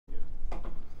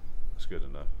good to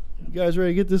know. You guys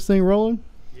ready to get this thing rolling?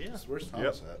 Yeah. Where's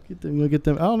Thomas at? Get them. You'll get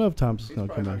them. I don't know if Tom's He's going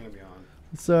to probably come not in. going to be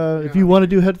on. It's if you want to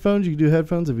do headphones, you can do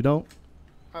headphones. If you don't,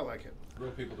 I like it.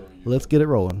 Real people don't use let's get it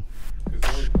rolling.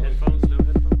 Headphones, no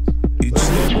headphones? It's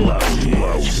the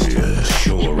loudest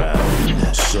show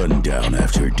around. Sundown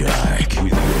After Dark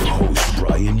with your host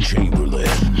Bryan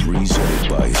Chamberlain, presented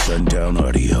by Sundown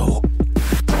Audio.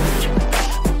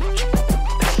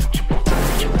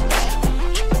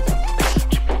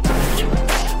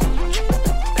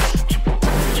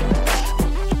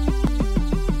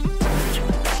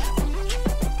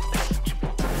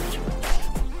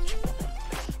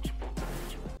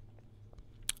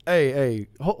 Hey,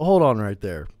 hold on right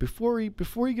there. Before you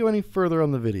go any further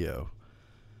on the video,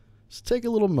 just take a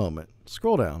little moment.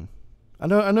 Scroll down. I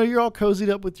know you're all cozied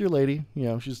up with your lady. You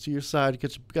know, she's to your side.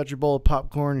 Got your bowl of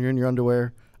popcorn. You're in your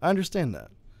underwear. I understand that.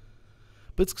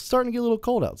 But it's starting to get a little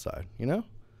cold outside, you know?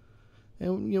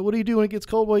 And, you know, what do you do when it gets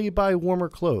cold? Well, you buy warmer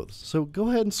clothes. So go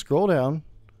ahead and scroll down.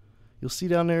 You'll see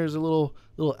down there is a little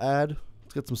ad.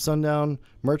 It's got some Sundown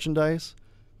merchandise.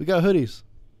 We got hoodies.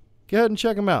 Go ahead and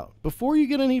check them out. Before you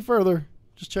get any further,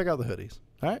 just check out the hoodies.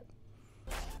 All right?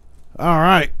 All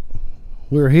right.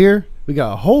 We're here. We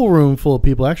got a whole room full of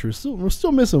people. Actually, we're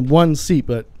still missing one seat,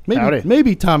 but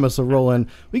maybe Thomas will roll in.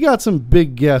 We got some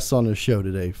big guests on the show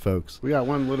today, folks. We got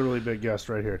one literally big guest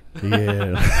right here.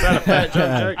 Yeah. Is that a fat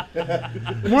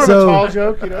joke? More of a tall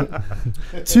joke, you know?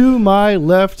 To my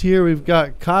left here, we've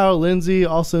got Kyle Lindsey,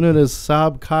 also known as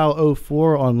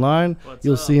Saabkyle04 online.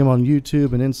 You'll see him on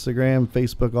YouTube and Instagram,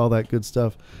 Facebook, all that good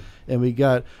stuff. And we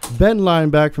got Ben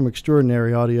Leinbach from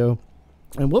Extraordinary Audio.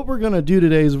 And what we're going to do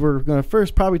today is we're going to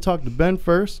first probably talk to Ben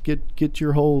first, get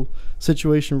your whole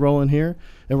situation rolling here.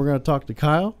 And we're going to talk to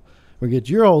Kyle. We're going to get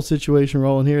your whole situation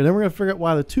rolling here. And then we're going to figure out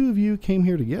why the two of you came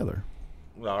here together.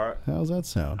 All right. How's that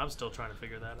sound? I'm still trying to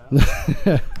figure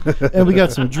that out. And we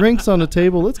got some drinks on the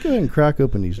table. Let's go ahead and crack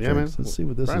open these drinks. Man. Let's see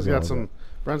what this Brian's is all got about.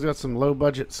 Brian's got some low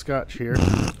budget scotch here.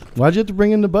 Why'd you have to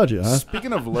bring in the budget, huh?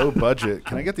 Speaking of low budget,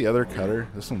 can I get the other cutter?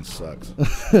 This one sucks.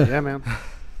 Yeah, man.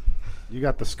 You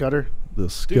got the scutter? The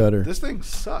scutter. Dude, this thing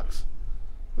sucks.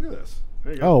 Look at this.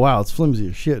 There you go. Oh, wow. It's flimsy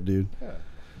as shit, dude. Yeah.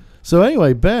 So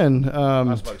anyway, Ben.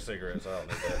 I smoke cigarettes. I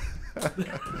don't need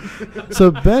that.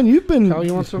 So Ben, you've been. Kyle,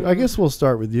 you want some? I guess we'll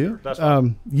start with you. That's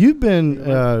fine. You've been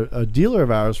a dealer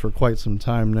of ours for quite some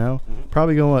time now.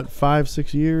 Probably going what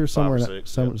 5-6 years, somewhere in that,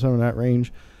 somewhere in that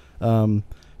range.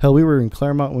 Hell, we were in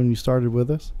Claremont when you started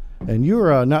with us, and you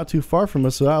were not too far from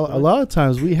us. So a lot of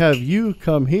times we have you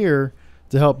come here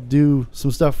to help do some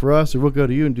stuff for us, or we'll go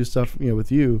to you and do stuff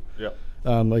with you. Yep.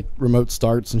 Like remote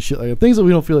starts and shit like that. Things that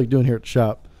we don't feel like doing here at the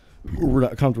shop, or we're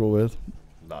not comfortable with.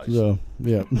 Nice. So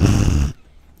yeah,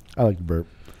 I like to burp.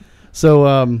 So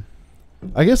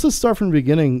I guess let's start from the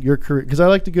beginning. Your career, because I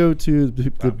like to go to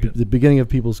the beginning of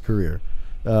people's career.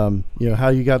 How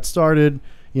you got started.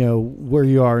 Where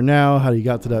you are now. How you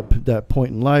got to that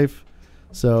point in life.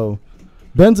 So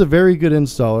Ben's a very good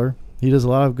installer. He does a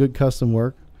lot of good custom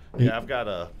work. Yeah, I've got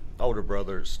a older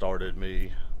brother that started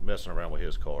me messing around with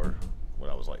his car when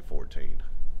I was like 14.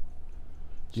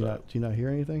 Do you not hear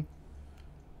anything?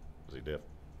 Was he deaf?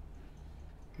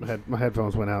 My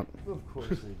headphones went out. Of course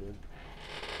they did.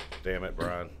 Damn it,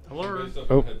 Brian. Hello.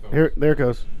 Oh, there it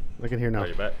goes. I can hear now. Are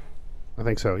you back? I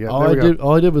think so. Yeah. All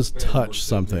I did was touch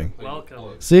something.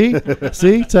 Welcome. See,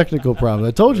 technical problem.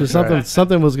 I told you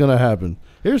something was going to happen.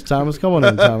 Here's Thomas. Come on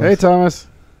in, Thomas. Hey, Thomas.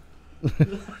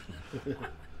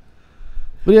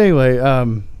 But anyway,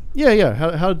 yeah.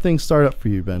 How did things start up for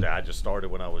you, Ben? Yeah, I just started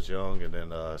when I was young, and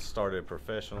then started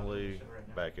professionally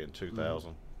back in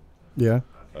 2000. Yeah.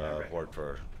 Worked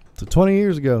for So 20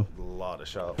 years ago. a lot of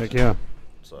shops. Heck yeah.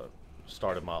 So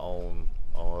started my own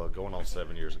going on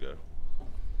 7 years ago.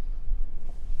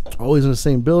 Always in the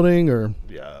same building, or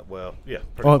Yeah, well, yeah,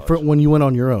 pretty much. when you went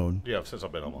on your own. Yeah, since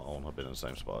I've been on my own, I've been in the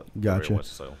same spot. Gotcha.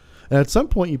 So, And at some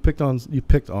point, you picked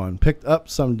up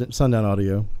Sundown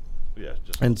Audio. yeah,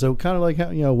 just And so, kind of like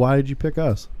how why did you pick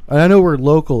us? And I know we're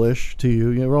local-ish to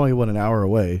you. We're only an hour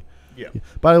away. yeah.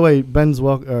 By the way, Ben's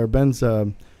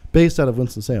based out of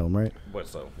Winston-Salem, right? What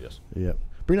so? Yes. Yep.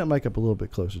 Bring that mic up a little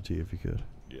bit closer to you if you could.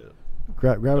 Yeah.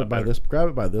 Grab it by better? grab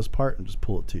it by this part and just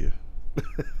pull it to you.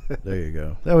 There you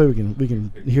go. That way we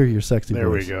can hear your sexy There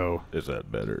voice. we go. Is that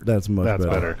better? That's much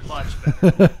better. Much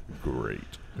better. Great.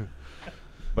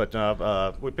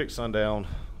 But we picked Sundown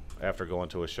after going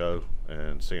to a show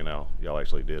and seeing how y'all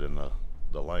actually did in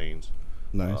the lanes.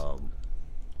 Nice.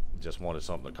 Just wanted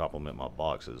something to complement my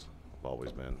boxes. I've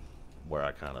always been where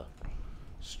I kind of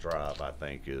strive, I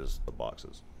think, is the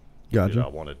boxes. Gotcha. I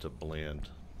wanted to blend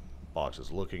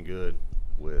boxes looking good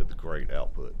with great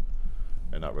output.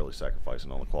 and not really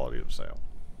sacrificing on the quality of the sound.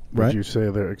 Right. Would you say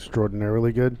they're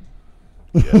extraordinarily good?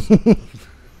 Yes.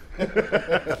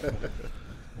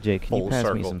 Jake, can you Full pass me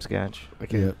circle. some scotch? I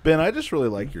can't. Yeah. Ben, I just really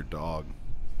like your dog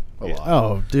a Yeah. lot.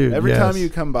 Oh, dude. Every yes. time you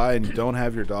come by and you don't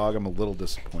have your dog, I'm a little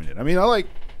disappointed. I mean, I like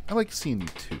seeing you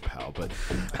too, pal, but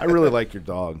I really like your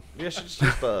dog. Yeah, she's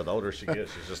just the older she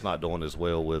gets, she's just not doing as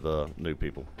well with new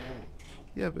people.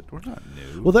 Yeah, but we're not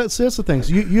new. Well, that's the thing.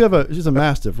 So you have she's a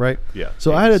Mastiff, right? Yeah.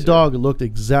 So I had a 86. dog that looked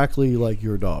exactly like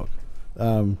your dog.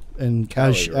 And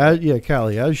Callie, right?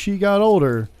 Callie. As she got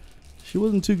older, she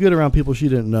wasn't too good around people she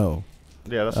didn't know.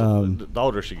 Yeah, that's the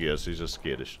older she gets, she's just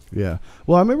skittish. Yeah.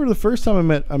 Well, I remember the first time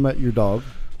I met your dog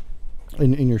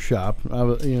in your shop.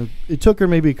 It took her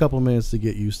maybe a couple minutes to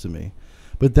get used to me,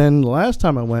 but then the last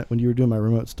time I went, when you were doing my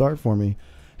remote start for me,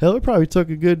 hell, it probably took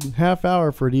a good half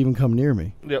hour for it to even come near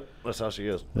me. Yep, that's how she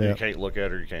is. Yeah. You can't look at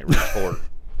her, you can't reach for her.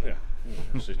 Yeah.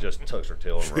 She just tucks her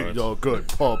tail and runs. You're good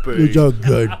puppy. You're dog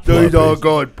good. You're puppy.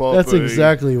 good puppy. That's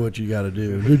exactly what you got to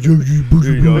do.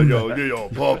 You're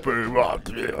puppy.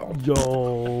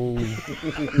 Yo.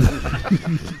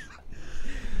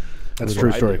 That's a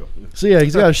true story. So yeah,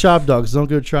 he's got a shop dog. So don't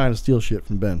go trying to steal shit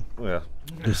from Ben. Yeah,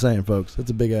 Just saying, folks. It's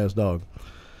a big ass dog.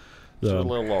 she's a So,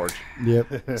 little large. yep.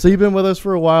 So you've been with us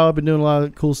for a while. I've been doing a lot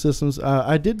of cool systems.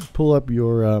 I did pull up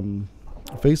your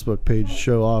Facebook page to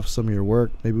show off some of your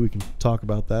work. Maybe we can talk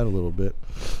about that a little bit.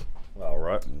 All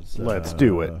right. Let's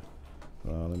do it.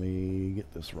 Let me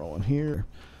get this rolling here.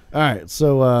 All right.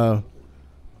 So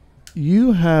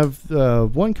you have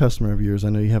one customer of yours. I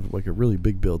know you have like a really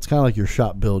big build. It's kind of like your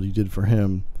shop build you did for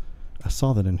him. I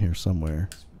saw that in here somewhere.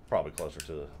 Probably closer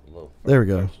to the little. There we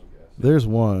go. There's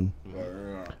one.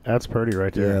 That's pretty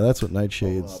right there. Yeah, that's what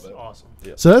Nightshades. Awesome.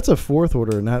 So that's a fourth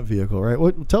order in that vehicle,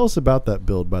 right? Tell us about that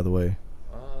build, by the way.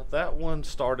 That one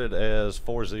started as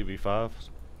 4 ZV5s.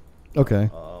 Okay.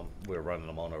 We were running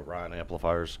them on Orion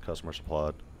amplifiers, customer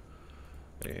supplied,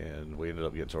 and we ended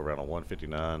up getting to around a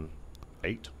 159.8,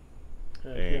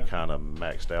 and kind of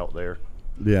maxed out there.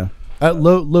 Yeah. At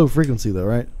low frequency though,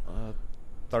 right?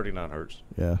 39 hertz.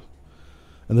 Yeah.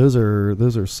 And those are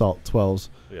Salt 12s.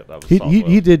 Yeah, that was He Salt he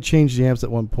 12. did change the amps at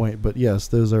one point, but yes,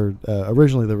 those are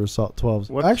originally they were Salt 12s.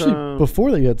 What's, Actually, before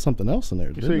that you had something else in there.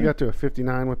 You Didn't say you you? got to a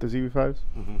 59 with the ZV5s?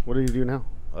 Mhm. What do you do now?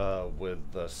 With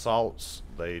the salts,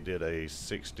 they did a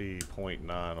 60.9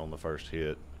 on the first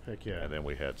hit, Heck yeah. and then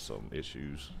we had some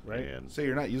issues. Right. And So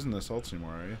you're not using the salts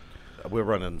anymore, are you? we're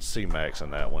running C-Max in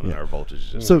that one, and Yeah. our voltage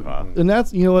is just So, high. and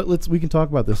that's, you know what, we can talk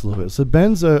about this a little bit. So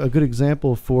Ben's a good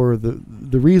example for the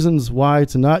reasons why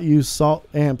to not use Salt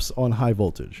amps on high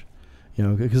voltage. You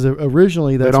know, because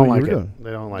originally that's They don't what like you it. were doing. They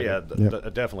don't like Yeah, it.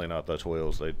 Yep. definitely not the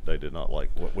 12s. They did not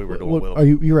like what we were doing What, with are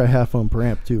them. you were at half ohm per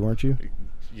amp too, weren't you?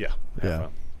 Yeah. Yeah.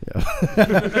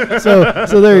 Yeah.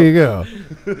 so there you go.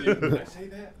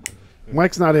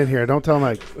 Mike's not in here. Don't tell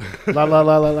Mike. La la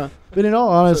la la la. But in all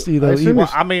honesty, though, assume even,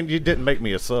 I mean, you didn't make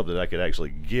me a sub that I could actually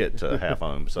get to half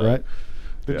ohm. So right?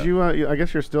 Did Yeah. you? I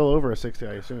guess you're still over a 60,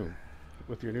 I assume,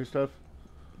 with your new stuff.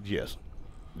 Yes.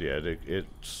 Yeah,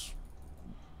 it's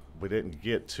we didn't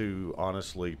get to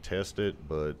honestly test it,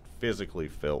 but physically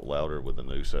felt louder with the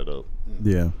new setup.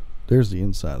 Yeah. There's the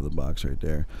inside of the box right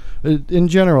there. In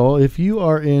general, if you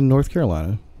are in North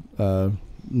Carolina,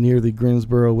 near the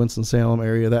Greensboro, Winston-Salem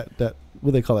area, that what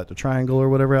do they call that, the triangle or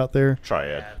whatever out there?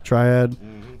 Triad. Triad.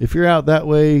 Mm-hmm. If you're out that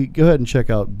way, go ahead and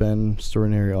check out Ben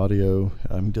Storinary Audio.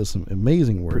 He does some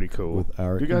amazing work. Pretty cool. With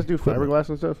our Do you guys do equipment. fiberglass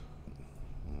and stuff?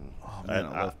 Oh, man,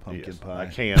 I love pumpkin yes, pie. I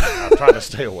can. I'm trying to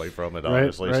stay away from it, Right,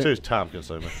 honestly. right. It's too time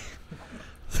consuming.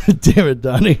 Damn it,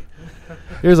 Donnie.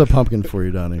 Here's a pumpkin for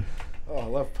you, Donnie. Oh, I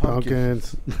love pumpkin.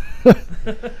 Pumpkins.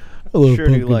 A little Sure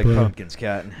do pumpkin like pie. pumpkins,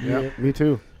 Cat. Yeah, me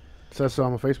too. Says so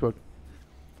on my Facebook.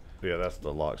 Yeah, that's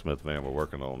the locksmith van we're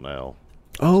working on now.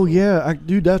 Oh yeah,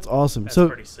 dude, that's awesome. That's so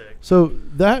pretty sick. so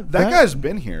that That guy's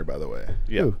been here, by the way.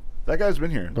 Yeah. Who? That guy's been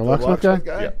here. The locksmith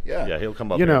guy? Yeah. Yeah, he'll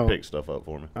come up You here know- and pick stuff up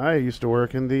for me. I used to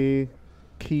work in the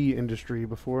key industry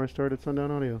before I started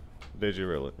Sundown Audio Did you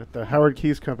really? at the Howard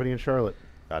Keys Company in Charlotte.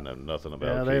 I know nothing Yeah,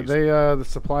 about they keys. they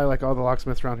supply like all the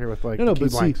locksmiths around here with like No, key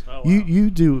but see, blanks. Oh, you wow. you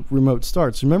do remote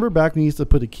starts. Remember back when you used to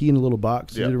put a key in a little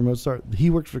box? Yeah. You did a remote start. He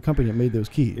worked for a company that made those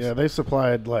keys. Yeah, they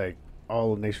supplied like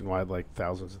all nationwide, like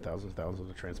thousands and thousands and thousands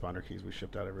of transponder keys we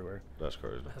shipped out everywhere. That's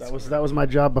crazy. That was my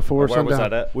job before Where was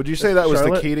Sundown. that at? Would you say that was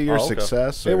Charlotte? the key to your Oh, okay.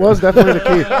 success? It or- was definitely the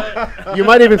key. You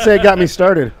might even say it got me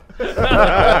started.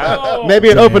 Maybe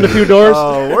it opened a few doors.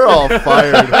 Oh, we're all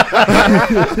fired.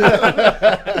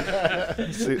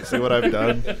 See what I've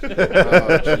done?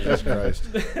 Oh, Jesus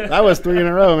Christ. That was 3 in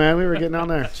a row, man. We were getting on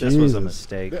there. This was a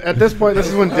mistake. At this point, this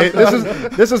is when Dave,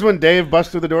 this is when Dave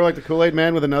busts through the door like the Kool-Aid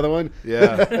Man with another one.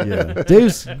 Yeah. Yeah,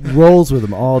 Dave's rolls with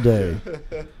them all day,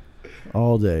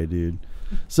 dude.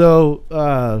 So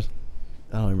I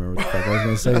don't remember what the fuck I was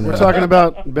gonna say. We're now. talking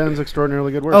about Ben's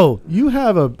extraordinarily good work. Oh, you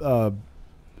have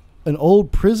an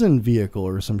old prison vehicle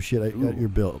or some shit at your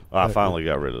build. I finally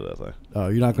got rid of that thing. Oh,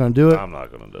 you're not gonna do it? I'm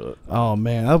not going to do it. Oh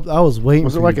man, I was waiting.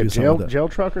 Was for it you like to a do something with that. jail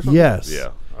truck or something? Yes. Yeah.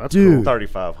 Oh, that's Dude. cool.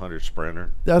 3500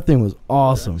 Sprinter. That thing was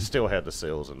awesome. Still had the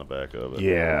seals in the back of it.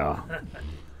 Yeah.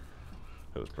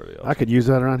 It was pretty awesome. I could use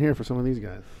that around here for some of these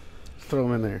guys. Just throw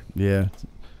them in there. Yeah.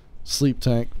 Sleep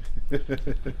tank.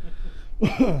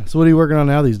 So what are you working on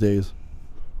now these days?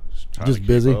 Trying just to keep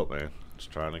busy? up, man.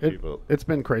 Just trying to keep up. It's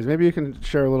been crazy. Maybe you can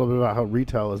share a little bit about how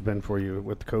retail has been for you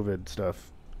with the COVID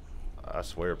stuff. I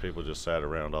swear people just sat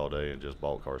around all day and just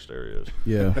bought car stereos.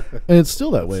 Yeah. And it's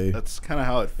still that way. That's kind of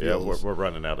how it Yeah, feels. we're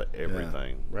running out of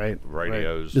everything. Right.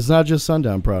 Radios. It's not just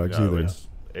Sundown products No, either. it's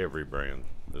every brand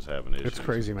is having issues. It's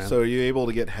crazy, man. So are you able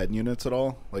to get head units at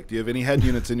all? Like, do you have any head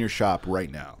units in your shop right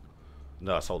now?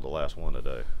 No, I sold the last one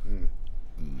today. And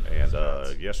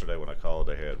yesterday when I called,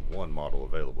 they had one model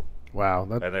available. Wow.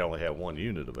 And they only had one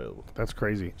unit available. That's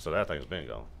crazy. So that thing's been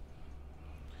gone.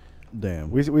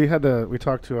 Damn. We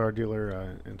talked to our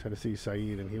dealer in Tennessee,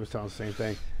 Saeed, and he was telling us the same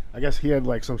thing. I guess he had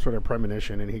like some sort of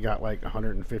premonition, and he got like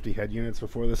 150 head units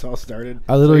before this all started.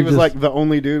 I literally so he was just- like the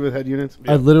only dude with head units.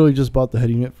 I literally just bought the head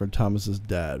unit for Thomas's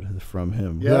dad from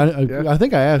him. Yeah, I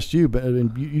think I asked you, but you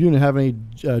didn't have any.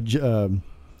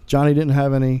 Johnny didn't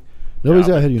have any. Nobody's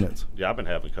got head units. Yeah, I've been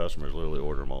having customers literally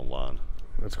order them online.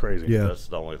 That's crazy. Yeah. That's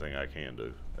the only thing I can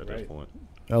do at this point.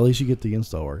 At least you get the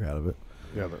install work out of it.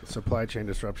 Yeah, the supply chain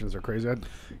disruptions are crazy. I had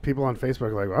people on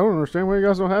Facebook like, I don't understand why you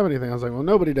guys don't have anything. I was like, well,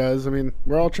 nobody does. I mean,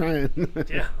 we're all trying.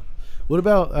 Yeah. What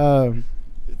about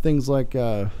things like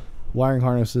wiring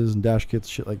harnesses and dash kits,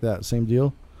 shit like that? Same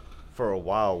deal? For a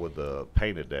while with the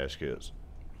painted dash kits,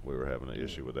 we were having an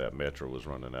issue with that. Metro was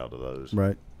running out of those.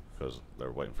 Right. Because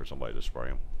they're waiting for somebody to spray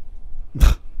them.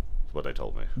 That's what they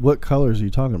told me. What colors are you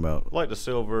talking about? Like the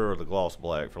silver or the gloss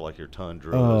black for like your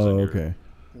Tundras. Oh, and your, okay.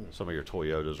 Some of your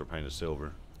Toyotas are painted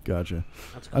silver. Gotcha.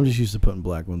 I'm just used to putting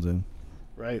black ones in.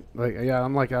 Right. Like, yeah,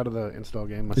 I'm like out of the install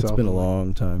game myself. It's been a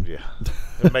long time. Yeah.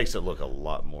 It makes it look a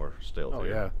lot more stealthy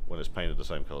yeah. when it's painted the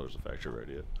same color as the factory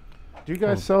radio. Do you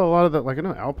guys sell a lot of the, like I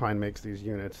know Alpine makes these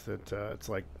units that it's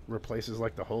like replaces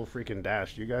like the whole freaking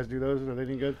dash. Do you guys do those? Are they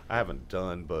any good? I haven't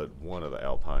done but one of the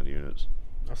Alpine units.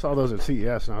 I saw those at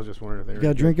CES and I was just wondering if they were You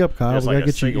gotta drink up, Kyle. It's We like gotta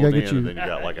a get you. You single gotta in, get you. and then you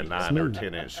got like a 9 or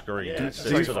 10 inch screen. Yeah, that it's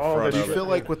sticks like to the all front this Do of you it. feel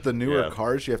like with the newer Yeah.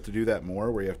 cars you have to do that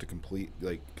more, where you have to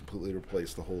completely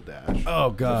replace the whole dash?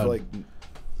 Oh, I God. feel like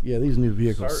Yeah, these new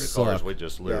vehicles Certain cars suck. we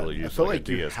just yeah, literally I use feel like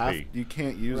a like DSP. you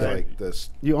can't use Right. like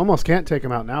this. You almost can't take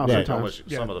them out now Yeah, sometimes. almost,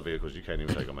 some of the vehicles you can't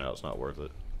even take them out. It's not worth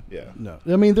it. Yeah. No,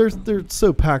 I mean they're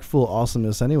so packed full of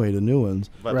awesomeness anyway. The new ones.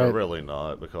 But Right. they're really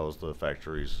not because the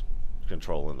factory's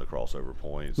controlling the crossover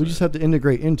points. We just have to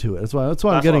integrate into it. That's why I'm That's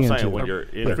getting what I'm saying. into When it. you're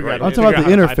figure out- integrating I'm it- talking about the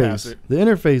figure out how to bypass interface. it. The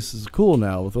interface is cool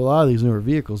now with a lot of these newer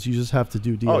vehicles. You just have to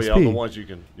do DSP. Oh yeah, the ones you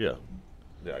can. Yeah,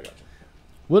 yeah, I got you.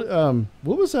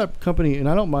 What was that company? And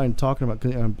I don't mind talking about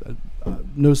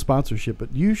no sponsorship,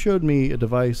 but you showed me a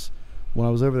device when I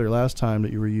was over there last time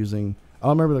that you were using. I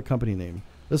don't remember the company name.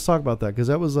 Let's talk about that because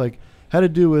that was like had to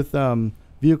do with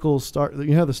vehicle start.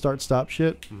 You know the start stop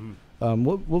shit.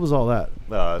 What was all that?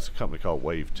 It's a company called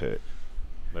Wave Tech.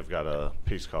 They've got a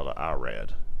piece called an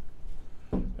IRAD,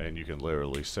 and you can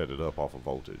literally set it up off of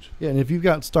voltage. Yeah, and if you've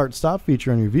got start stop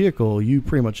feature on your vehicle, you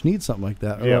pretty much need something like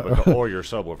that. Yeah, or your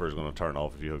subwoofer is going to turn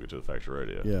off if you hook it to the factory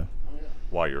radio. Yeah.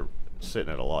 While you're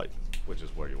sitting at a light, which is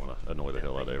where you want to annoy the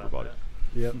hell out of everybody.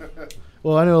 Yep.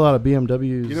 Well, I know a lot of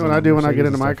BMWs. You know what I do when I get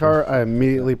into my Mercedes and stuff. car? I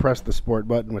immediately press the sport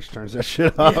button, which turns that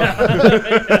shit off.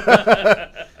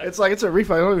 It's like it's a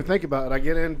reflex. I don't even think about it. I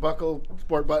get in, buckle,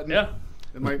 sport button. Yeah.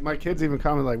 And my kids even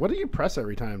comment like, "What do you press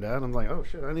every time, Dad?" And I'm like, "Oh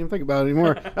shit, I didn't even think about it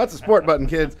anymore. That's a sport button,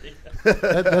 kids."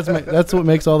 That's what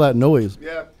makes all that noise.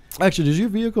 Yeah. Actually, does your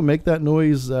vehicle make that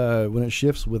noise when it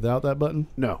shifts without that button?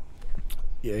 No.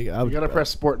 Yeah, I You gotta press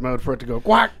sport mode for it to go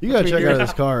quack. You gotta check out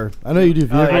this car. I know you do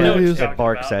vehicle I know what reviews. you're It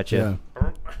barks about. at you.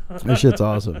 Yeah, that shit's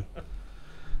awesome.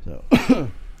 So,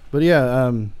 but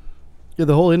yeah,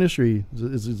 the whole industry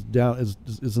is down is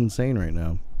insane right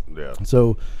now. Yeah.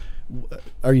 So,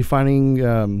 are you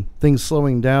finding things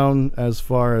slowing down as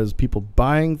far as people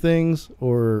buying things,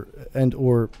 or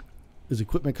is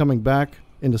equipment coming back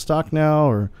into stock now?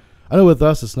 Or I know with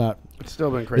us, it's not. It's still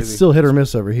been crazy. It's still hit or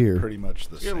miss over here. Pretty much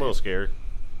the Getting a same. little scared.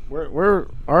 We're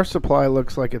our supply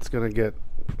looks like it's gonna get.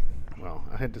 Well,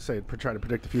 I had to say try to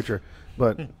predict the future,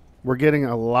 but we're getting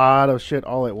a lot of shit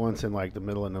all at once in like the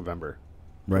middle of November.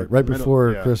 Right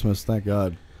before Christmas, thank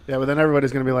God. Yeah, but then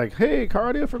everybody's going to be like, hey, car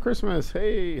audio for Christmas,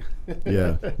 hey.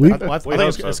 Yeah. I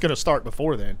think it's going to start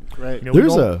before then. Right. You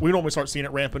know, we normally start seeing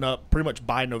it ramping up pretty much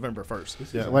by November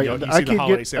 1st. Yeah, like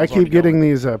I keep getting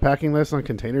these packing lists on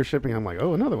container shipping. I'm like,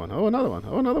 oh, another one, oh, another one,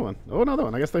 oh, another one, oh, another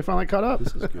one. I guess they finally caught up.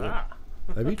 This is good.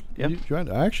 Have you tried?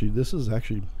 This is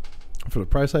actually, for the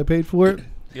price I paid for it,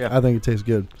 I think it tastes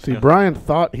good. See, Bryan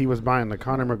thought he was buying the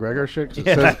Conor McGregor shit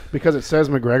because it says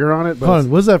McGregor on it. But hold on,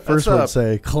 what does that first one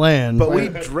say? Clan. But we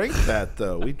drink that,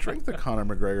 though. We drink the Conor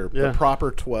McGregor, the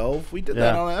proper 12. We did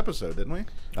that on an episode, didn't we?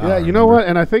 Yeah, you know what?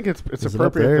 And I think it's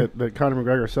appropriate that Conor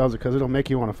McGregor sells it because it'll make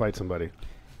you want to fight somebody.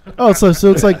 Oh, so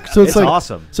it's like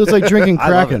awesome. So it's like drinking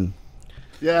Kraken.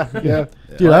 Yeah.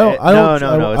 Dude,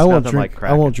 I won't drink. Like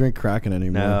Kraken. I won't drink Kraken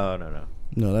anymore. No.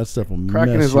 No, that stuff will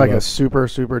Kraken mess is like you a up. super,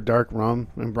 super dark rum,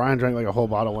 and Bryan drank like a whole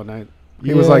bottle one night.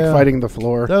 He was like fighting the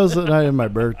floor. That was the night of my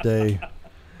birthday.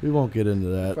 We won't get into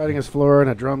that. Fighting his floor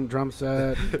and a drum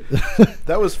set.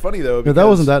 That was funny, though. No, that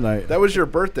wasn't that night. That was your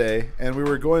birthday, and we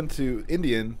were going to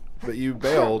Indian, but you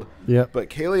bailed. Yeah. But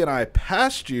Kaylee and I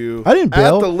passed you I didn't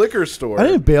bail. at the liquor store. I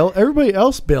didn't bail. Everybody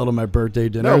else bailed on my birthday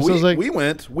dinner. No, so I was like, we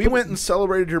went and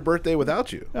celebrated your birthday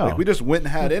without you. Oh. Like, we just went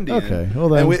and had Indian. Okay, well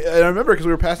then. And I remember because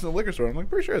we were passing the liquor store. I'm like,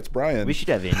 pretty sure it's Bryan. We should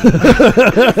have Indian.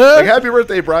 Like, happy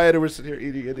birthday, Bryan. And we're sitting here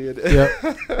eating Indian.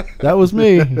 Yep. That was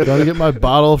me. Going to get my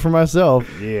bottle for myself.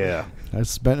 Yeah. I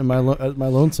spent it at my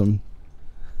lonesome.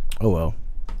 Oh, well.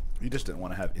 You just didn't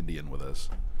want to have Indian with us.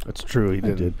 That's true. He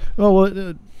did. Oh,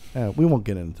 well, we won't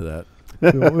get into that.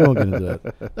 We won't get into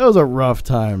that. That was a rough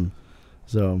time.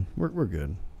 So we're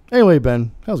good. Anyway,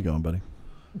 Ben, how's it going, buddy?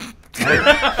 I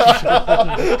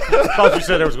thought you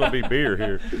said there was going to be beer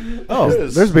here. Oh,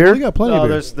 there's beer. We got plenty of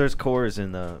beer. There's Coors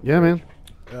in the. Yeah, man.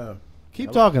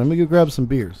 Keep talking. I'm going to go grab some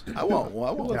beers. I want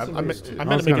some I beers, too.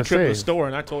 meant to make a trip to the store,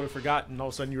 and I totally forgot, and all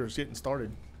of a sudden you were getting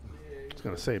started. I was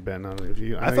going to say, Ben, if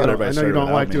you, I thought everybody I know you started don't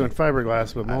without like me. doing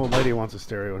fiberglass, but my old lady wants a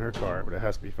stereo in her car, but it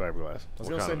has to be fiberglass. I was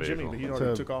going to send Jimmy, but he It's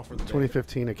already a took off for the day.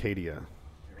 2015 Acadia.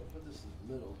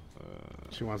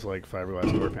 She wants like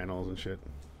fiberglass door panels and shit.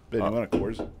 Ben, you want a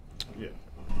Coors? Yeah.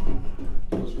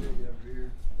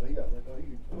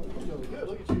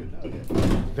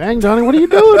 Dang, Donnie, what are you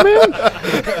doing, man?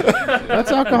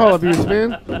 That's alcohol abuse,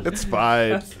 man. It's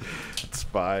fine. It's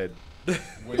fine.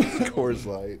 Coors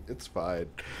Light. It's fine.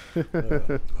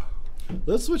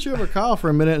 Let's switch over to Kyle for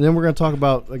a minute, and then we're going to talk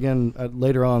about, again,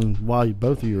 later on while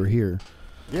both of you are here.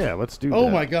 Yeah, let's do that. Oh,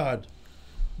 my God.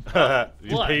 You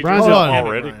paid Brian's yourself up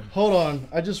already? Hold on.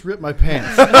 I just ripped my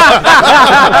pants.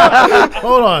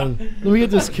 Hold on. Let me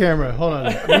get this camera. Hold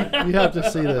on. You have to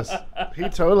see this. He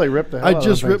totally ripped the hell I out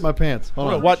just of ripped my pants.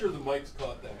 Hold on. What?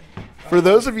 For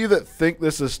those of you that think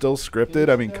this is still scripted,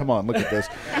 I mean, come on, look at this.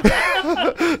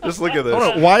 Just look at this.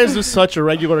 Hold on, why is this such a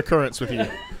regular occurrence with you?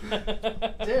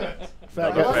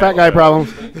 Fat guy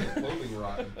problems.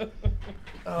 Dude,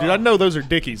 I know those are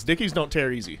Dickies. Dickies don't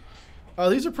tear easy. Oh,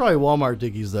 these are probably Walmart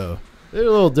Dickies, though. They're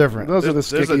a little different. Those are the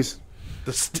There's stickies.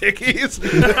 The stickies.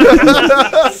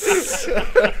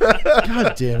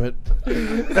 God damn it.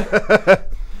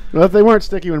 Well, if they weren't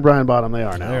sticky when Bryan bought them, they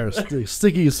are now. They're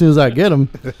sticky as soon as I get them.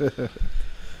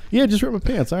 Yeah, just ripped my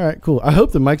pants. All right, cool. I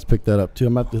hope the mics picked that up, too.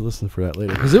 I'm going to have to listen for that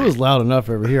later. Because it was loud enough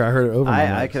over here. I heard it over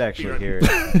my I mics. could actually hear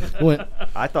it. Went,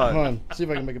 I hold thought on. See if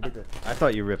I can make it bigger. I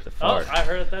thought you ripped the Oh, fart. I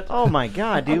heard that. Oh my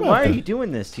God, dude! Why are you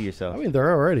doing this to yourself? I mean,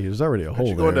 there's already a hole Aren't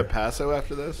you going there. to Paso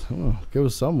after this? Oh, go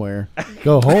somewhere.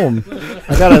 Go home.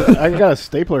 I got a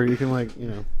stapler. You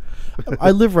can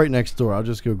I live right next door. I'll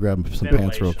just go grab some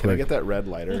pants real Can I quick. get that red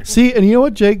lighter? See, and you know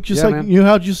what, Jake? Just Yeah, like man. you know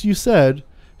how you said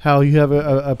how you have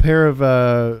a pair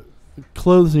of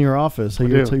clothes in your office. So We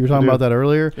you're do. talking We do. about that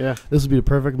earlier. Yeah. This would be the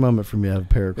perfect moment for me to have a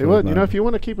pair of It clothes. would. You know, on. if you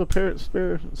want to keep a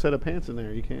spare set of pants in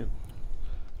there, you can.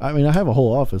 I mean, I have a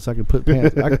whole office. I could put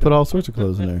pants. I could put all sorts of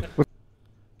clothes in there.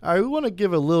 All right, we want to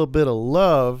give a little bit of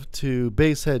love to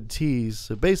Basehead Tees.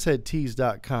 So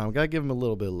baseheadtees.com. Got to give them a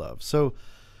little bit of love. So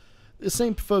the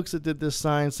same folks that did this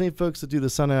sign, same folks that do the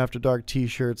Sundown After Dark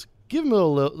T-shirts, give them a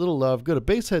little love. Go to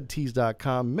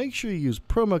baseheadtees.com. Make sure you use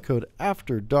promo code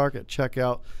AFTERDARK at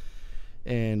checkout.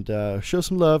 And show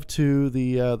some love to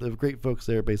the great folks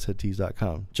there at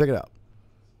baseheadtees.com. Check it out.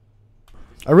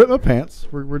 I ripped my pants.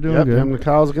 We're doing Yep. good. And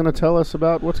Kyle's going to tell us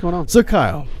about what's going on. So,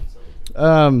 Kyle,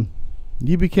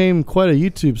 you became quite a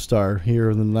YouTube star here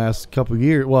in the last couple of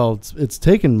years. Well, it's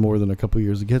taken more than a couple of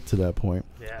years to get to that point.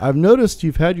 Yeah. I've noticed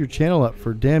you've had your channel up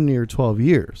for damn near 12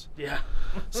 years. Yeah.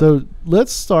 So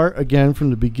let's start again from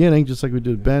the beginning, just like we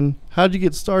did Ben. How did you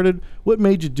get started? What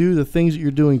made you do the things that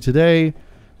you're doing today?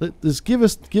 Just give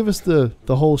us the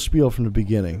whole spiel from the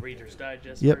beginning. Reader's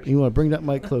Digest. Yep. version. You want to bring that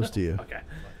mic close to you. Okay.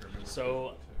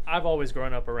 So I've always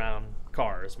grown up around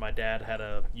cars. My dad had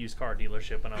a used car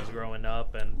dealership when I was growing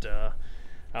up, and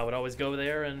I would always go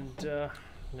there and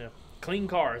clean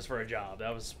cars for a job.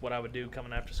 That was what I would do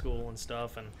coming after school and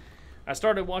stuff. And I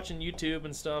started watching YouTube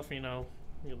and stuff,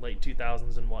 late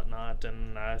 2000s and whatnot,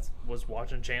 and I was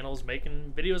watching channels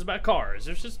making videos about cars.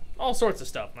 There's just all sorts of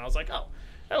stuff, and I was like, oh,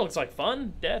 that looks like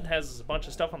fun. Dad has a bunch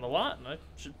of stuff on the lot, and I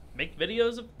should make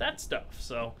videos of that stuff.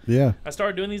 So Yeah. I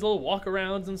started doing these little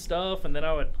walk-arounds and stuff, and then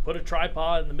I would put a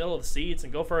tripod in the middle of the seats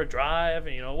and go for a drive,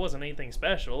 and, it wasn't anything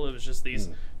special. It was just these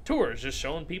tours, just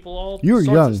showing people all You were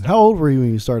sorts young. of stuff. How old were you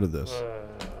when you started this?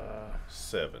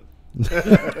 7.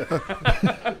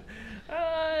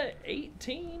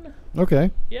 18?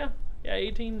 Okay. Yeah,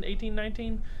 18,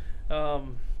 19.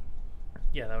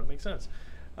 Yeah, that would make sense.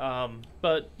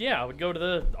 But yeah, I would go to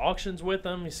the auctions with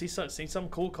them. You see some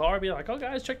cool car, be like, "Oh,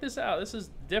 guys, check this out. This is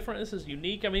different. This is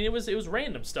unique." I mean, it was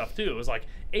random stuff too. It was like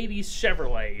 80s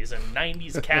Chevrolets and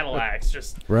 90s Cadillacs,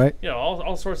 just Right.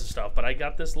 all sorts of stuff. But I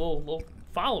got this little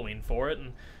following for it,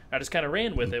 and I just kind of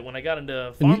ran with it when I got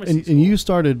into pharmacy school. And you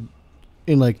started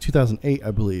in like 2008,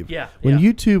 I believe. Yeah. When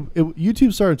yeah.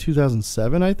 YouTube started in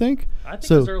 2007, I think. I think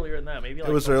so it was earlier than that. Maybe like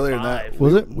It was earlier than 05. that.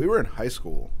 Was it? We were in high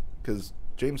school because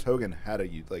James Hogan had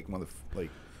one of the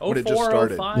when it 04, just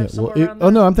started. 05, Yeah, somewhere well, around oh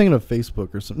there? no, I'm thinking of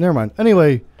Facebook or something. Never mind.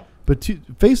 Anyway, but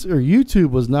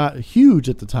YouTube was not huge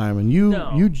at the time, and you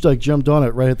like jumped on it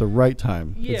right at the right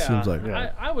time. Yeah, It seems like.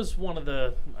 I was one of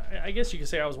the. I guess you could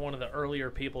say I was one of the earlier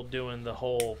people doing the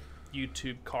whole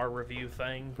YouTube car review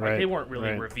thing. Like, Right, they weren't really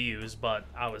right. reviews, but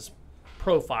I was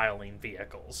profiling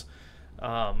vehicles.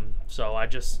 So I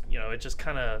just, it just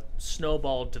kind of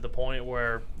snowballed to the point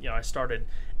where, I started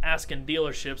asking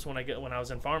dealerships when I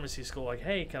was in pharmacy school, like,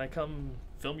 hey, can I come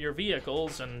film your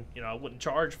vehicles? And, I wouldn't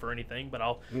charge for anything, but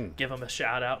I'll give them a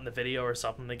shout out in the video or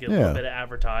something to get a little bit of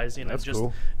advertising. That's and just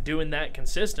cool. doing that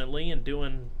consistently and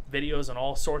doing videos on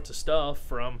all sorts of stuff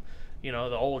from, the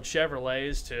old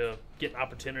Chevrolets to getting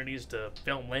opportunities to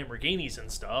film Lamborghinis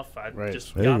and stuff. I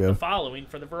just There you got go. the following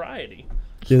for the variety.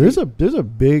 Yeah, there's a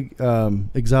big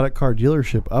exotic car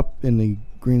dealership up in the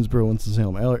Greensboro,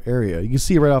 Winston-Salem area. You can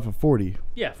see it right off of 40.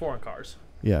 Yeah, foreign cars.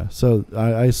 Yeah, so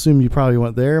I assume you probably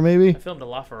went there, maybe. I filmed a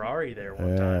LaFerrari there one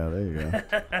Yeah, time. there you go.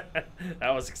 That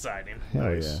was exciting.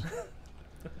 Hell yeah.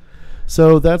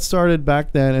 So that started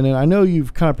back then, and then I know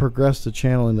you've kind of progressed the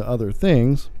channel into other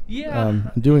things. Yeah.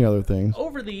 Doing other things.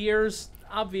 Over the years,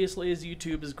 obviously, as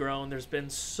YouTube has grown, there's been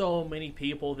so many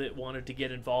people that wanted to get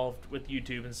involved with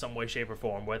YouTube in some way, shape, or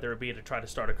form, whether it be to try to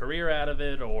start a career out of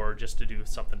it or just to do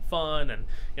something fun. And,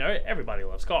 everybody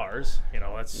loves cars.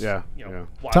 That's, Yeah,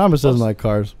 why Thomas doesn't most- like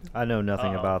cars. I know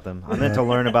nothing about them. I meant to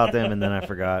learn about them, and then I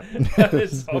forgot.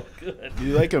 It's so good.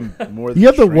 You like him more than You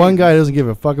have the trains. one guy that doesn't give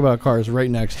a fuck about cars right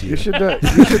next to you. You should do,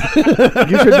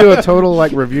 you should do a total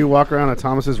review walk around of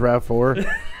Thomas's RAV4.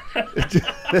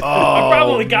 I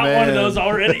probably got one of those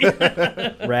already.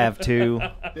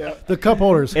 RAV2. The cup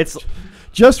holders. It's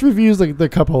Just reviews the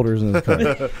cup holders in the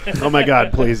car. Oh my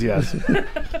God! Please, yes.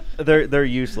 they're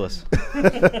useless.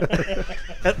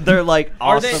 They're like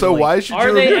Are they- awesome. So why should Are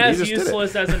you they review it? You as just did it.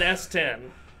 useless as an S10?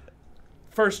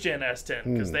 First gen S10,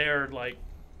 because they are like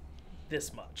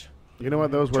this much. You know what?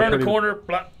 Those were Turn a pretty, corner,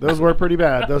 blah. Those were pretty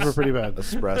bad. Those were pretty bad.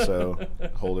 espresso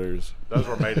holders? Those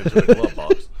were made into a glove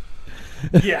box.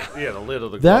 Yeah. Yeah, the lid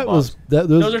of the That glove was box.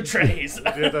 Those are trays.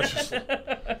 Yeah, that's just,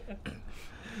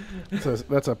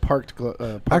 That's a parked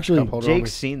Actually, cup holder.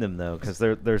 Jake's seen them though, because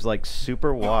there's like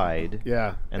super wide.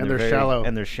 Yeah, and they're very- shallow.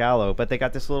 And they're shallow, but they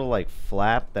got this little like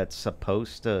flap that's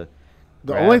supposed to.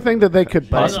 The grab- only thing that they could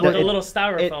But the possibly, it- little it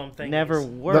styrofoam thing. never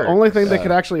works. the only thing they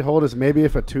could actually hold is maybe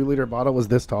if a 2-liter bottle was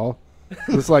this tall.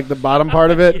 It's like the bottom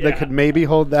part of it Yeah. that could maybe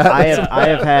hold that. I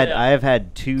have Yeah.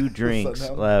 had 2 drinks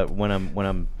Sundown. when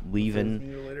I'm leaving.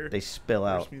 me later. They spill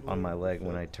out me on my later. leg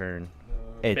when I turn.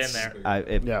 Been It's there.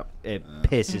 Yeah. it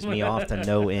pisses me off to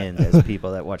no end, as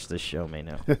people that watch this show may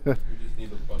know.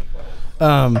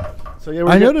 So yeah,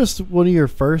 I noticed one of your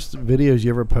first videos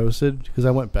you ever posted because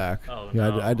I went back. Oh, Yeah,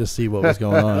 no. I had to see what was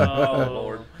going on, Oh,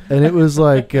 Lord. and it was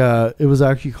like it was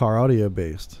actually car audio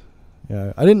based.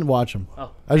 Yeah, I didn't watch them.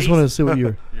 Oh, I just base- wanted to see what you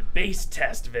were. The base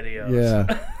test videos.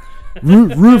 Yeah,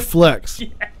 roof flex.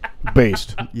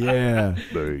 based. Yeah,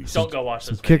 Don't go watch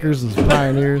some this. kickers and some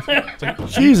pioneers.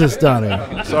 Jesus, Donnie.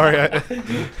 Sorry,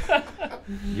 I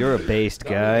You're a based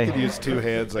guy could use 2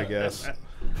 hands, I guess.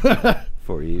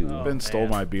 for you. Oh, Ben stole man.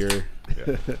 my beer.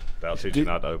 that'll teach you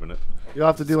not to open it. You'll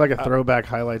have to do like a throwback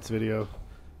highlights video.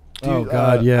 Oh,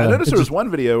 God, yeah. I noticed It there was just- one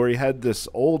video where he had this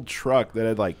old truck that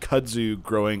had like kudzu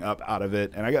growing up out of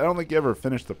it, and I don't think you ever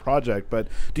finished the project. But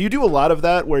do you do a lot of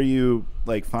that where you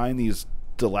like find these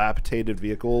dilapidated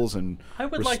vehicles and I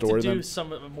would restore like to them? do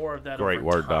some more of that. Great over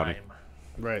word, time. Donnie.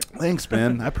 Right. Thanks,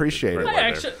 Ben. I appreciate it. I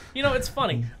actually, it's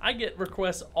funny. I get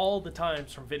requests all the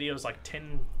times from videos like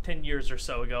 10 years or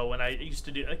so ago when I used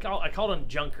to do. I called them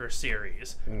Junker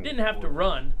series. Didn't have to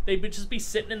run. They would just be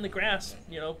sitting in the grass,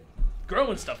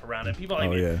 growing stuff around it. People are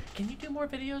like, yeah. can you do more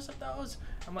videos of those?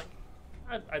 I'm like,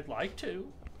 I'd like to.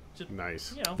 Just,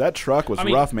 Nice. That truck was I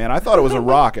mean- rough, man. I thought it was a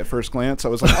rock at first glance. I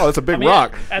was like, oh, it's a big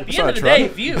rock. At the It's end not of a the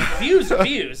truck. day, views are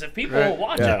views. If people will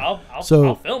watch it, I'll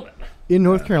film it. In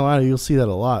North Carolina, you'll see that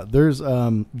a lot. There's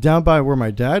down by where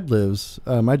my dad lives.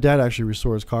 My dad actually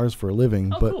restores cars for a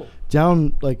living, Oh, but cool.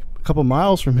 down like a couple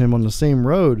miles from him on the same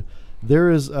road, there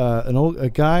is a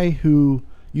guy who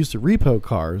used to repo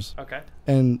cars, Okay.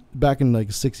 and back in like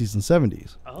the 60s and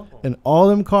 70s, Oh. and all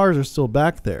them cars are still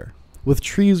back there with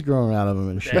trees growing out of them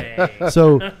and shit. Dang.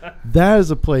 So that is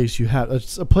a place you have.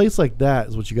 A place like that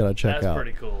is what you got to check That's out.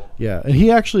 pretty cool. Yeah, and he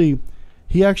actually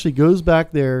goes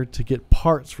back there to get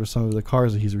parts for some of the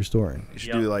cars that he's restoring. You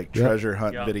should Yep. do like Yep. treasure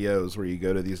hunt Yep. videos where you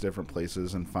go to these different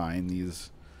places and find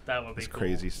these That would be this cool.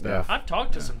 crazy stuff. I've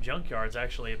talked to some junkyards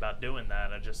actually about doing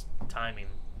that. Just timing.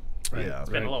 Yeah, It's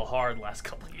been a little hard the last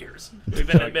couple of years. We've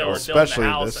been in the middle of building Especially the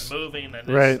house this- and moving. And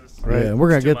Right. it's Yeah, and we're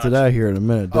gonna It's too get to much. that here in a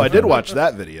minute. Oh, I did definitely. watch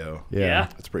that video. Yeah.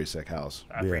 It's a pretty sick house.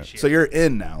 I appreciate So it. you're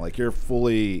in now, like you're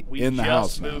fully We in the house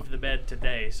just now. moved the bed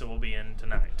today, so we'll be in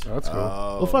tonight. Oh, that's cool.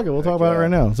 Well, fuck it. We'll talk about it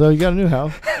right now. So you got a new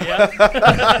house. Yeah.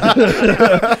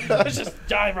 Let's just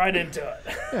dive right into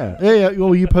it. Yeah.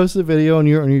 Well, you posted a video on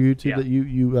your YouTube Yeah. that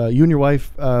you and your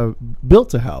wife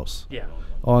built a house Yeah.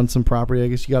 on some property. I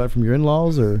guess you got it from your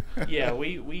in-laws, or Yeah,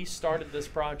 we started this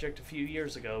project a few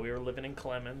years ago. We were living in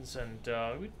Clemens, and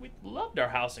we loved our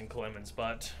house in Clemens,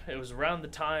 but it was around the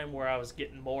time where I was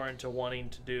getting more into wanting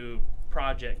to do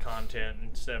project content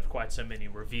instead of quite so many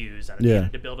reviews. And I Yeah.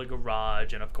 needed to build a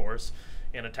garage, and of course,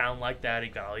 in a town like that, you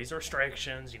got all these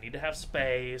restrictions. You need to have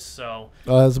space, so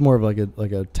it's more of like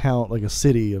a town, like a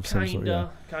city of some sort. Yeah.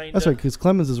 kinda. That's right, because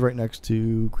Clemens is right next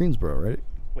to Greensboro, right?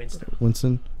 Winston.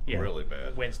 Winston. Yeah. Really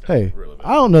bad. Winston. Hey, Really bad.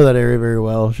 I don't know that area very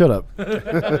well. Shut up.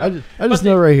 I just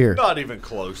know right here. Not even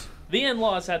close. The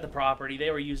in-laws had the property.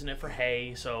 They were using it for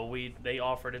hay, so they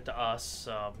offered it to us.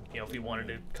 If we wanted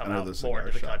to come I know out there's a more guy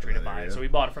into the shop country in to that buy it. area. So we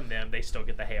bought it from them. They still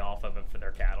get the hay off of it for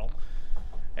their cattle.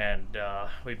 And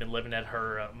we've been living at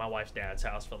my wife's dad's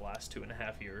house for the last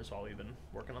 2.5 years while we've been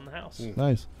working on the house.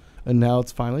 Nice. And now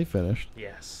it's finally finished.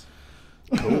 Yes.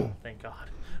 Cool. Thank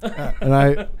God. And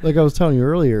I, like I was telling you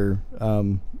earlier,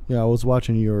 I was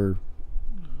watching your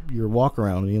walk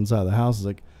around the inside of the house. It's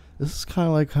like, this is kind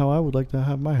of like how I would like to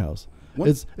have my house.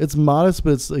 What- It's modest,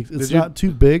 but it's like it's Did you- not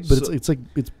too big, but so- it's like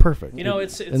it's perfect.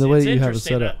 It's and the way it's that you have it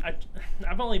interesting. set up.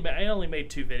 I only made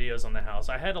 2 videos on the house.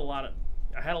 I had a lot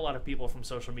of people from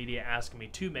social media asking me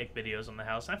to make videos on the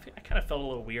house. I kind of felt a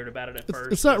little weird about it at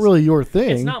first. It's not really your thing.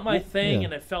 It's not my thing, Yeah.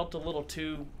 and it felt a little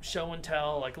too show and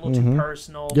tell, like a little too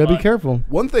personal. You gotta be but- careful.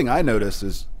 One thing I noticed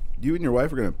is you and your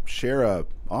wife are going to share a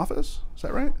office. Is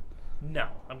that right? No,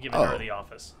 I'm giving Oh. her the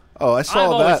office. Oh, I I've saw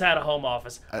always that. had a home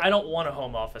office. I don't want a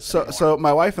home office anymore. So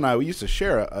my wife and I, we used to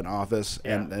share an office,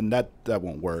 Yeah. and that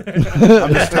won't work.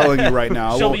 I'm just telling you right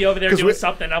now. She'll Well, be over there 'cause doing we-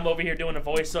 something. I'm over here doing a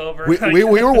voiceover. We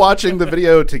were watching the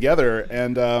video together,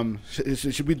 and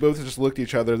we both just looked at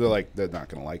each other. They're like, they're not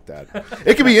going to like that.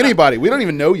 It could be anybody. We don't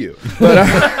even know you, but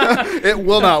it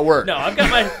will not work. No, I've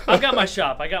got my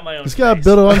shop. I got my own. It's got to space.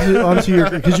 build onto your,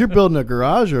 because you're building a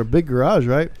garage or a big garage,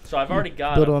 right? So I've already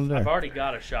got build on there. I've already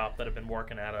got a shop that I've been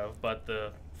working out of, but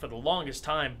for the longest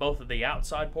time, both of the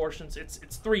outside portions, it's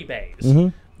 3 bays. Mm-hmm.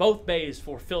 Both bays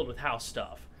were filled with house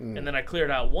stuff, and then I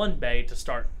cleared out one bay to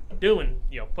start doing,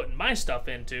 putting my stuff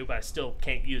into, but I still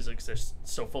can't use it because it's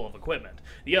so full of equipment.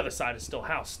 The other side is still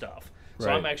house stuff, so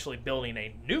Right. I'm actually building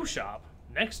a new shop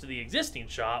next to the existing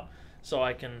shop so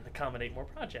I can accommodate more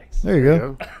projects. There you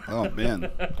go. Oh man,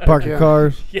 Park your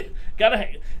cars. Yeah,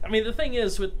 I mean, the thing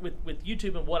is with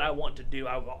YouTube and what I want to do,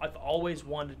 I've always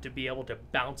wanted to be able to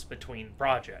bounce between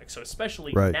projects. So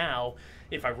especially Right. now,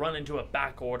 if I run into a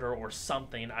back order or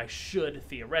something, I should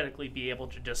theoretically be able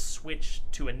to just switch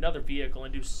to another vehicle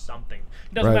and do something.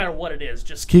 It doesn't Right. matter what it is,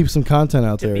 just Keep some content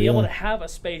out to there. be able Yeah. to have a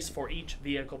space for each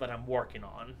vehicle that I'm working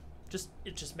on. Just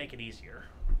make it easier.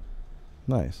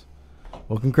 Nice.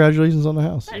 Well, congratulations on the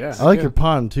house. Thanks. I like Yeah. your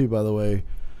pond too, by the way.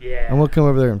 Yeah. I'm gonna come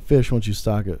over there and fish once you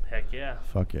stock it. Heck yeah.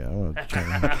 Fuck yeah! I wanna try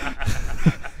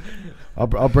that.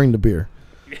 I'll bring the beer.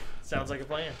 Sounds like a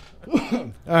plan.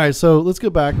 All right, so let's go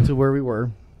back to where we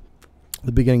were.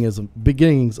 the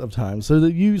beginnings of time. So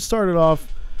that you started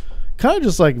off kind of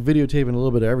just like videotaping a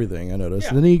little bit of everything. I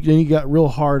noticed. Yeah. And then you got real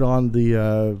hard on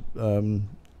the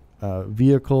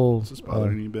vehicle. Is this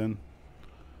bothering you, Ben?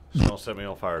 Don't set me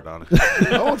on fire, Donnie.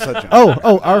 I won't set you on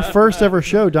Oh, our first ever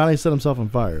show, Donnie set himself on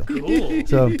fire. Cool.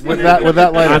 So With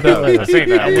that light,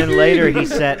 And then later he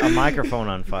set a microphone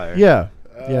on fire. yeah,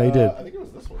 he did. I think it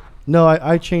was this one. No,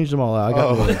 I changed them all out. I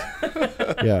got new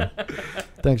ones. Yeah.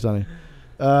 Thanks, Donnie.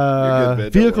 good, man.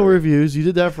 Don't Vehicle worry. reviews. You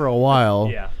did that for a while.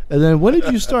 Yeah. And then when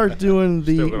did you start doing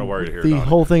Still gonna worry to hear, the Donnie.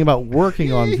 whole thing about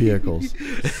working on vehicles?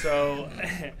 So,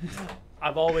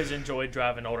 I've always enjoyed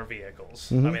driving older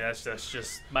vehicles. Mhm. I mean, that's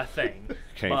just my thing.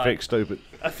 Can't But fix stupid.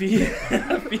 a few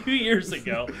years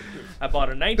ago, I bought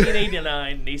a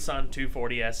 1989 Nissan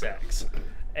 240SX,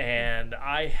 and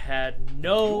I had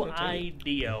no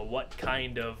idea what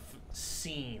kind of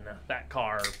scene that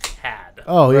car had.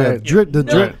 Oh yeah, Right. drift. The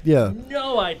No. drift. Yeah,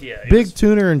 No idea. It big was-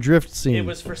 tuner and drift scene. It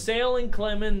was for sale in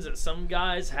Clemens at some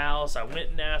guy's house. I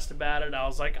went and asked about it. I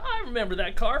was like, I remember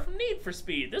that car from Need for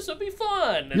Speed. This would be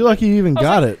fun. And You're lucky you even I was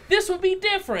got like, it. This would be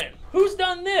different. Who's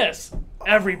done this?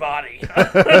 Everybody.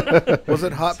 Was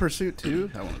it Hot Pursuit 2?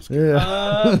 That one was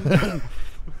good.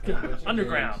 Yeah,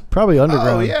 Underground. probably underground.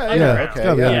 Oh, yeah, Underground. It's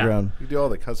gotta be Yeah. underground. You do all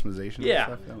the customization and Yeah.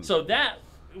 stuff? That was- So that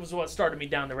was what started me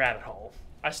down the rabbit hole.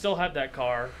 I still have that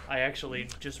car. I actually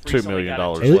just $2 recently million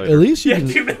got it. dollars. At least you Yeah, can.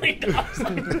 $2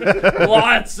 million.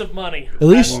 Lots of money. At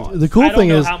least the cool I don't thing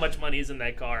know is how much money is in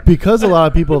that car. because a lot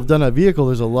of people have done that vehicle.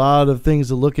 There's a lot of things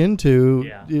to look into.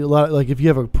 Yeah. A lot, like if you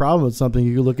have a problem with something,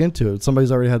 you can look into it.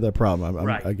 Somebody's already had that problem.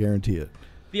 Right. I guarantee it.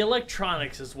 The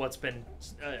electronics is what's been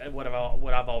what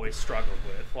I've always struggled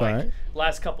with. Like Right.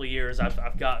 last couple of years,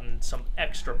 I've gotten some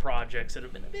extra projects that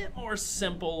have been a bit more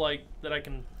simple, like that I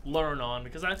can learn on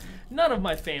because none of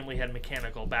my family had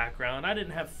mechanical background. I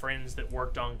didn't have friends that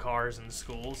worked on cars in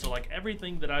school, so like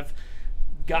everything that I've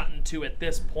gotten to at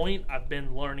this point, I've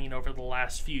been learning over the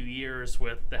last few years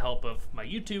with the help of my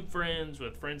YouTube friends,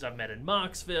 with friends I've met in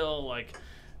Moxville, like.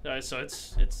 So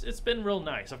it's been real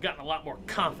nice. I've gotten a lot more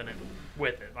confident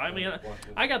with it. I mean,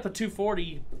 I got the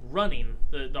 240 running,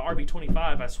 the RB25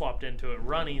 I swapped into it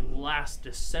running last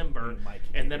December,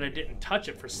 and then I didn't touch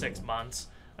it for 6 months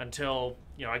until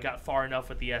I got far enough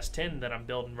with the S10 that I'm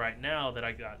building right now that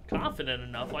I got confident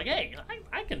enough. Like, hey,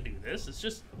 I can do this. It's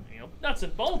just nuts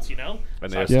and bolts, And So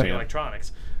the I was doing S10.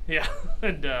 electronics. Yeah,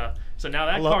 and so now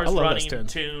that I love car's running, S10.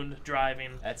 tuned,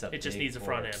 driving. That's a it just big needs a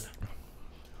front force. end.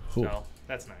 Cool. So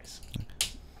that's nice.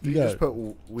 You just got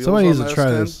put wheels somebody on needs the to try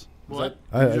S10? this. What?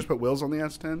 Did you just put wheels on the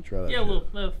S10? Try that. Yeah,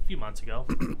 a few months ago.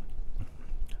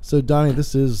 So Donnie,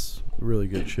 this is really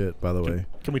good shit, by the way.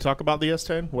 Can we talk about the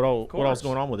S10? What all's course.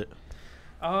 going on with it?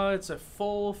 It's a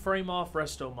full frame-off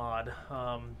resto mod.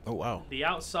 Oh wow. The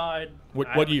outside.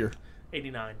 What year?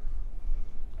 89.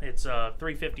 It's a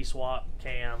 350 swap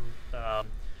cam,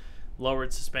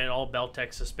 lowered suspension, all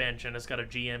Beltec suspension. It's got a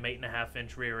GM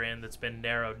 8.5-inch rear end that's been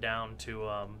narrowed down to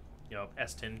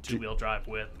S10 two-wheel drive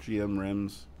width. GM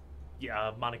rims.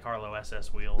 Yeah, Monte Carlo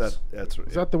SS wheels. That's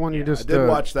Is that the one you Yeah, just? I did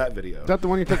watch that video. Is that the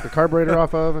one you took the carburetor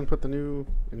off of and put the new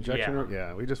injection? Yeah.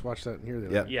 Yeah, we just watched that in here the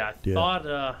other Yeah. night. Yeah, I Yeah. thought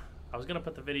I was gonna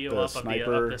put the video The up of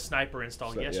sniper- the sniper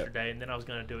install So, yeah. yesterday, and then I was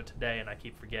gonna do it today, and I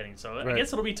keep forgetting. So I Right.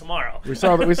 guess it'll be tomorrow. We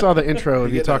saw the intro of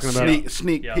you get that talking about.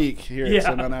 sneak Yeah. peek here Yeah. at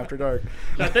Sundown After Dark.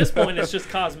 So at this point, it's just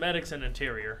cosmetics and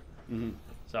interior. Mm-hmm.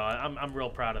 So I'm real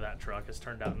proud of that truck. It's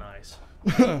turned out nice.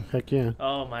 Heck yeah.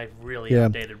 Oh, my really Yeah.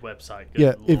 updated website. Good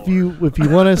Yeah, if you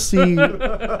want to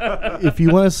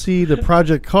see the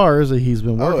project cars that he's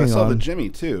been Oh, I working saw the on, Jimmy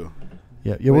too.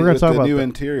 yeah, we're gonna With talk the about new that.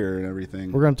 interior and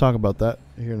everything. We're gonna talk about that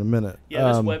here in a minute. Yeah,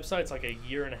 this website's like a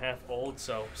year and a half old,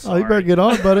 so Oh, sorry. you better get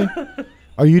on it, buddy.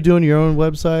 Are you doing your own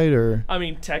website or? I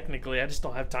mean, technically, I just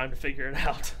don't have time to figure it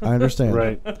out. I understand.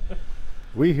 Right.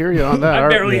 We hear you on that. I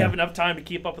barely yeah. have enough time to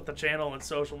keep up with the channel and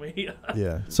social media.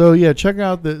 Yeah. So yeah, check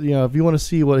out the if you want to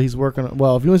see what he's working on.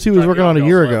 Well, if you want to see what he's Check working out on a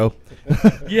year y'all's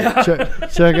ago, Yeah.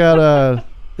 check out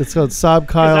it's called 'Cause I don't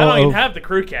Saabkyle. even have the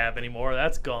crew cab anymore.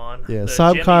 That's gone. Yeah, The Jimmy's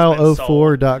been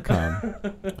sold. Saabkyle04.com.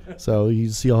 So you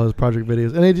can see all his project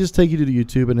videos, and they just take you to the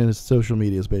YouTube and then his social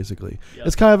medias, basically. Yep.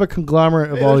 It's kind of a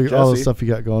conglomerate of Hey, all there's the Jesse. stuff you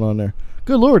got going on there.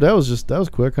 Good Lord, that was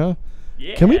quick, huh?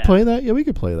 Yeah. Can we play that? Yeah, we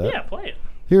could play that. Yeah, play it.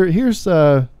 Here's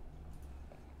well,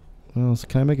 so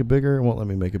can I make it bigger? It won't let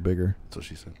me make it bigger. That's what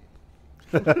she said.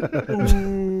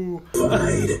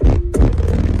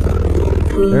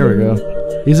 There we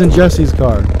go. He's in Jesse's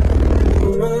car.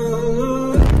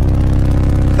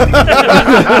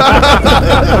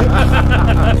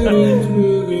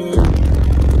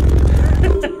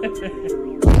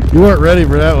 You weren't ready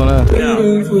for that one, huh?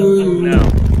 No.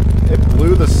 It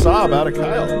blew the Saab out of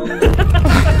Kyle.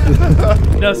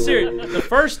 No, seriously, the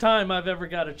first time I've ever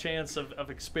got a chance of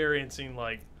experiencing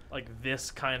like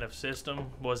this kind of system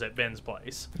was at Ben's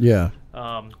place. Yeah.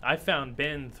 I found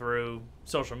Ben through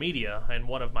social media, and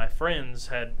one of my friends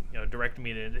had directed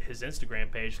me to his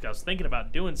Instagram page because I was thinking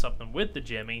about doing something with the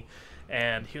Jimmy,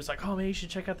 and he was like, "Oh man, you should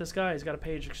check out this guy. He's got a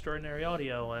page, Extraordinary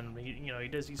Audio, and he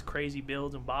does these crazy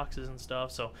builds and boxes and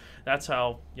stuff." So that's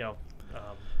how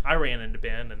I ran into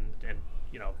Ben, and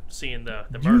seeing the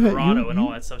Murderado and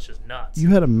all that stuff's just nuts. You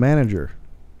had a manager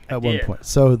at one point.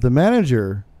 So the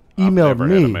manager emailed I've never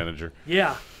me. Had a manager.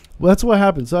 Yeah. Well, that's what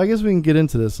happened. So I guess we can get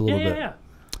into this a little bit. Yeah.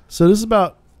 So this is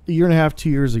about a year and a half, 2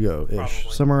 years ago ish,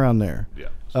 Probably. somewhere around there.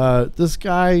 Yeah. This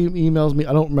guy emails me.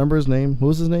 I don't remember his name. What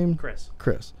was his name?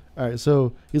 Chris. All right.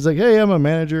 So he's like, "Hey, I'm a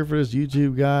manager for this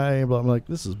YouTube guy." And I'm like,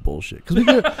 "This is bullshit," because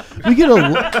we get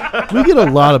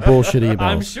a lot of bullshit emails.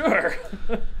 I'm sure.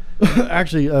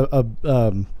 Actually,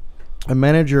 a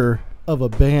manager of a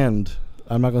band.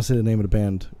 I'm not gonna say the name of the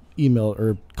band. Emailed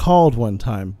or called one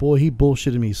time. Boy, he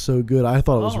bullshitted me so good. I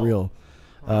thought it was real.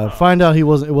 Find out it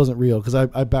wasn't real because I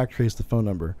backtraced the phone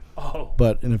number.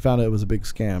 And I found out it was a big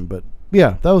scam. But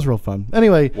yeah, that was real fun.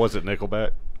 Anyway, was it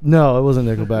Nickelback? No, it wasn't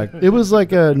Nickelback. It was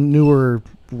like a newer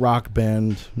rock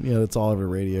band. That's all over the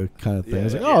radio kind of thing. I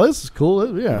was like, "Oh, this is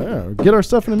cool. Yeah. Get our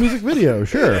stuff in a music video.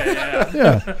 Sure.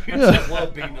 Yeah.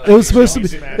 It was supposed to be.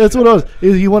 That's what it was.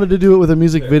 He wanted to do it with a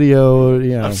music video.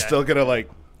 I'm still gonna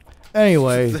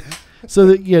Anyway,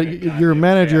 so your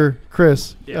manager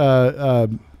Chris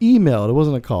emailed. It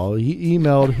wasn't a call. He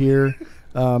emailed here,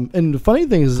 and the funny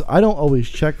thing is, I don't always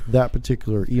check that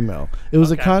particular email. It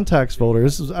was a contacts folder.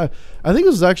 This was I think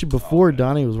this was actually before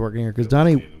Donnie was working here because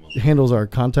Donnie handles our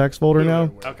contacts folder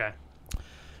now. Okay.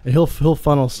 And he'll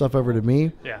funnel stuff over to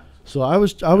me. Yeah. So I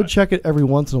would check it every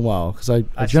once in a while because I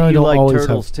generally see you don't like always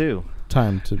turtles have too.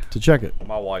 time to check it.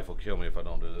 My wife will kill me if I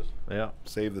don't do this. Yeah.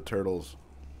 Save the turtles.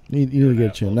 You need to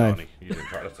get you a knife. Donnie, you didn't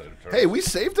try to save a turtle. Hey, we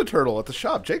saved a turtle at the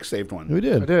shop. Jake saved one. We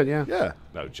did. I did, yeah. Yeah.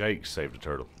 No, Jake saved a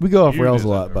turtle. We go off You rails did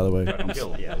a that lot, by the way.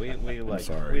 turtle. Yeah, we like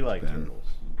sorry, Ben. turtles.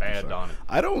 Bad Donnie.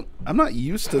 I'm not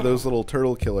used to those little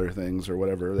turtle killer things or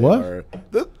whatever they What? are.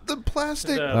 The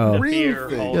plastic The ring beer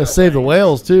thing. holder. Yeah, save the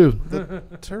whales too. The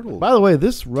turtle. By the way,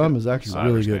 this rum is actually I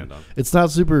really good. understand, Don. It's not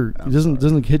super. It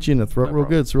doesn't hit you in the throat No real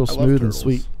problem. good. It's real I love smooth and turtles.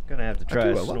 sweet. Gonna have to try I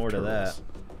a love snort of that.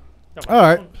 turtles. All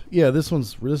right. Yeah, this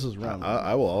is rum.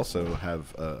 I will also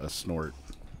have a snort.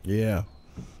 Yeah,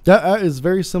 that is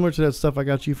very similar to that stuff I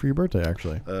got you for your birthday,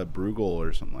 actually. Bruegel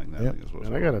or something like that. Yep. I think is what it's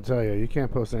And I called. gotta tell you, you can't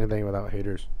post anything without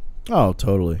haters. Oh,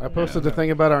 totally. I posted the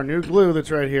thing about our new glue that's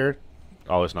right here.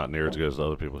 Oh, it's not near as good as the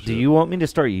other people's. Do you want me to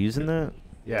start using that?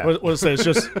 Yeah. What does it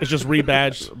say? It's just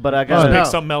rebadged. But I Just got no. pick No.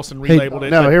 something else and Hey, relabeled it.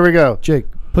 No, here we go. Jake,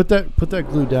 put that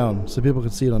glue down so people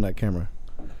can see it on that camera.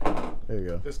 There you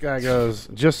go. This guy goes,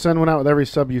 just send one out with every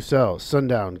sub you sell.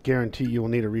 Sundown, guarantee you will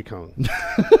need a recone.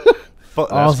 That's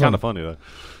Awesome. kind of funny though.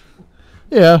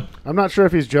 Yeah. I'm not sure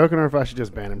if he's joking or if I should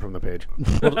just ban him from the page.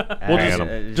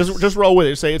 Ban Just roll with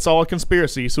it. Say it's all a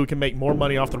conspiracy, so we can make more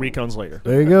money off the recones later.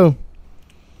 There you go.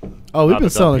 Oh, we've Not been the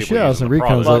selling the dumb shit people out of some using the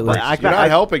recons product. lately. You're not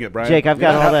helping it, Brian. Jake, I've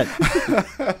got all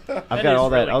that. That I've got is all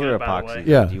that really other good, by the way. epoxy.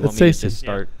 Yeah, Do you it's want me to tasty. just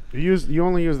start? You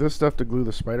only use this stuff to glue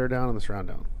the spider down and the surround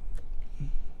down.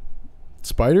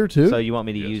 Spider too? So you want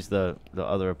me to Yes. use the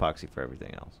other epoxy for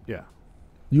everything else? Yeah.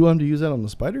 You want him to use that on the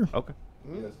spider? Okay.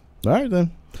 All right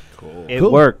then. Cool. It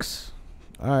Cool. works.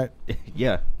 All right.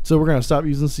 Yeah. So we're gonna stop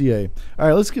using CA. All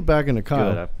right, let's get back into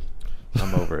Kyle. Good.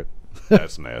 I'm over it.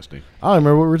 That's nasty. I don't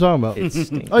remember what we were talking about. It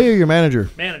stinks. Oh yeah, your manager.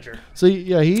 Manager. So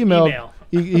yeah, he emailed. Email.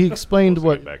 He explained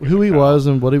Let's get back who into he Kyle. was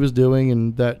and what he was doing,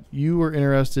 and that you were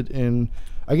interested in,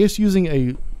 I guess, using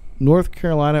a North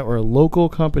Carolina or a local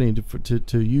company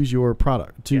to use your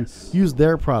product, to Yes. use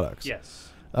their products. Yes.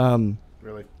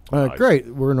 Really? Nice. Great,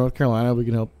 we're in North Carolina, we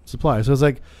can help supply. So it's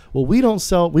like, well, we don't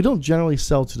generally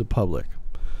sell to the public,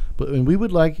 but and we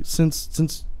would like,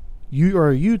 since you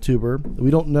are a YouTuber, we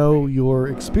don't know your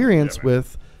experience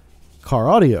with car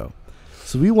audio,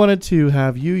 so we wanted to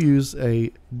have you use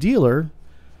a dealer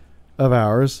of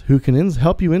ours who can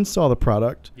help you install the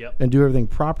product Yep. and do everything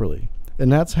properly.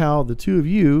 And that's how the two of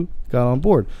you got on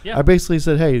board. Yeah. I basically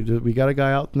said, hey, we got a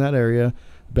guy out in that area,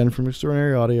 Ben from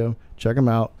Extraordinary Audio, check him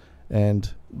out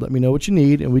and let me know what you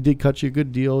need. And we did cut you a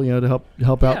good deal, to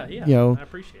help out, Yeah. I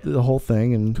appreciate it. the whole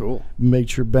thing, and Cool. made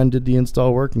sure Ben did the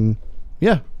install work. And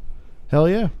yeah, hell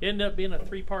yeah. It ended up being a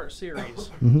 3-part series.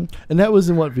 And that was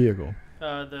in what vehicle?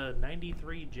 The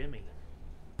 93 Jimmy.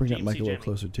 Bring that GMC mic a little Jimmy.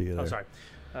 closer to you there. Oh, sorry.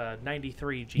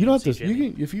 93 GMC You don't have to. Jimmy.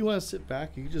 You can, if you want to sit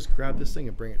back, you can just grab this thing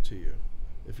and bring it to you.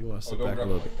 If you want to sit back a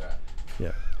little bit.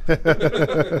 Yeah.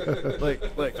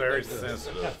 Like very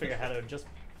sensitive. I gotta figure out how to adjust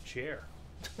chair.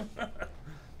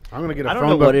 I'm gonna get a I don't phone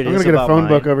know book. what it I'm is gonna get a about phone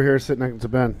book mine. over here sitting next to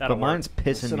Ben. That'll But mine's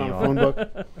pissing Sit me on a off. phone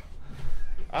book.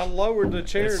 I lowered the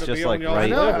chair It's to just be like on y'all's right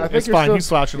level. I think It's you're fine. still- He's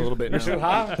slouching a little bit. You're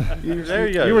now. too high. There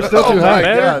you go. You were still too high.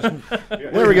 better. Gosh.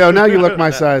 There we go. Now you look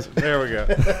my size. There we go.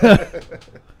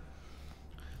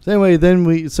 So anyway,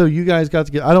 then so you guys got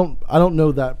to get. I don't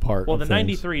know that part. Well, of the things.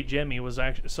 '93 Jimmy was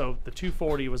actually the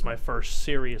 240 was my first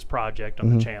serious project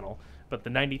on the channel, but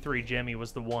the '93 Jimmy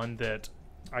was the one that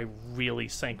I really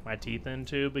sank my teeth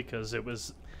into because it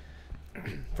was,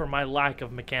 for my lack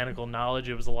of mechanical knowledge,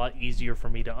 it was a lot easier for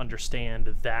me to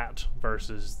understand that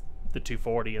versus the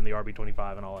 240 and the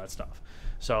RB25 and all that stuff.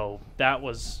 So that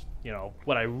was,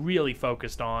 what I really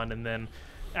focused on. And then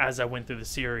as I went through the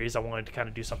series, I wanted to kind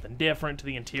of do something different to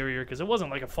the interior because it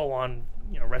wasn't like a full-on,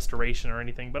 restoration or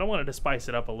anything, but I wanted to spice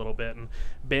it up a little bit. And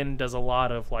Ben does a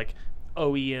lot of like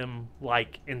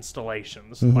OEM-like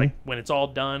installations. Like when it's all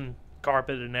done,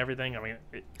 carpeted and everything. I mean,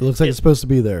 It looks like it's supposed to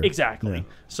be there. Exactly. Yeah.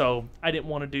 So I didn't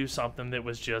want to do something that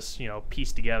was just,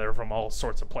 pieced together from all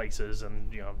sorts of places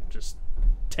and, just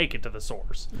take it to the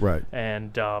source. Right.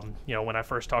 And, when I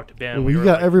first talked to Ben, Well, we you were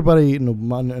got like, everybody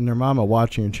and their mama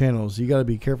watching your channels. You got to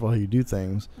be careful how you do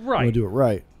things. Right. You wanna do it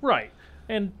right. Right.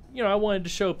 And, I wanted to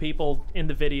show people in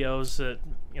the videos that,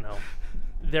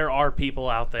 there are people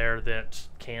out there that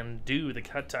can do the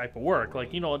type of work.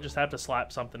 Like, just have to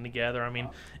slap something together. I mean,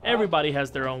 everybody has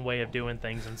their own way of doing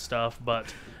things and stuff,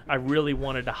 but I really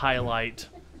wanted to highlight,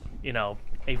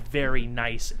 a very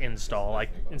nice install.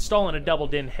 Like, installing a double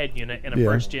DIN head unit in a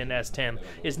first gen S10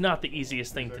 is not the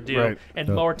easiest thing to do. Right. And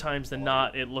more times than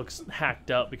not, it looks hacked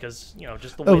up because,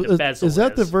 just the way the bezel is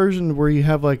that the version where you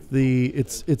have like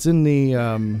it's in the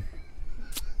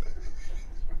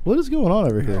what is going on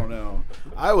over I here? don't know.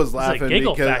 I was laughing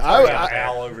giggle because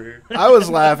factory I was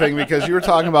laughing because you were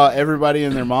talking about everybody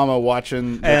and their mama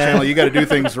watching the channel. You got to do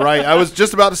things right. I was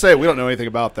just about to say we don't know anything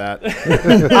about that.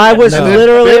 I was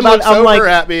literally Ben about. looks over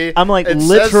at me I'm like and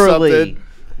says something.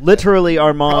 Literally,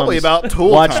 our moms Probably about tool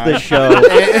watch time. the show,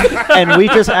 and we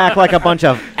just act like a bunch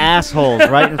of assholes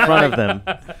right in front of them.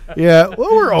 Yeah. Well,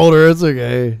 we're older. It's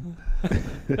okay.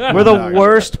 We're the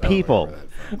worst people.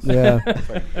 Yeah.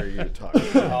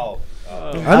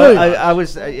 I know. I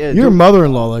was. Your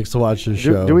mother-in-law likes to watch this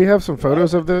show. Do we have some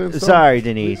photos of the install? Sorry,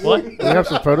 Denise. What? Do we have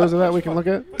some photos of that we can look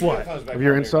at? What? Of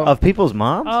your install? Of people's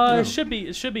moms? It should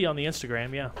be on the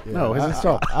Instagram, yeah. No, his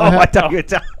install. I thought you were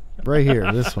talking. right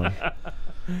here, this one.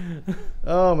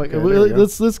 Oh my god! there we go.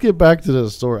 Let's get back to the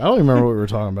story. I don't even remember what we were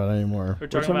talking about anymore. We're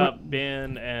talking about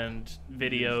Ben and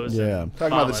videos. Yeah. And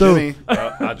Talking about the So- Jimmy.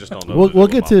 I just don't know. We'll, what to we'll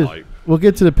do get with to my mic. we'll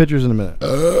get to the pictures in a minute.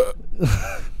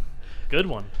 Good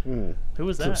one. Who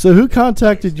was that? So who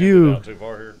contacted you? Out too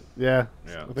far here. Yeah,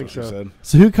 Yeah, I think That's what she so. said.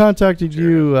 So who contacted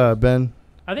you, Ben?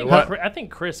 I think What? I think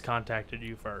Chris contacted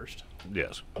you first.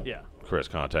 Yes, Yeah. Chris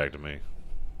contacted me.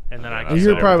 And then I And guess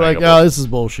You're said probably like, everything oh, this is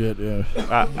bullshit. Yeah.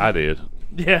 I did.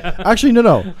 yeah. Actually,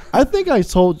 no. I think I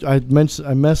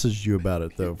messaged you about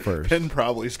it though first. Ben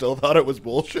probably still thought it was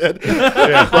bullshit. Brian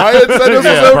said this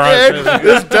was Brian okay. said-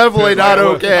 This is definitely not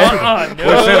okay. No. We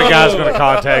said a guy's going to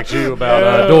contact you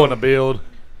about doing a build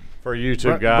for a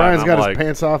YouTube guy. Brian's and got I'm his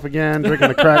pants off again, drinking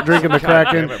the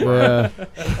Kraken.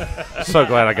 Yeah. So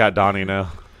glad I got Donnie now.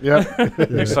 Yep.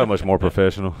 He's so much more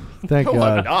professional. Thank No,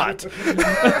 I'm God. not.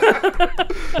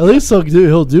 At least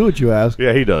he'll do what you ask.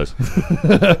 Yeah, he does.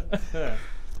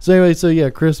 So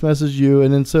anyway, Chris messaged you,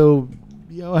 and then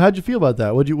how'd you feel about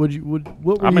that? What were I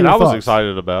your mean, I was thoughts?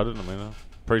 excited about it. I mean, I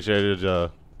appreciated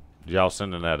y'all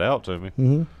sending that out to me.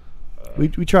 Mm-hmm.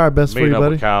 We try our best for Meeting you, up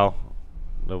buddy. with Kyle,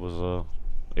 that was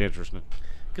interesting.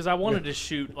 Because I wanted to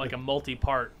shoot like a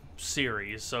multi-part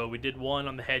series. So we did one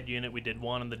on the head unit, we did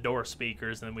one on the door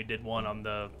speakers, and then we did one on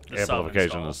the sub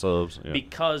Amplification install. and subs. Yeah.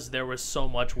 Because there was so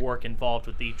much work involved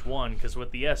with each one. Because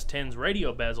with the S10's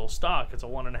radio bezel stock, it's a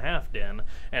 1.5 DIN,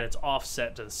 and it's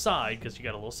offset to the side because you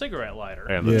got a little cigarette lighter.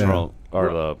 And the Yeah. trunk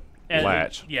or the And-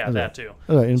 latch. Yeah, that too.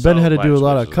 Okay, and So Ben had to do a latch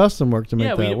lot of switches. custom work to make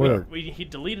Yeah, that work. he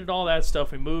deleted all that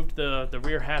stuff. We moved the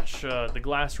rear hatch, the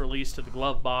glass release to the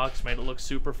glove box, made it look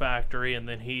super factory, and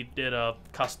then he did a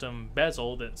custom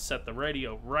bezel that set the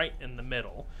radio right in the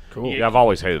middle. Cool. Yeah, I've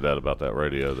always hated that about that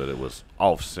radio, that it was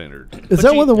off-centered. Is But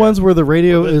that you- one of the ones where the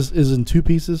radio is in two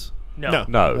pieces? No. No.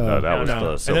 No, that No, was no. the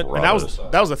And,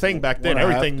 Silverados. that was the thing back then. 1.5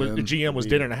 Everything was, the then GM was would be-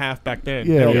 dinner and a half back then.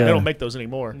 Yeah, they yeah. don't make those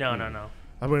anymore. No.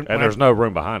 I mean, And there's no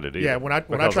room behind it either. Yeah, when I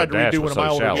because tried the to dash redo was one of my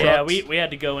so older shallow. Yeah, trucks. we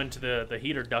had to go into the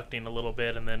heater ducting a little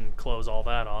bit and then close all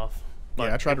that off.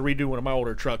 Yeah, I tried to redo one of my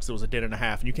older trucks that was a din and a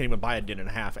half, and you can't even buy a din and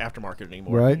a half aftermarket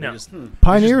anymore. Right. They No. just-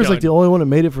 Pioneer is like done. the only one that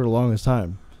made it for the longest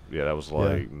time. Yeah, that was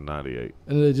like 98.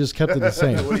 And they just kept it the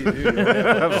same. What do you do?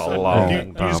 That was a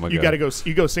long time ago. You got to go.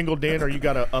 You go single din, or you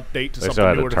got to update to They still something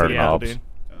had to newer turn to knobs. din.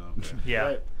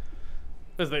 Yeah.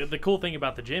 Because the cool thing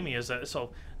about the Jimmy is that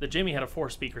the Jimmy had a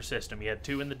 4-speaker system. You had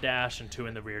 2 in the dash and 2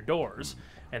 in the rear doors,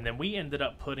 and then we ended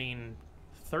up putting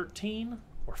 13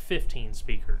 or 15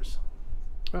 speakers.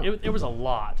 Oh. It was a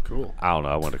lot. Cool. I don't know.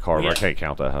 I went to Carver. Yeah. I can't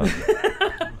count that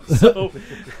high. So,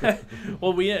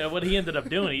 well, what he ended up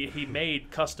doing, he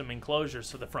made custom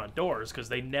enclosures for the front doors because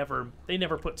they never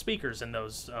put speakers in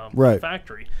those Right.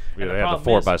 factory. Yeah, And they had the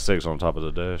problem 4x6 on top of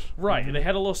the dash. Right, and they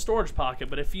had a little storage pocket,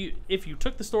 but if you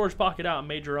took the storage pocket out and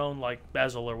made your own like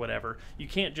bezel or whatever, you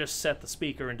can't just set the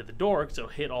speaker into the door because it'll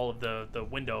hit all of the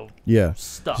window Yeah.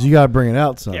 stuff. So you got to bring it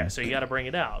out some. Yeah, so you got to bring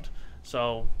it out.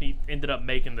 So he ended up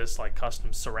making this like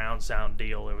custom surround sound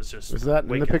deal. It was just Is that in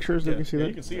the wicked. pictures? Did you see Yeah, that?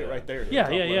 you can see it right there. Yeah,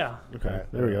 Top yeah, left. yeah. Okay,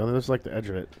 there we go. That's like the edge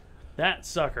of it. That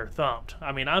sucker thumped.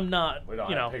 I mean, I'm not, We don't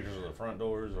you know, have pictures of the front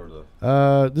doors or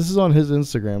the. This is on his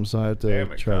Instagram, so I have to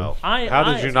Damn it, try. Kyle. I- How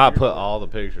I- did you not put all the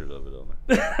pictures of it on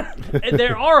there? and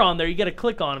there are on there. You got to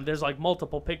click on them. There's like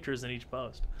multiple pictures in each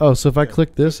post. Oh, so if I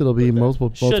click this, it'll be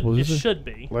multiple. It pictures? should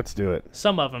be. Let's do it.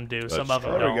 Some of them do. Some of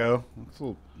them There don't. we go. That's a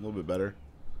little bit better.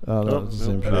 Oh, no, it's the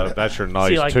same shit. That's your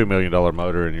nice like- $2 million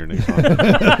motor in your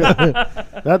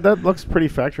Nissan. That looks pretty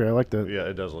factory. I like the. Yeah,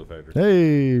 it does look factory.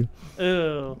 Hey.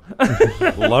 Ew.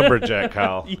 Lumberjack,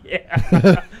 Kyle.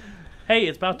 Yeah. Hey,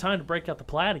 it's about time to break out the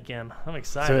plaid again. I'm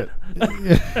excited.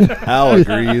 Hal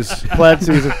agrees. Plaid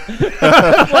season.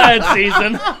 Plaid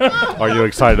season. Are you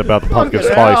excited about the pumpkin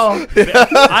spice?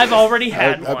 I've already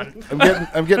had one.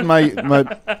 I'm getting my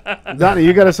Donnie,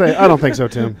 you got to say, I don't think so,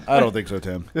 Tim. I don't think so,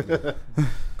 Tim.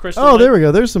 Crystal Oh, Lake- there we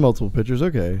go. There's some multiple pictures.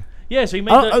 Okay. Yeah, so he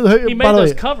made, hey, he by made the those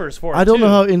way, covers for it, I don't too. know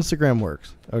how Instagram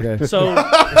works. Okay. So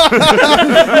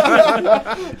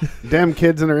Damn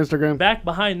kids in their Instagram. back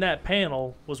behind that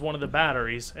panel was one of the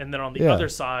batteries, and then on the Yeah. other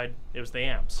side, it was the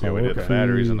amps. Yeah, we did the Okay.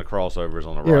 batteries and the crossovers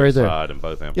on the Yeah, right, right there. side and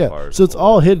both Yeah. amplifiers. So it's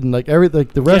all hidden. Like the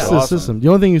rest Yeah. of the system. The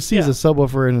only thing you see is Yeah. a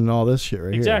subwoofer and all this shit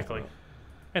right Exactly.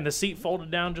 And the seat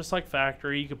folded down just like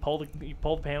factory. You could pull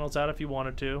the panels out if you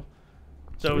wanted to.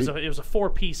 So it was a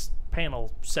 4-piece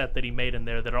panel set that he made in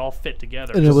there that all fit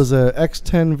together. here. And it was a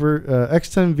X10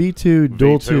 X10 V2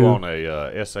 dual V2 2. on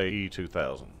a SAE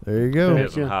 2000. There you go.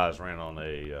 His and yeah. highs ran on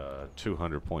a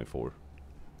 200.4.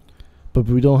 But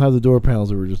we don't have the door panels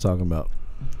that we were just talking about.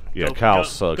 Yeah, Go- Kyle go-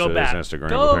 sucks go at back. his Instagram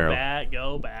Go apparently. back,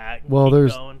 go back. Well, Keep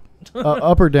there's- going.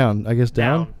 Up or down? I guess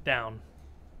down. down.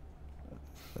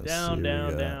 Let's Down, see,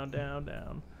 down, yeah.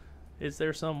 down. It's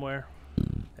there somewhere.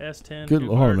 S10. Good.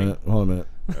 Hold on a 230. minute. Hold on a minute.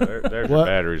 There's What? your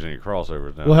batteries and your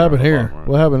crossovers down What there happened on the here? bottom right.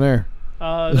 What happened there?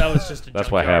 That was just a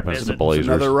That's what junkyard happens to visit. Blazers.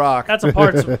 Another rock. That's a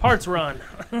parts run.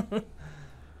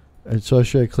 And so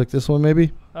should I click this one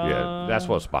maybe? Yeah, that's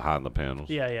what's behind the panels.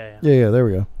 Yeah, yeah, yeah. Yeah, yeah. There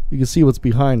we go. You can see what's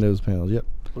behind those panels. Yep.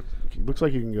 Looks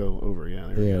like you can go over. Yeah.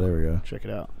 Yeah, there we go. Check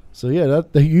it out. So yeah,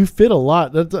 that you fit a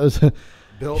lot. That does.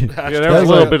 Built. Yeah, there was That's a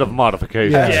little like- bit of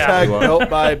modification. Yeah. Yeah. to, Built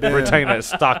by Ben. retain that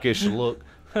stockish look.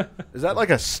 Is that like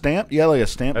a stamp? Yeah, like a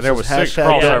stamp. And that there was says 6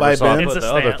 hashtag built by crossovers, so I Ben. It's put a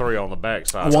the other stamp. 3 on the back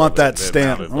side. I want so that then stamp.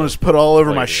 mounted I'm gonna the just put all over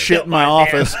my plate. shit in my Built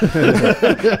by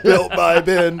office. Built by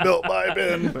Ben. Built by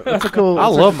Ben. That's a cool. I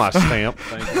love my stamp.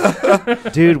 Thank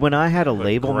you. Dude, when I had a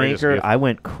label greatest maker, gift. I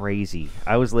went crazy.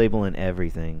 I was labeling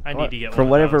everything. I need to get For one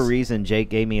whatever of those. reason, Jake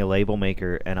gave me a label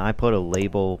maker, and I put a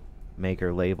label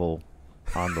maker label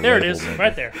on the There it label is, maker.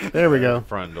 right there. There we go.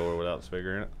 Front door without the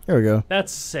speaker in it. There we go.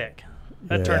 That's sick.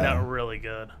 That turned Yeah. out really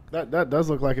good. That does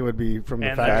look like it would be from the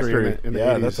And factory in the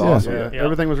Yeah, 80s. that's awesome. Yeah. Yeah.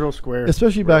 Everything was real square.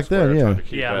 Especially back then. Square, Yeah. tried to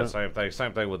keep Yeah. that same thing.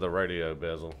 Same thing with the radio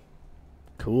bezel.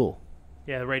 Cool.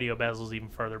 Yeah, the radio bezel's even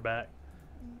further back.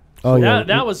 Oh yeah.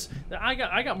 That was I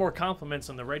got more compliments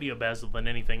on the radio bezel than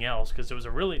anything else because it was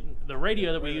the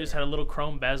radio that we used had a little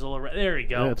chrome bezel. There you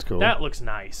go. Yeah, it's cool. That looks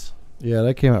nice. Yeah,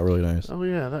 that came out really nice. Oh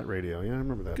yeah, that radio. Yeah, I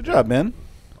remember that. Good job, Ben.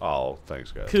 Oh,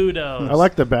 thanks, guys. Kudos. I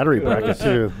like the battery bracket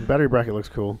too. Battery bracket looks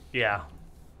cool. Yeah.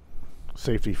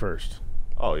 Safety first.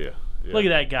 Oh, yeah. Yeah. Look at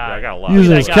that guy. Yeah, I got a lot.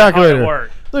 Using That his guy hard at calculator.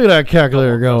 work. Look at that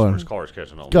calculator going. Customers' cars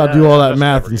catching on. Got to do all that That's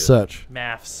math never and good. such.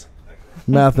 Maths.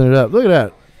 Mathing it up. Look at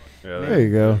that. Yeah, There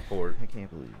you go. Forward. I can't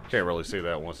believe it. Can't really see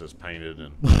that once it's painted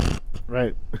and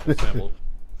Right. assembled.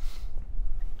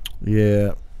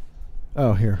 Yeah.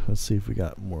 Oh, here. Let's see if we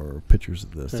got more pictures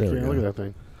of this. Heck There we yeah, go. look at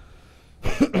that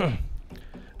thing.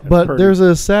 But pretty. there's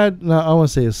a sad. No, I want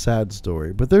to say a sad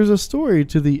story. But there's a story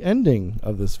to the ending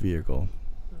of this vehicle.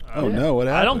 Oh no, what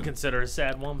happened? I don't consider it a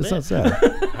sad one It's bit. not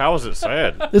sad. How is it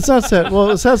sad? It's not sad.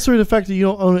 Well, it's sad story the fact that you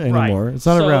don't own it anymore. Right. It's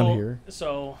not So- around here.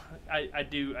 So I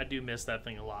do miss that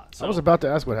thing a lot. So, I was about to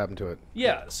ask what happened to it.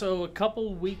 yeah, so a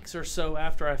couple weeks or so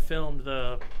after I filmed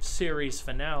the series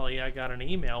finale, I got an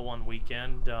email one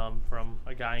weekend from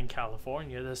a guy in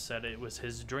California that said it was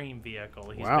his dream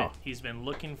vehicle. He's been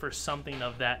looking for something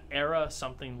of that era,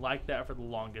 something like that for the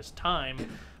longest time,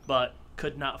 but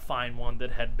could not find one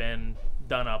that had been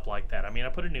done up like that. I mean, I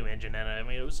put a new engine in it. I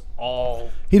mean, it was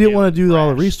all He didn't want to do all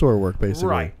the fresh. restore work, basically.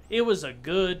 Right. It was a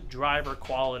good driver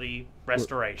quality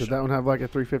restoration. Did that one have like a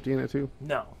 350 in it too?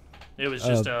 No. It was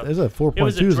just There's a it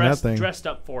was 4.2s a in that thing. dressed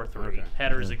up 4.3.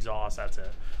 Headers, exhaust, that's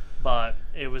it. But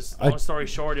it was, long story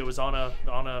short, it was on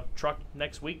a truck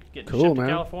next week getting shipped to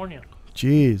California.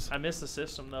 Jeez. I missed the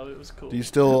system though. It was cool. Do you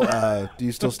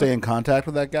still stay in contact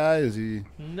with that guy? Is he?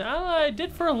 No, I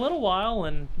did for a little while,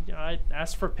 and I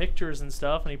asked for pictures and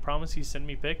stuff, and he promised he'd send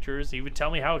me pictures. He would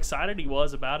tell me how excited he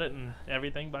was about it and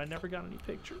everything, but I never got any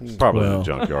pictures. Probably in the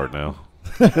junkyard now.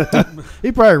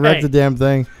 He probably wrecked the damn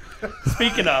thing.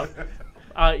 Speaking of,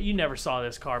 you never saw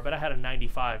this car, but I had a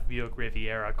 95 Buick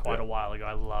Riviera quite a while ago.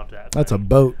 I loved that. That's a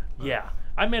boat. Yeah.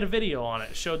 I made a video on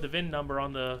it. Showed the VIN number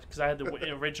on because I had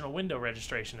the original window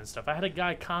registration and stuff. I had a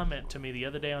guy comment to me the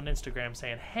other day on Instagram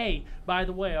saying, "Hey, by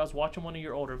the way, I was watching one of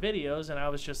your older videos, and I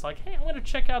was just like, hey, I'm going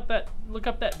to look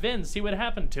up that VIN, see what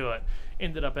happened to it."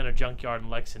 Ended up in a junkyard in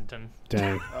Lexington.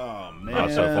 Dang. Oh man.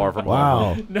 Not so far from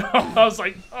Wow. No, I was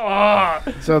like, ah.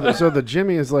 So the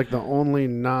Jimmy is like the only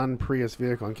non-Prius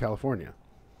vehicle in California.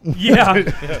 Yeah.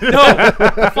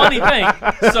 No, funny thing.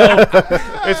 So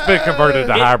It's been converted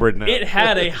to hybrid now. it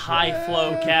had a high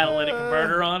flow catalytic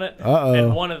converter on it. Uh-oh.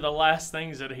 And one of the last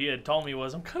things that he had told me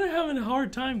was, I'm kind of having a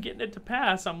hard time getting it to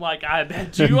pass. I'm like, I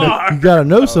bet you are. You got to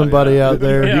know somebody out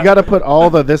there. Yeah. You got to put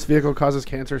all the "this vehicle causes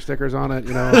cancer" stickers on it.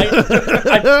 You know.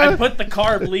 I put the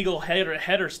carb legal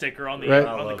header sticker on the Right.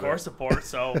 on the core support,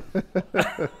 so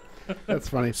That's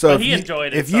funny. So But he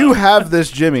enjoyed it, If so. you have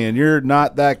this Jimmy and you're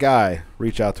not that guy,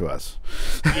 reach out to us.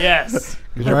 yes.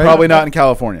 You're Right? probably not in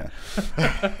California.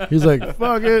 He's like,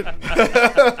 fuck it.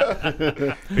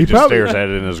 He just stares at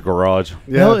it in his garage.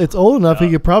 Well, it's old enough. He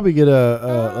could probably get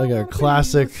a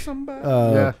classic.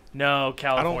 Yeah. No,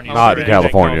 California. Not in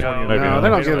California. Maybe No, not. they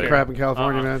don't give a crap in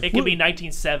California, man. It could be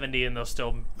 1970 and they'll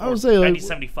still. I would say, like,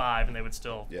 1975 and they would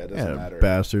still. Yeah, it doesn't Yeah, matter.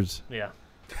 bastards. Yeah.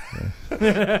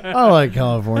 I like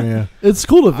California. It's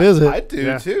cool to visit. I do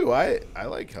Yeah. too. I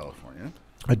like California.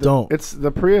 I don't. It's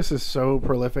the Prius is so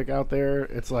prolific out there.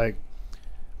 It's like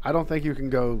I don't think you can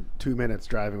go 2 minutes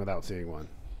driving without seeing one.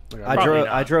 Like, Probably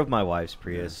I not. drove my wife's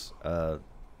Prius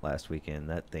last weekend.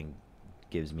 That thing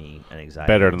gives me an anxiety.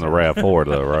 Better than the RAV4,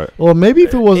 though, right? Well, maybe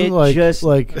if it wasn't It like just-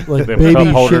 like Them baby cup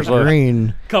shit holders left.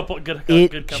 green. Good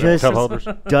It cup just holders.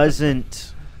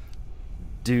 doesn't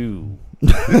do.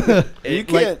 You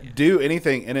can't do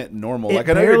anything in it normal. It Like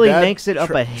I know your barely dad makes it up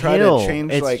a tried hill. to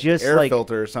change It's like just air like-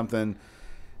 filter or something,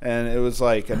 and it was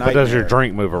like a But nightmare. does your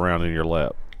drink move around in your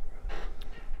lap?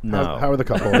 No, how are the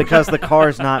couple? because the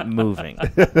car's not moving.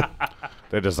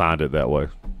 They designed it that way.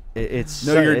 It's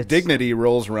No, your it's- dignity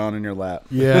rolls around in your lap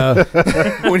Yeah,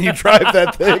 when you drive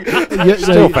that thing.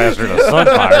 Still faster than a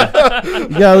Sunfire.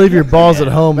 you gotta leave your balls at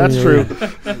home. That's when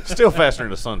true. you're- Still faster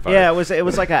than a Sunfire. Yeah, it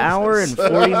was like an hour and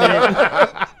 40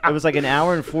 minute. It was like an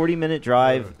hour and 40-minute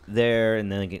drive there, and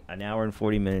then like an hour and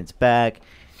 40 minutes back,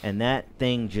 and that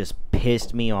thing just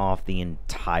pissed me off the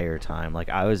entire time. Like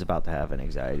I was about to have an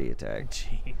anxiety attack.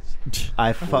 Jeez.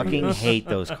 I fucking hate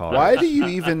those cars. Why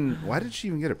did she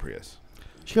even get a Prius?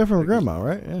 She got it from her grandma,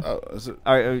 right? Yeah. Oh, is it?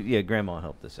 All right, yeah, Grandma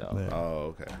helped us out. Yeah.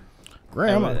 Oh, okay.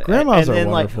 Grandmas and are then,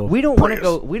 wonderful. Like, we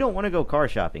don't want to go car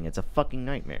shopping. It's a fucking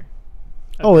nightmare.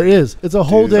 Oh, it is. It's a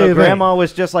whole Dude, day So event. Grandma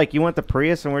was just like, "You want the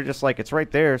Prius?" And we're just like, "It's right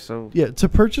there." So Yeah, to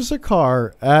purchase a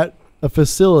car at a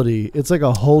facility, it's like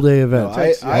a whole day event. No,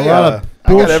 I a lot of got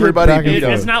bullshit everybody back and beat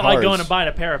forth. It's not like cars. going to buy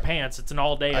a pair of pants. It's an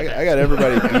all-day event. I got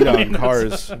everybody beat on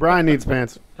cars. Brian needs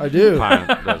pants. I do. Fine,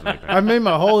 doesn't make I made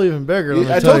my hole even bigger. let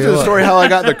me I tell told you the what. story how I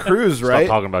got the Cruise, Stop right?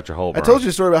 talking about your whole. I told you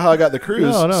the story about how I got the Cruise.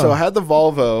 No. So I had the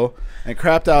Volvo and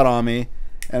crapped out on me,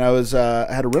 and I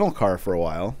had a rental car for a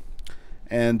while,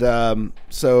 and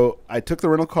so I took the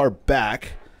rental car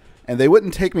back, and they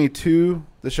wouldn't take me to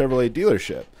the Chevrolet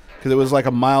dealership because it was like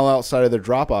a mile outside of their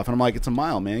drop off, and I'm like, it's a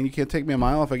mile, man. You can't take me a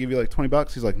mile if I give you like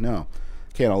 $20. He's like, no,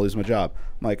 can't. I'll lose my job.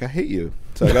 I'm like, I hate you.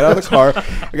 So I got out of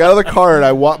the car. And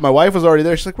I walked. My wife was already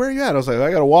there. She's like, where are you at? I was like,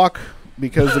 I got to walk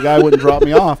because the guy wouldn't drop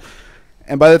me off.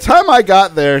 And by the time I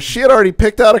got there, she had already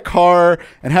picked out a car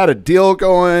and had a deal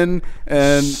going,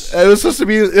 and it was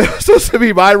supposed to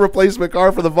be my replacement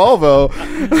car for the Volvo.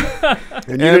 And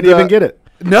you didn't even get it.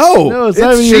 No, No, it's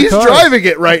not even your she's car. driving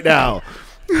it right now.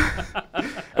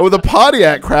 And when the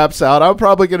Pontiac craps out, I'm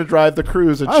probably going to drive the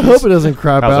Cruise. And I hope it doesn't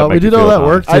crap How's that out. We make you did all feel, that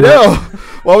work. I today. know.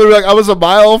 Well, we were like, I was a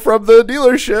mile from the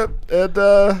dealership,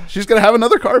 and she's going to have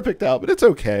another car picked out, but it's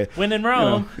okay. When in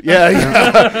Rome. Yeah,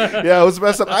 it was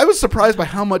messed up. I was surprised by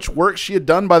how much work she had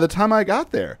done by the time I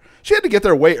got there. She had to get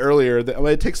there way earlier.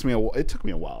 It took me a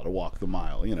while to walk the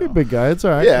mile. You know, You're a big guy. It's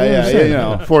all right. yeah. You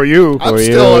know, For you. I'm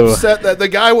still upset that the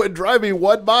guy wouldn't drive me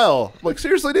 1 mile. I'm like,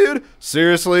 seriously, dude?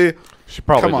 Seriously? She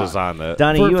probably Come on. designed that.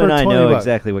 Donnie, For- you for and I know $20.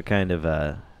 exactly what kind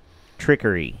of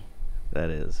trickery that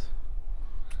is.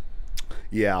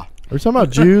 Yeah. Are we talking about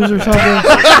Jews or something?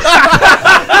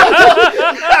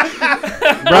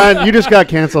 Brian, you just got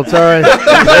canceled. Sorry.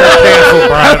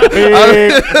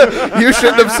 You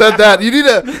shouldn't have said that. You need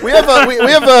a. We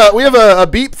have a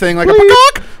beep thing like a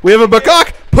bakak. We have a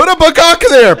bakak. Put a bakak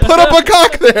there. Put a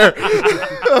bakak there.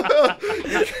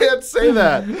 You can't say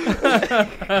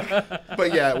that.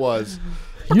 But yeah, it was.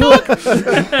 You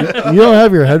don't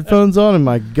have your headphones on, and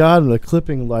my God, the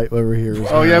clipping light over here. Is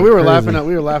Oh yeah, going we were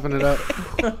crazy. laughing it up.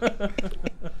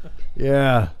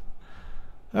 Yeah.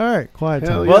 All right, quiet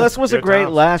Hell time. yeah. Well, this was a Good great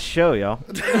times. last show, y'all.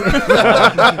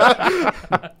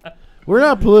 We're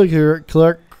not politically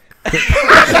correct.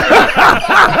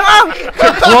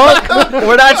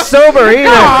 We're not sober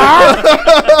either.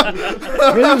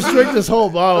 We didn't drink this whole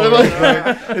bottle.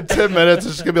 In 10 minutes,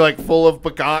 it's just gonna be like full of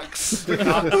bakaks.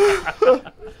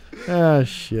 Ah,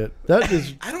 shit. That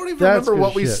is. I don't even That's remember good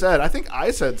what we shit. said. I think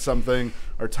I said something,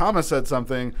 or Thomas said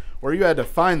something, where you had to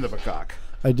find the bakak.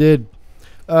 I did.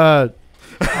 I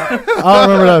don't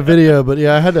remember that video, but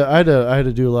yeah, I had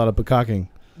to do a lot of bukkake.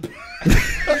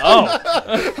 Oh,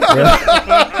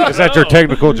 Is that your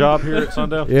technical job here at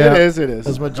Sundown? Yeah, It is.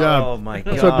 that's my job. Oh my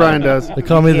God. That's what Brian does. They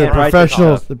call me the can't write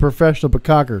this professional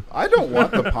bukkaker. I don't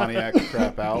want the Pontiac to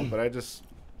crap out, but I just,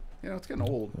 it's getting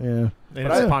old. Yeah. And But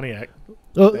it's I- Pontiac.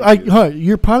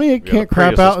 Your Pontiac Yeah, can't the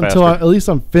crap Prius out is until faster. at least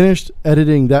I'm finished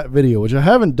editing that video, which I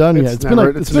haven't done yet. It's Been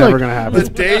never, like it's never gonna The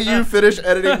happen. day you finish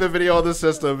editing the video on the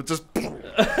system, it just, you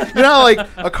know how like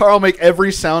a car will make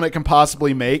every sound it can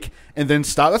possibly make and then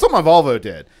stop. That's what my Volvo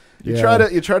did. You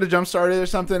Yeah. try to jump start it or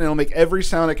something, and it'll make every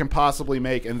sound it can possibly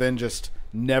make, and then just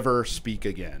never speak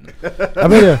again. I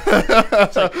mean,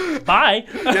 bye.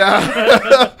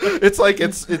 Yeah, it's like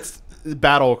it's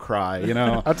battle cry. You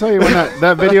know. I'll tell you when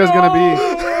that video is gonna be.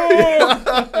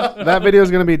 That video is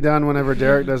gonna be done whenever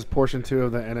Derrick does portion 2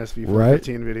 of the NSV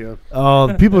 415 video.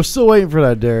 oh, people are still waiting for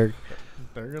that, Derrick.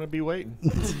 They're going to be waiting.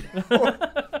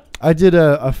 I did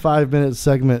a 5-minute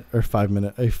segment, or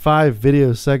 5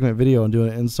 video segment video on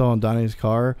doing an install on Donnie's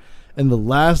car. And the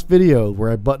last video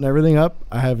where I button everything up,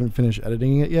 I haven't finished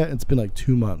editing it yet. It's been like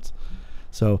 2 months.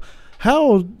 So,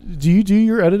 how do you do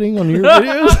your editing on your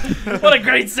videos? What a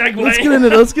great segue. Let's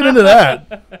get into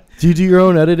that. Do you do your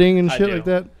own editing and I shit do. like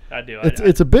that? I do.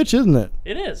 It's a bitch, isn't it?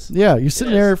 It is. Yeah, you're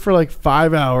sitting It is. there for like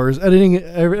 5 hours editing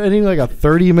like a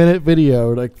 30-minute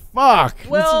video. Like, fuck.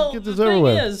 Well, let's the get this over thing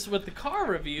with. is, with the car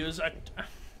reviews, I,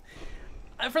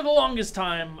 for the longest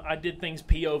time, I did things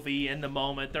POV in the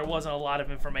moment. There wasn't a lot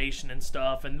of information and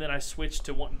stuff, and then I switched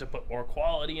to wanting to put more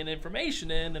quality and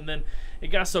information in, and then it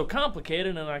got so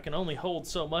complicated, and I can only hold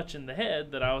so much in the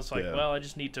head that I was like, Yeah. well, I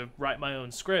just need to write my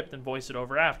own script and voice it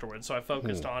over afterwards. So I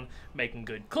focused on making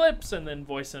good clips and then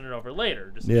voicing it over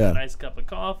later. Just Yeah. a nice cup of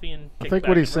coffee and I kick think back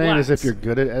what he's and saying is if relax.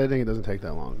 you're good at editing, it doesn't take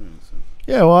that long.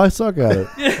 Yeah, well, I suck at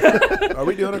it. Are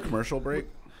we doing a commercial break?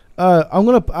 I'm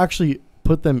going to actually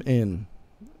put them in.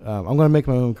 I'm going to make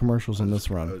my own commercials in this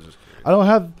I run. was just I don't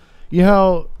have, you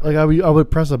know how, like, I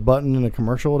would press a button and a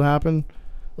commercial would happen?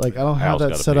 Like, I don't have Hal's that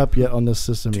gotta set be. up yet on this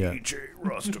system yet. DJ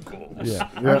Rusticals. Yeah.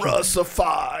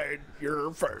 Russified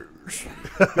your face.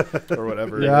 Or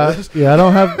whatever. Yeah, I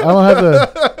don't have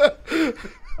the,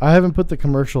 I haven't put the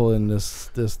commercial in this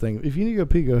thing. If you need to go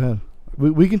pee, go ahead.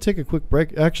 We can take a quick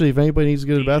break. Actually, if anybody needs to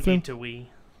go to the Do you bathroom. need to wee?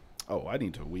 Oh, I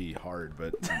need to wee hard,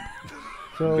 but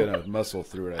So, I'm gonna muscle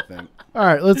through it, I think. all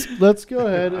right, let's go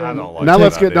ahead. I And don't like Now that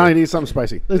let's get idea. Donnie to eat something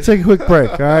spicy. let's take a quick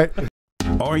break. All right.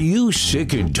 Are you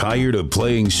sick and tired of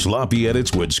playing sloppy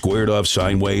edits with squared off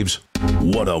sine waves?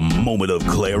 Want a moment of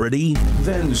clarity?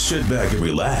 Then sit back and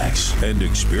relax and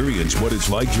experience what it's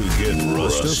like to get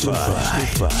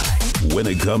rustified. When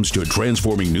it comes to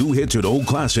transforming new hits and old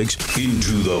classics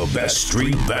into the best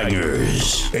street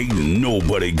bangers, ain't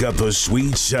nobody got the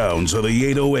sweet sounds of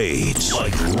the 808s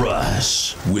like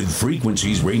Russ. With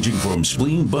frequencies ranging from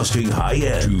spleen-busting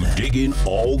high-end to digging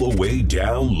all the way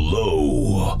down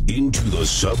low into the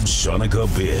subsonic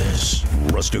abyss,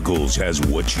 Rusticals has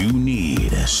what you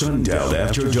need. Sundown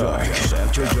After Dark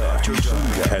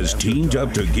has teamed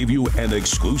up to give you an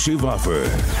exclusive offer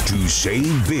to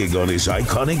save big on his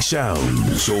iconic sound.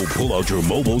 around. So pull out your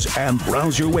mobiles and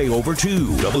browse your way over to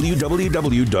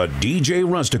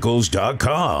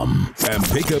www.djrusticals.com and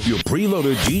pick up your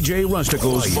preloaded DJ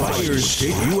Rusticals Fire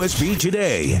Stick USB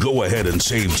today. Go ahead and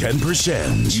save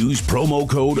 10%. Use promo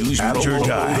code After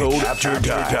Dark.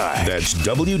 That's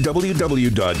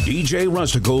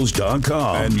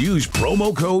www.djrusticals.com and use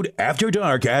promo code After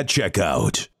Dark at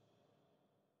checkout.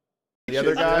 The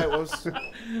other guy was.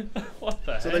 What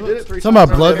the So heck? they did it 3 Talking times.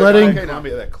 about bloodletting?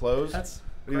 That closed. That's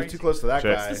But he was crazy. too close to that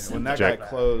guy. Chase. When that Jake. guy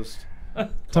closed.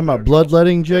 Talking about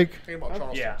bloodletting, Jake.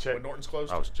 Yeah. When Norton's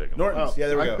closed. I was checking. Norton's. Yeah,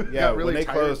 there we go. Yeah, got really when they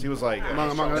tired. closed, he was like,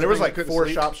 Among and us, there was I like couldn't 4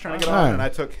 sleep. shops trying to get Alright. on, and I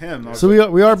took him. I was So like,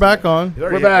 we are back on. he's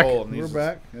already We're back. old, and We're he's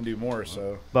back. Gonna do more.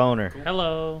 So Boner.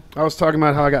 Hello. I was talking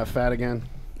about how I got fat again.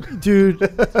 Dude,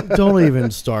 don't even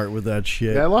start with that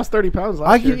shit. Yeah, I lost 30 pounds last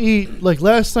I year. can eat, like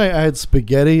last night I had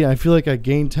spaghetti. I feel like I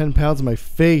gained 10 pounds in my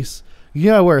face.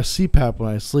 You know, I wear a CPAP when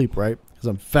I sleep, right? Because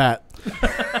I'm fat.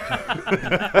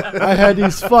 I had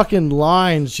these fucking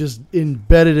lines just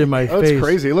embedded in my Oh, face. it's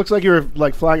crazy. It looks like you were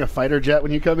like flying a fighter jet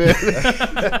when you come in. Just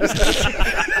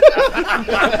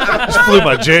flew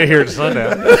my jet here to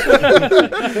Sundown.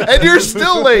 and you're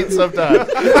still late sometimes.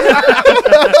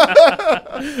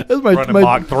 That's my, Running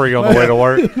Mach 3 on the way to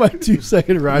work. my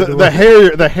 2-second ride to the work.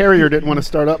 Harrier didn't want to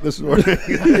start up this morning.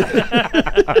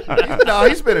 No,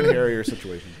 he's been in Harrier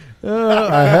situations.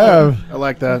 I have. I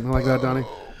like that. I like that, Donnie.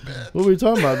 What were we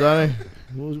talking about, Donnie?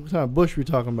 What kind of bush were we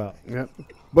talking about? Yep.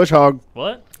 Bush hog.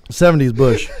 What? 70s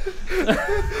bush.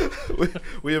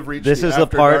 We have reached. This is the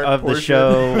After part Dark of the portion.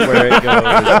 show where it goes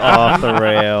off the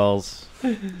rails.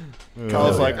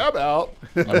 Kyle's like, I'm out.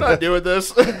 I'm not doing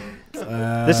this.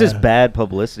 This is bad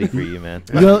publicity for you, man.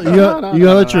 You gonna let I'm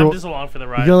your just along for the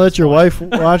you ride. gonna let your wife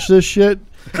watch this shit?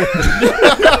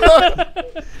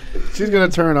 She's going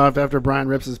to turn off after Bryan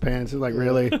rips his pants. She's like,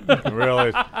 really?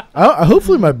 Really?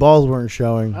 Hopefully my balls weren't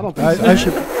showing. I don't think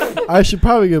so. I should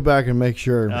probably go back and make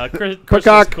sure. Chris is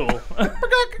Peacock. cool.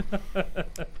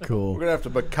 Cool. We're gonna have to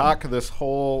bacock this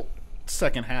whole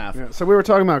second half. Yeah, so we were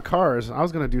talking about cars. I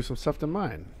was going to do some stuff to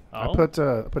mine. Oh. I put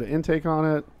an intake on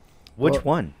it. Which Well,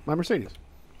 one? My Mercedes.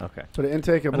 Okay. Put an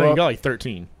intake and I know blow you up. got like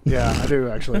 13. Yeah, I do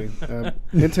actually.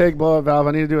 Intake, blow up valve.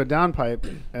 I need to do a downpipe,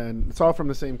 and it's all from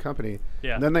the same company.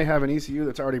 Yeah. And then they have an ECU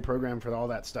that's already programmed for all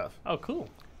that stuff, Oh, cool.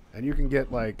 and you can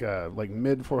get like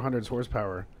mid 400s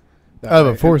horsepower. that I have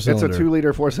a way. four-cylinder. It's a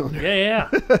 2-liter 4-cylinder. Yeah,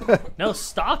 yeah. No,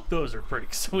 stock those are pretty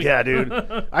sweet. Yeah, dude.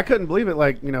 I couldn't believe it.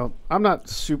 Like, you know, I'm not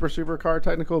super car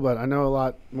technical, but I know a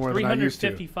lot more than I used to.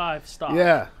 355 stock.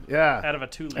 Yeah, yeah. Out of a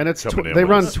 2-liter. And it's Coming in they with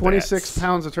run the 26 stats.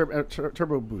 pounds of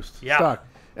turbo boost Yeah. stock.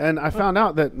 And I found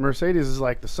out that Mercedes is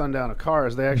like the Sundown of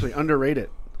cars. They actually underrate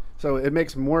it. So it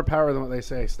makes more power than what they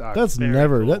say stock. That's Very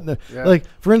never cool. Yeah. like,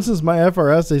 for instance, my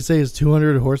FRS they say is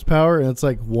 200 horsepower and it's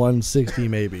like 160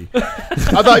 maybe. I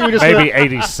thought you were just Maybe gonna,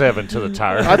 87 to the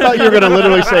tire. I thought you were going to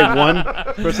literally say one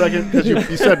for a second because you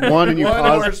said one and you One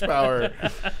paused. horsepower.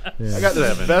 Yeah. I got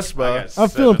this 7. Vespa. I'm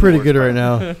feeling pretty good right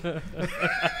now.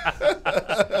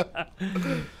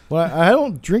 Well, I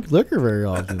don't drink liquor very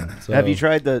often. So. Have you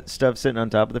tried the stuff sitting on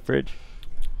top of the fridge?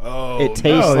 Oh, It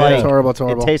tastes no, like yeah. It's horrible. It's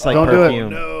horrible. It tastes like Don't perfume.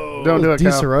 do it. no. Don't do it, Di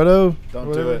Cal. Serotto?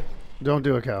 Don't do it. Don't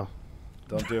do it, Cal.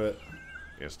 Don't do it.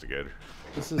 Instigator.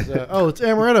 This is it's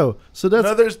amaretto. So that's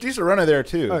No, there's Di Serrano there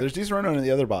too. All right. There's Di Serrano in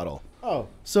the other bottle. oh.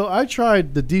 So I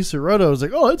tried the Di Serotto. I was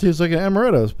like, oh, that tastes like an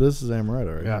amaretto, but this is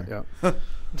amaretto right Yeah, here. yeah.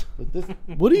 But this,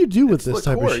 what do you do with this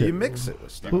type of Liqueur. shit? You mix it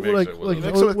with stuff. What- mix like, it with like, it.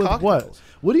 Mix it with what? cocktails.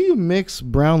 What do you mix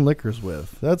brown liquors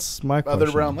with? That's my question. Other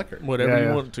brown liquor. Whatever Yeah, you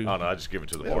yeah. want to. Oh, no, I just give it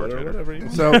to the Yeah, bartender. whatever you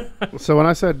want. So when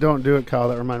I said don't do it, Kyle,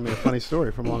 that reminded me of a funny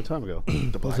story from a long time ago.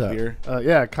 The black that? beer.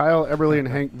 Yeah, Kyle Eberly and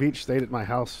Hank Veach stayed at my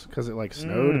house because it like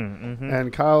snowed,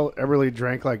 and Kyle Eberly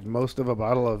drank like most of a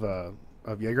bottle of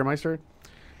Jägermeister,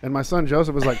 and my son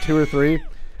Joseph was like 2 or 3,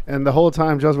 and the whole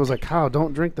time Joseph was like, Kyle,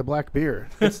 don't drink the black beer,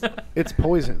 it's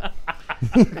poison,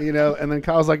 you know. And then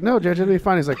Kyle's like, no, JJ, it'll be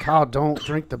fine. He's like, Kyle, don't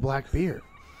drink the black beer,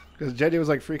 because JJ was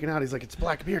like freaking out. He's like, it's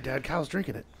black beer, Dad. Kyle's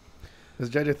drinking it.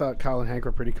 Because JJ thought Kyle and Hank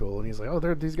were pretty cool, and he's like, oh,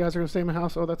 these guys are gonna stay in my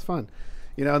house. Oh, that's fun.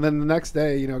 You know, and then the next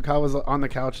day, you know, Kyle was on the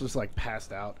couch just like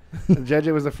passed out. And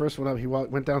JJ was the first one up. He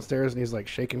went downstairs and he's like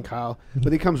shaking Kyle.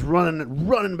 But he comes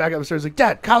running back upstairs like,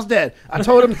 Dad, Kyle's dead. I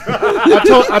told him,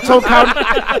 I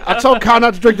told Kyle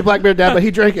not to drink the black beer, Dad, but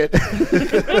he drank it.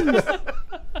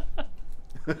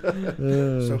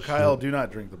 So Kyle, do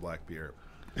not drink the black beer,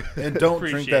 and don't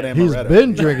drink that Appreciate it. He's amaretto.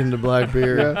 been drinking the black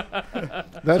beer. Yeah.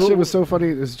 That shit was so funny.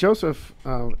 Is Joseph,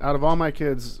 out of all my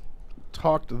kids,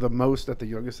 talked the most at the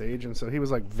youngest age, and so he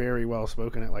was like very well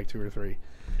spoken at like 2 or 3.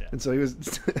 Yeah. And so he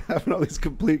was having all these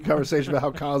complete conversations about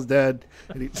how Kyle's dead.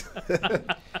 And he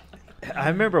I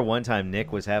remember one time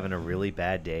Nick was having a really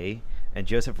bad day, and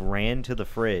Joseph ran to the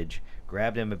fridge,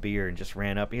 grabbed him a beer, and just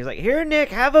ran up. He was like, "Here, Nick,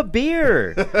 have a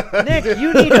beer. Nick,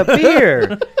 you need a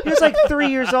beer." He was like 3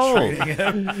 years old.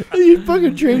 You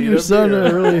fucking trained your son to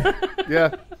really.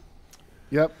 Yeah.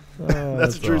 Yep.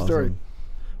 That's a true story.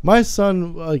 My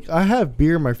son, like, I have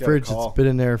beer in my fridge call. that's been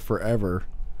in there forever,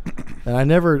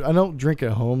 and I don't drink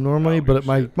at home normally. But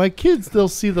my kids, they'll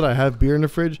see that I have beer in the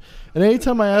fridge, and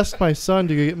anytime I ask my son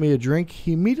to go get me a drink,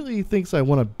 he immediately thinks I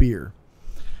want a beer.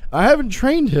 I haven't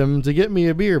trained him to get me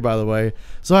a beer, by the way,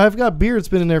 so I've got beer that's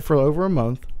been in there for over a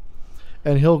month,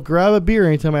 and he'll grab a beer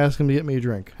anytime I ask him to get me a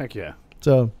drink. Heck yeah.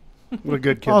 So, what a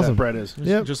good kid awesome. that Brett is.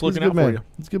 Yep, just he's looking a good out for man. you.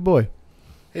 He's a good boy.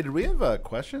 Hey, did we have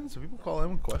questions? Did people call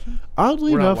in with questions?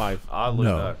 Oddly We're not enough, live. Oddly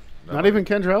No. enough. Not even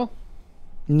Kendrell?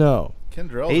 no.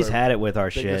 Kendrell. He's had it with our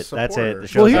shit. biggest That's it. The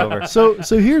supporter. show's Well, over.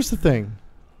 so here's the thing.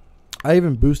 I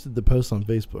even boosted the post on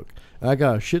Facebook, and I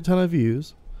got a shit ton of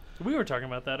views. We were talking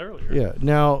about that earlier. Yeah.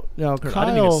 Now, I Kyle.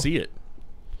 didn't even see it.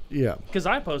 Yeah. Because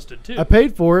I posted too. I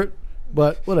paid for it,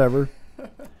 but whatever.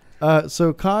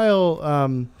 So Kyle,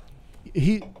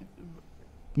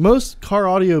 most car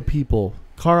audio people,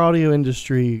 car audio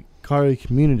industry, car audio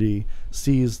community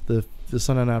sees the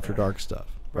Sundown After Dark stuff,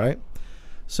 right?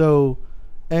 So,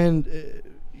 and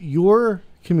your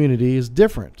community is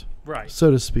different, Right.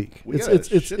 so to speak. We got a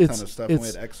shit ton of stuff when we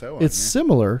had XO on it's here.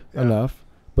 similar enough,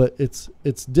 but it's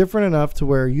different enough to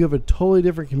where you have a totally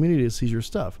different community that sees your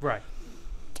stuff. Right.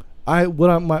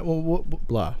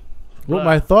 What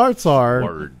my thoughts are.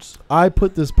 Words. I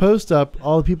put this post up.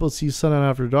 All the people that see Sundown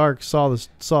After Dark saw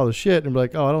the shit and be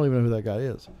like, "Oh, I don't even know who that guy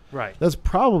is." Right. That's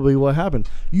probably what happened.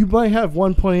 You might have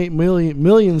 1.8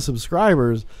 million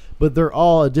subscribers, but they're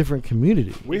all a different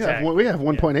community. We Exactly. have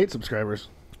 1.8 subscribers.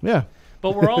 Yeah,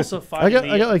 But we're also I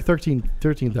fighting. got like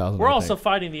 13,000. we're I also think.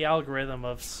 fighting the algorithm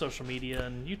of social media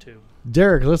and YouTube.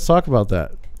 Derrick, let's talk about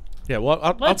that. Yeah, well,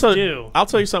 I'll Let's tell do. I'll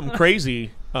tell you something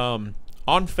crazy. On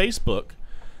Facebook,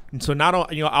 and so not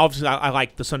only obviously I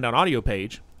like the Sundown audio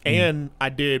page, and I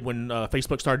did when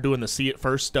Facebook started doing the See It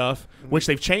First stuff, which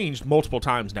they've changed multiple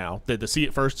times now. The See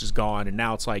It First is gone, and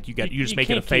now it's like you just make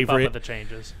it a can't keep up favorite. with the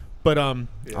changes. But I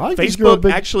like this girl Facebook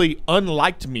big- actually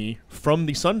unliked me from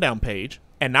the Sundown page,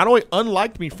 and not only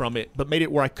unliked me from it, but made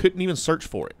it where I couldn't even search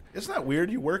for it. Isn't that weird?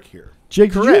 You work here.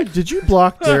 Jake, Correct. did you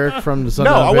block Derrick from the No,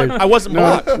 Sundown page? I wasn't No,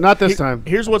 blocked. not this time.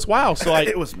 Here's what's wild. So like,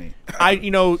 It was me.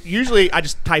 usually I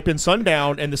just type in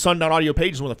Sundown, and the Sundown audio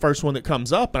page is one of the first one that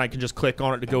comes up, and I can just click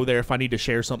on it to go there if I need to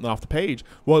share something off the page.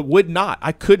 Well, it would not.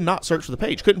 I could not search for the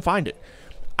page. Couldn't find it.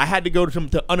 I had to go to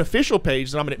the unofficial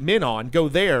page that I'm an admin on, go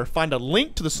there, find a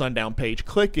link to the Sundown page,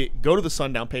 click it, go to the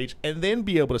Sundown page, and then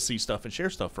be able to see stuff and share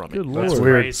stuff from Good it. lord. That's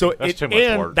weird. crazy. So That's too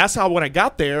much work. that's how when I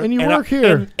got there, And you I- work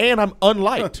here. and I'm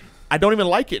unliked. I don't even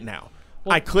like it now.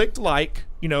 I clicked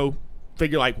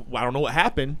figure like, well, I don't know what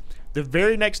happened. The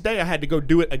very next day, I had to go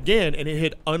do it again, and it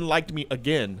had unliked me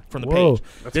again from the Whoa. page.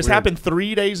 This weird. happened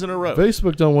 3 days in a row.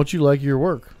 Facebook don't want you to like your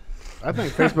work. I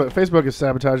think Facebook is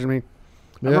sabotaging me.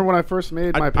 I remember when I first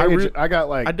made my page, I got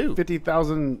like I do.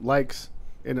 50,000 likes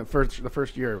in the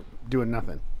first year doing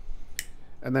nothing.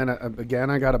 And then again,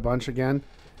 I got a bunch again.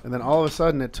 And then all of a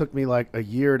sudden, it took me like a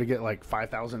year to get like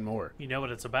 5,000 more You know what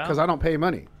it's about? because I don't pay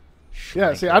money.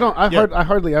 Yeah, see, I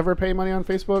hardly ever pay money on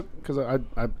Facebook because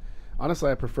I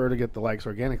honestly I prefer to get the likes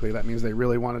organically. That means they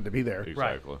really wanted to be there.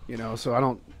 Exactly. So I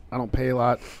don't pay a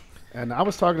lot. And I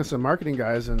was talking to some marketing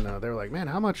guys, and they were like, "Man,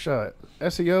 how much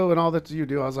SEO and all that do you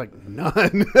do?" I was like,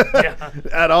 "None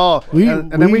at all." And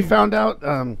then we found out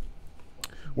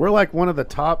we're like one of the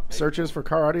top searches for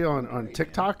car audio on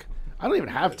TikTok. I don't even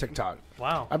have TikTok.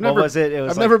 Wow. I've What never. was it? It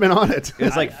was I've like- never been on it. It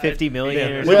was like 50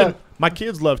 million or Yeah. something. My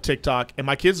kids love TikTok, and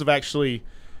my kids have actually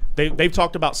they've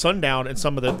talked about Sundown and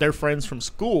some of their friends from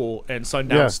school and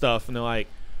Sundown Yeah. stuff, and they're like,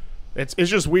 it's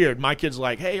just weird. My kids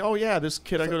like, hey, oh yeah, this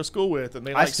kid I go to school with, and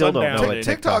they like still don't Sundown. know what and-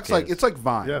 TikTok's TikTok like is. it's like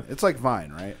Vine. Yeah. It's like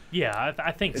Vine, right? Yeah,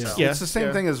 I think so. Yeah. It's the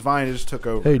same thing as Vine. It just took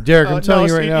over. Hey, Derrick, I'm telling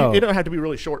you it's- right now. It don't have to be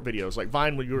really short videos. Like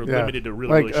Vine, when you were Yeah. limited to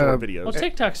really, Like, really short Well, videos.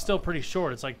 TikTok's still pretty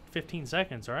short. It's like 15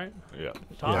 seconds, right? Yeah.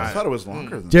 I Tops. thought it was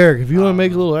longer than Derrick, if you want to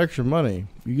make a little extra money,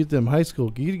 you get them high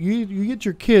school. You get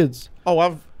your kids.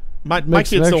 Oh, my Make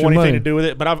some kids don't extra want anything money. to do with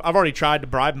it, but I've already tried to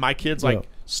bribe my kids. Like, Yeah.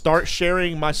 start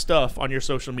sharing my stuff on your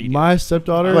social media. My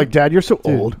stepdaughter, Like, Dad, you're so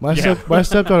dude, old. My Yeah. my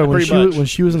stepdaughter when Pretty much.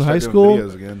 she was in high Start doing school.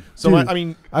 videos again. so dude, I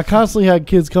mean, I constantly had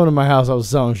kids come to my house. I was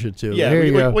selling shit to. yeah, Here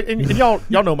you go. and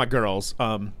y'all know my girls.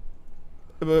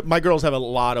 My girls have a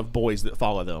lot of boys that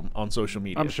follow them on social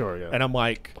media. I'm sure, yeah. And I'm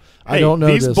like, I hey, don't know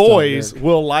these this stuff, boys Derrick.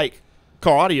 will like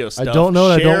car audio stuff. don't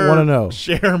know and I don't wanna know.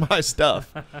 Share my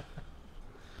stuff.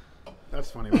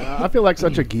 That's funny, man. I feel like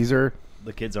such a geezer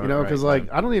The kids You aren't. know, right, because man.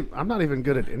 like I'm not even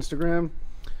good at Instagram,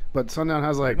 but Sundown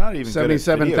has like not even good at video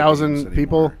 77,000 games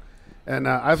people. anymore. And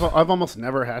I've almost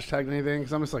never hashtagged anything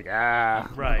because I'm just like, Right.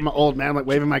 I'm an old man like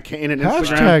waving my cane at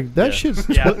Instagram. Hashtag that shit's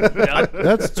Yeah.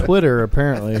 that's Twitter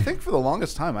apparently. I think for the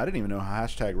longest time, I didn't even know how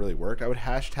hashtag really worked. I would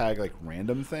hashtag like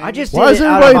random things. I just Why did is it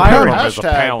out everybody of pounding? irony. As a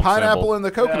hashtag pound pineapple symbol. in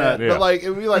the coconut, Yeah. but like it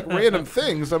would be like random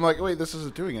things. I'm like, wait, this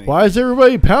isn't doing anything. Why is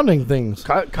everybody pounding things?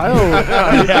 Kyle,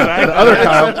 the other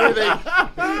Kyle,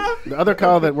 the other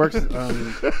Kyle that works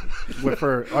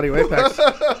for Audio Apex,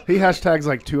 he hashtags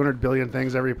like 200 billion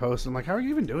things every post. I'm like, how are you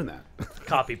even doing that?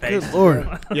 Copy paste. Good Lord.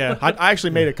 Yeah, I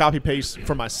actually made a copy paste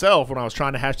for myself when I was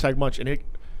trying to hashtag much, and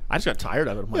I just got tired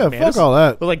of it. I'm like, Yeah, man, fuck this, all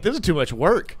that. But like, this is too much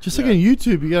work. Just like on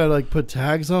YouTube, you gotta like put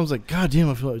tags on. I was like, God damn,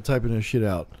 I feel like typing this shit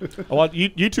out. Well,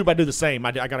 YouTube, I do the same.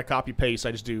 I got a copy paste.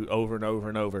 I just do over and over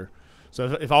and over. So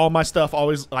if all my stuff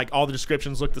always like all the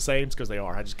descriptions look the same, it's because they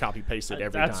are. I just copy paste it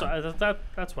every time.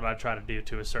 That's what I try to do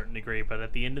to a certain degree. But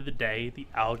at the end of the day, the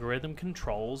algorithm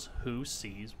controls who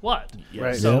sees what.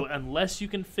 Right. So unless you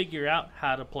can figure out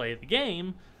how to play the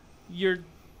game, you're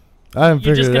I haven't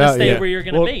you're figured just it gonna out stay yet. where you're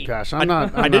gonna Well, be. Gosh, I I'm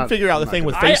did not- figure out the I'm thing not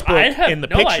with gonna- Facebook I have in the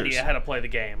no pictures. idea how to play the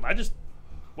game. I just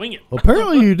wing it. Well,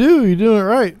 apparently you do. You're doing it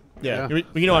right. Yeah, Yeah.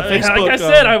 you know, on Facebook, like I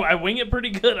said, I wing it pretty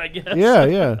good, I guess. Yeah,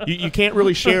 yeah. you can't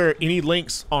really share any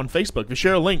links on Facebook. If you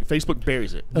share a link, Facebook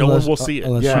buries it. No Unless- one will see it.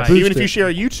 unless you Right. boost Even if you it. share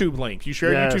a YouTube link, you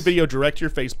share Yes. a YouTube video direct to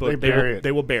your Facebook,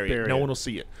 they will bury it. No one will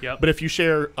see it. Yep. But if you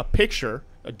share a picture,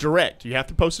 a direct, you have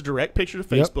to post a direct picture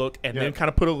to Yep. Facebook and then Yep. kind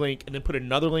of put a link and then put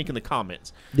another link in the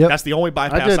comments. Yep. That's the only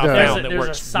bypass did, I there's found a that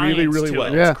works really, science really to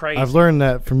well. it. Yeah. It's crazy. I've learned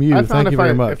that from you. I found Thank you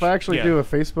very much. if I actually Yeah. do a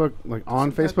Facebook like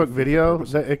on Facebook video,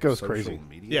 that it goes Social crazy.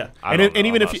 media? Yeah, I and, don't and know.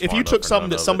 even I'm if not you smart took enough for something none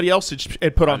that of somebody it. else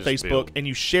had put I on just Facebook build and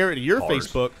you share it to your cars.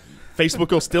 Facebook,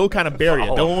 Facebook will still kind of bury it.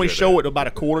 all They'll I'm only good show at. it to about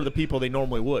a quarter of the people they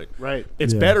normally would. Right.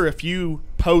 It's Yeah. better if you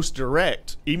post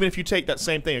direct, even if you take that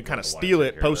same thing and kind of steal take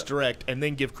it, care of post that. direct, and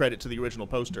then give credit to the original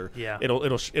poster. Yeah.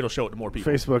 it'll show it to more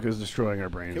people. Facebook is destroying our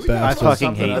brains. Can we Bad. talk I about fucking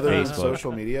something hate other than Facebook.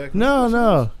 social media?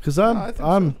 No, because No, I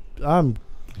think I'm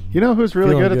You know who's really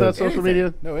Feeling good at good. that social Anything.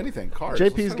 media? No, anything. Cars.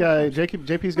 JP's guy,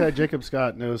 Jacob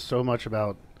Scott, knows so much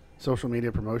about social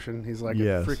media promotion. He's like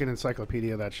Yes. a freaking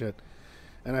encyclopedia of that shit.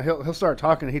 And he'll start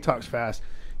talking, and he talks fast.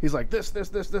 He's like this.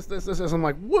 I'm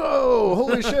like, whoa,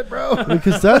 holy shit, bro.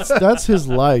 because that's his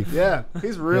life. Yeah,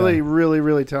 he's really,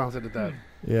 really talented at that.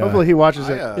 Yeah. Hopefully he watches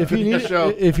it. If you The need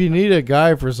show. if you need a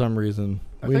guy for some reason,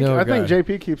 we know a I think guy.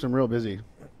 JP keeps him real busy.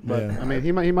 But Yeah. I mean,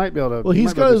 he might be able to. Well, he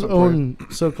he's might be able got to his do something for you.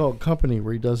 own so-called company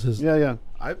where he does his. Yeah.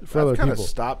 I've for other kind of people.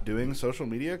 stopped doing social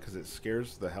media because it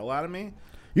scares the hell out of me.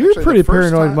 You're Actually, a pretty the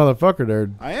first paranoid time- motherfucker, there.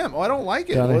 I am. Well, I don't like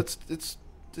it. Donnie. Well,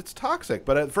 it's toxic.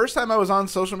 But the first time I was on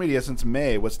social media since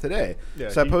May was today. Yeah,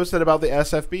 So I you- posted about the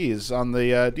SFBs on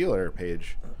the dealer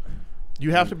page.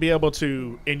 You have to be able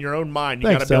to, in your own mind, you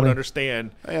Thanks, got to be able to Donnie.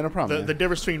 understand Yeah, no problem. the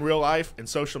difference between real life and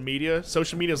social media.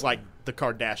 Social media is like the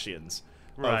Kardashians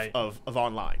Right. of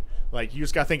online. Like, you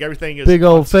just got to think everything is Big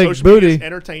old on fake social media is booty.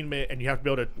 entertainment, and you have to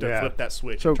be able to Yeah. flip that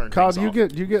switch So, and turn Kyle, things do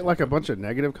off. you get like a bunch of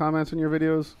negative comments in your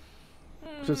videos?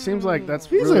 So it seems like that's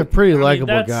He's really, a pretty I mean, likable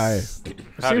guy. that's- it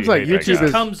How do seems you like hate that YouTube guy?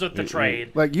 is comes with the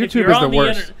trade. like If YouTube you're is on the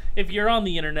worst. if you're on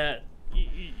the internet,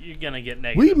 you're gonna get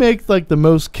negative. We make like the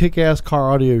most kick-ass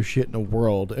car audio shit in the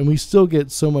world, and we still get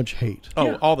so much hate. Oh,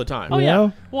 Yeah. all the time. Oh You yeah.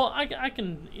 know? Well, I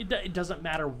can. It doesn't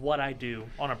matter what I do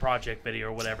on a project video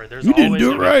or whatever. There's You didn't always do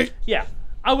it gonna be- right. Yeah,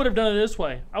 I would have done it this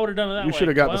way. I would have done it that way. You should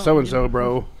have got the Well, so and you so, know,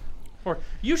 bro. Or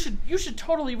you should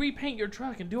totally repaint your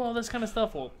truck and do all this kind of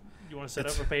stuff. Well, you want to set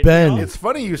up a page? Ben. It's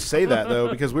funny you say that though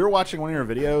because we were watching one of your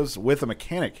videos with a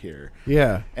mechanic here,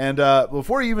 Yeah. and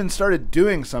before you even started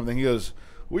doing something, he goes,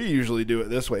 "We usually do it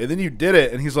this way," and then you did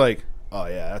it, and he's like, "Oh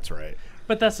yeah, that's right."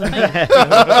 But that's the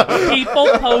thing. People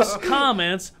post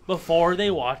comments before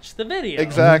they watch the video.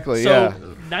 Exactly. So yeah.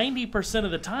 90%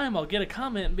 of the time, I'll get a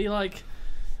comment and be like,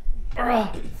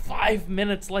 "Bruh, 5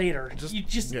 minutes later." You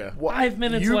just yeah. 5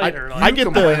 minutes You- later. You like, I get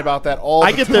complain the- about that all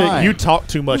I the get time. the you talk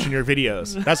too much in your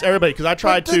videos. That's everybody because I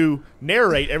try to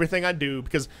narrate everything I do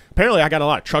because apparently I got a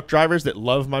lot of truck drivers that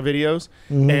love my videos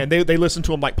and they listen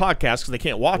to them like podcasts because they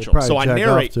can't watch them. probably So I jack off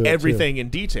narrate to it, too. everything in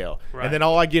detail, Right. and then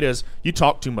all I get is you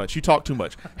talk too much. You talk too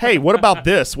much. Hey, what about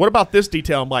this? What about this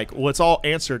detail? I'm like, well, it's all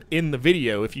answered in the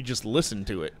video if you just listen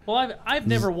to it. Well, I've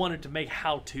never wanted to make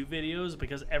how-to videos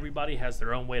because everybody has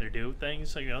their own way to do things.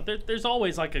 So, you know, there's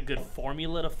always like a good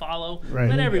formula to follow. Right.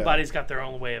 But everybody's got their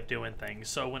own way of doing things.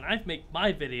 So when I make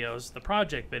my videos, the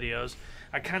project videos,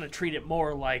 I kind of treat it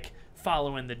more like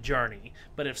following the journey.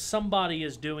 But if somebody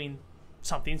is doing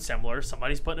something similar,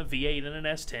 somebody's putting a V8 in an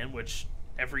S10, which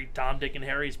every Tom, Dick, and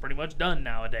Harry is pretty much done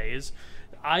nowadays.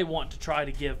 I want to try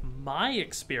to give my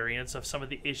experience of some of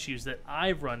the issues that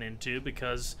I've run into,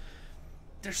 because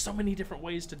there's so many different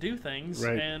ways to do things.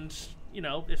 Right. And, you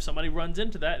know, if somebody runs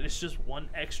into that, it's just one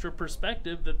extra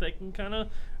perspective that they can kind of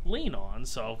lean on.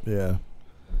 So Yeah.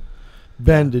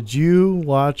 Ben, did you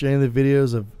watch any of the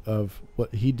videos of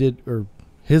what he did, or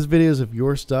his videos of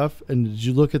your stuff, and did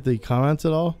you look at the comments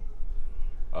at all?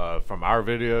 From our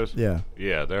videos, Yeah.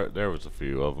 there was a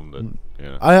few of them that,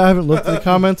 yeah. I haven't looked at the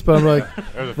comments, but I'm like,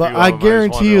 There's a but few I of 'em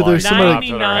guarantee you there's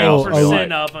somebody.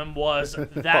 99% of them was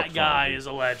that guy is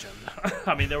a legend.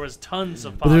 I mean, there was tons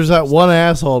of. But there's that one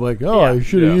asshole like, oh, I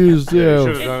should have used, you know.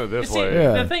 Should have done it this way.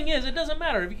 Yeah. The thing is, it doesn't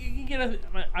matter. If you can get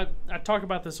I talk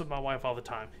about this with my wife all the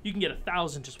time. You can get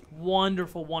 1,000 just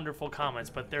wonderful, wonderful comments,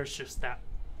 but there's just that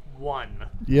one.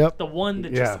 Yep. The one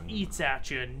that just eats at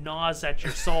you and gnaws at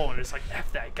your soul, and it's like,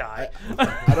 F that guy.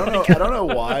 I don't know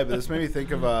why, but this made me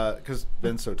think of because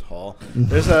Ben's so tall.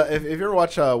 There's if you ever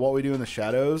watch What We Do in the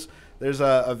Shadows, there's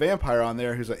a vampire on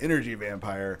there who's an energy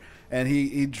vampire, and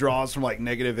he draws from like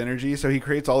negative energy, so he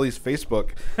creates all these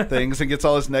Facebook things and gets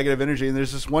all this negative energy. And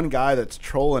there's this one guy that's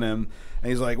trolling him. And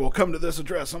he's like, well, come to this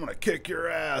address. I'm going to kick your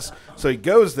ass. So he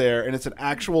goes there, and it's an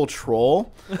actual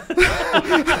troll.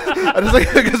 I just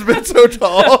like, because Ben's so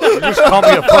tall. You just call me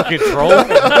a fucking troll?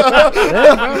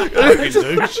 Fucking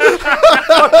douche.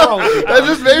 That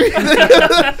just made me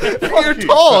think, you're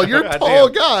tall. You're a tall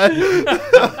guy.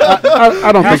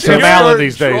 I don't think so. Tim Allen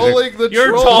these days.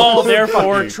 You're tall,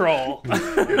 therefore troll.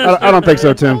 I don't think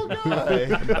so, Tim.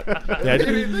 I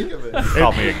didn't even think of it.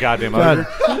 Call me a goddamn ogre.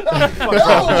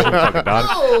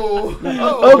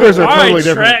 Ogres are totally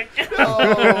different.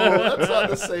 Oh, that's not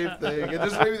the same thing. It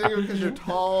just made me think of it because you're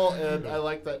tall, and I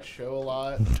like that show a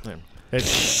lot.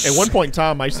 At one point in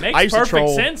time, I used Makes to perfect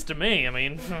troll. sense to me. I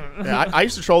mean, I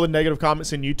used to troll the negative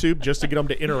comments in YouTube just to get them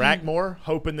to interact more,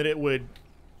 hoping that it would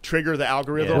trigger the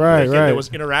algorithm. Yeah. Right, and right. there was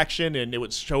interaction, and it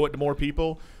would show it to more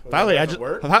people. Finally, I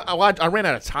ran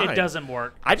out of time. it doesn't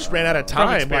work. I just ran out of From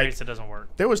time. experience, Like, it doesn't work.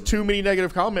 there was too many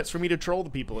negative comments for me to troll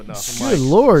the people enough. I'm Good like,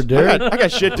 Lord, Derrick. I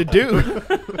got shit to do.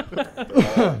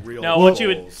 No, what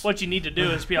you need to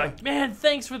do is be like, man,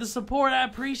 thanks for the support. I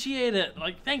appreciate it.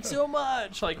 Like, thanks so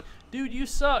much. Like, dude, you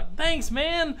suck. Thanks,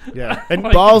 man. Yeah, and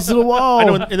Balls to the wall. I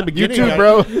know in the beginning, too,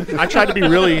 bro. I tried to be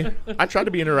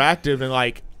interactive and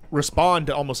like respond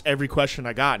to almost every question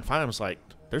I got, and finally I was like,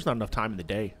 there's not enough time in the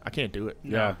day. I can't do it.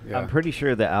 Yeah. I'm pretty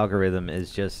sure the algorithm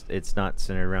is just, it's not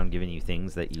centered around giving you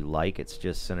things that you like. It's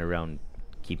just centered around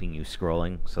keeping you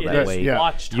scrolling. So that way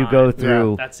watch you time. go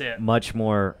through That's it. much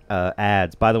more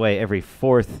ads. By the way, every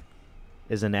fourth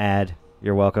is an ad.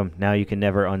 You're welcome. Now you can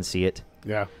never unsee it.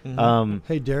 Yeah.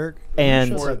 Hey, Derrick.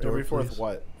 And Every fourth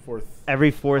what?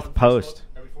 every fourth post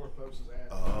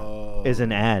Oh. is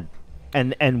an ad.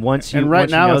 And once you And right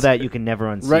once now you know it's- that, you can never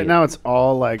unsee Right it. now, it's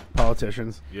all like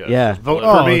politicians. Yeah. Vote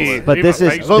Oh, for me. But this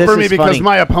is Vote for me is because funny.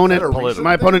 my opponent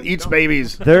Political. eats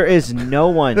babies. There is no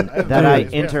one that I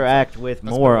interact with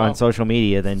more on social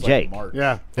media than Jake.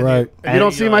 Yeah. Right. And you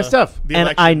don't see my stuff. The And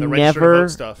election, I the register to never vote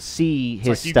stuff. see It's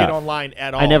his like you stuff. get online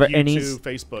at all. I never- YouTube, and he's-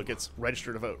 Facebook. It's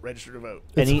register to vote. Register to vote.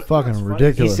 And It's he, fucking He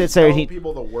ridiculous. sits there and Tell he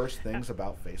people the worst things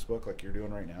about Facebook, like you're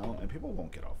doing right now, and people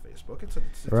won't get off Facebook. It's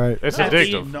Right. It's At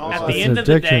addictive. the It's end of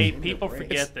the day, addiction. people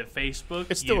forget that Facebook,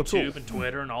 It's still a tool. YouTube, and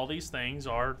Twitter and all these things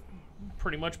are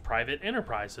pretty much private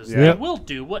enterprises. Yeah. They will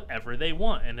do whatever they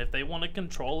want, and if they want to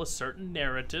control a certain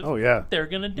narrative, Oh, yeah. they're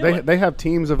going to do They it. they have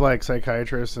teams of like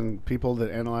psychiatrists and people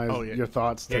that analyze Oh, yeah. your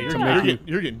thoughts Yeah, to you're, make you.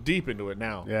 you're getting deep into it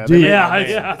now. Yeah. Dude. yeah, It's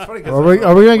yeah. funny 'cause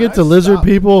Are we going to get to lizard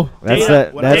people? that's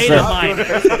Data- the that's data the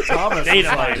mining. Thomas Data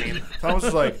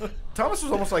was like, mining. Thomas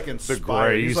was almost like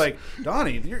inspired. He's grays. like,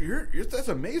 Donnie, you're that's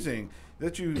amazing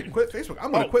that you quit Facebook.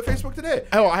 I'm gonna quit Facebook today.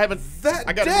 Oh, I haven't. That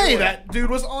I got day, that dude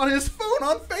was on his phone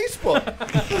on Facebook.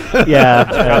 yeah.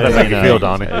 How'd that make you feel,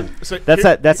 Donnie? So That's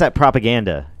here- that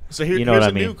propaganda. So here, You know here's what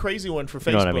I a mean? new crazy one for Facebook.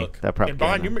 You know what I mean? That And Bryan,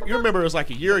 propaganda. you remember it was like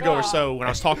a year ago or so when I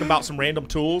was talking about some random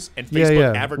tools and Yeah,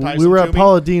 Facebook yeah. advertised We were them at to me.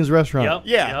 Paula Dean's restaurant. Yep.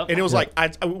 Yeah, Yep. and it was like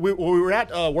we were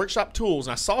at Workshop Tools,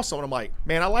 and I saw someone. I'm like,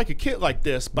 man, I like a kit like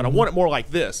this, but I want it more like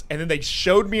this. And then they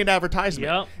showed me an advertisement,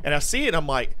 Yep. and I see it. And I'm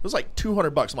like, it was like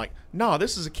 $200. I'm like, no,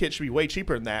 this is a kit should be way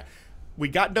cheaper than that. We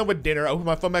got done with dinner. I opened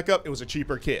my phone back up. It was a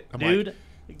cheaper kit. I'm Dude. like,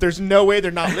 there's no way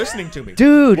they're not listening to me,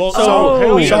 Dude, Well, oh, so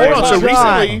hold on. So God.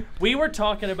 recently, We were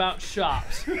talking about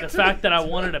shops. The fact that I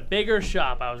wanted a bigger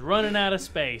shop. I was running out of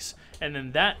space. And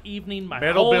then that evening, my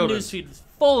Metal whole buildings. newsfeed was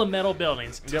full of metal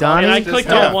buildings. Donnie and I just clicked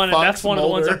had on a one, and that's Fox one of the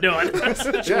ones Mulder they're doing.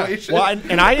 situation. Well,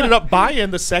 and I ended up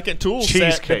buying the second tool set that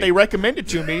Cheesecake. they recommended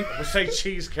to me. We'll say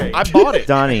cheesecake. I bought it.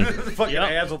 Donnie. The fucking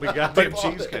Yep. ads will be goddamn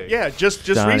cheesecake. Yeah, just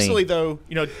Donnie. recently though,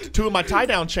 you know, 2 of my tie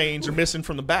down chains are missing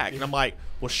from the back, and I'm like,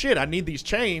 well, shit, I need these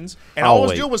chains, and all I was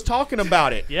wait. doing was talking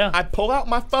about it. Yeah. I pull out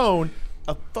my phone,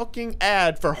 a fucking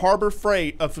ad for Harbor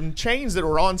Freight of some chains that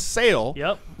were on sale.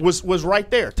 Yep. Was right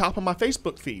there, top of my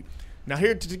Facebook feed. Now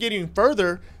here to get even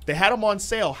further, they had them on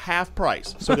sale half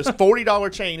price. So this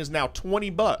 $40 chain is now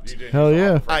 $20. You didn't Hell use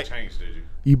yeah. all the I- chains, did you?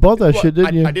 You bought that Well, shit,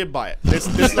 didn't you? I did buy it. This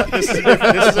is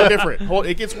a different. Hold,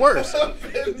 it gets worse.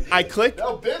 I clicked.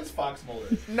 No, Ben's Fox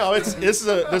Mulder. No, this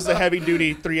is a heavy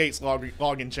duty 3/8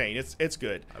 login chain. It's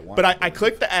good. But I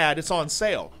clicked the ad. It's on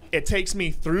sale. It takes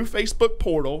me through Facebook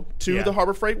portal to Yeah. the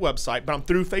Harbor Freight website, but I'm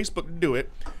through Facebook to do it.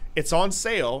 It's on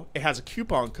sale. It has a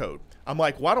coupon code. I'm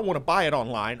like, well, I don't want to buy it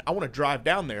online. I want to drive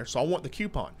down there, so I want the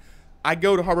coupon. I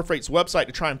go to Harbor Freight's website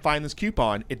to try and find this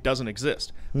coupon. It doesn't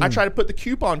exist. I try to put the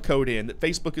coupon code in that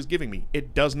Facebook is giving me.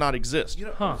 It does not exist. You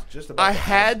know, Huh. it was just about I to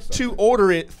had ask to something.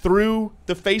 order it through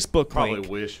the Facebook Probably link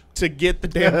wish. to get the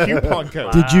damn coupon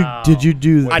code. Did you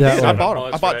do I that did. I one? bought them.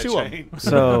 Much I for bought that 2 of them. chain.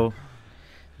 So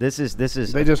this is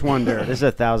They just won, Derrick. this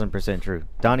is 1,000% true.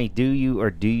 Donnie, do you or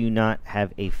do you not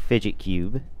have a fidget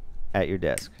cube at your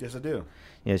desk? Yes, I do.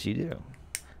 Yes, you do.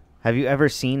 Have you ever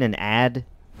seen an ad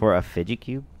for a fidget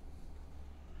cube?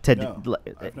 No,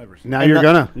 I've never seen. Now And you're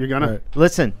the- gonna. Right.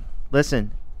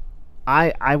 Listen.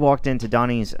 I walked into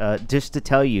Donnie's just to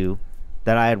tell you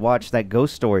that I had watched that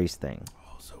Ghost Stories thing.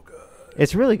 Oh, so good.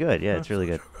 It's really good. Yeah, it's really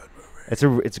good. It's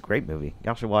a great movie.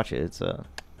 Y'all should watch it. It's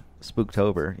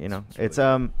Spooktober. You know, it's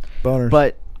Boners.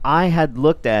 But I had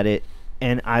looked at it,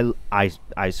 and I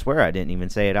swear I didn't even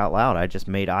say it out loud. I just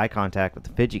made eye contact with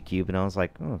the fidget cube, and I was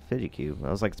like, oh, fidget cube. I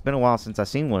was like, it's been a while since I've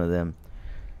seen one of them.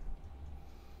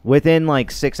 Within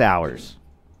like 6 hours,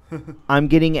 I'm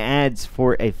getting ads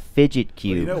for a fidget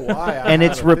cube. Well, you know why? And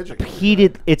it's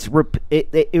repeated.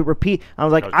 It repeat. I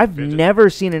was like, Because you I've fidget. never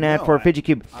seen an ad No, for a I- fidget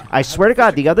cube. I I swear to have a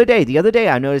God, fidget the other day,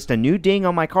 I noticed a new ding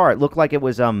on my car. It looked like it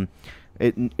was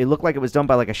it looked like it was done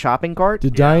by like a shopping cart.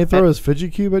 Did Donnie throw his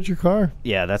fidget cube at your car?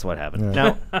 Yeah, that's what happened.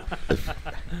 Yeah. Now,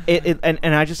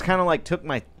 and I just kind of like took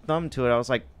my thumb to it. I was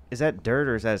like, is that dirt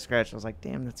or is that a scratch? I was like,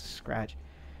 damn, that's a scratch.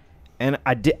 And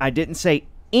I didn't say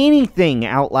anything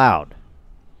out loud.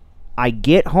 I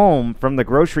get home from the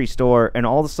grocery store, and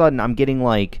all of a sudden I'm getting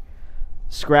like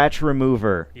scratch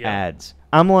remover Yeah. ads.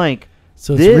 I'm like,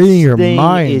 So it's this reading your thing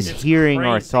mind. is It's hearing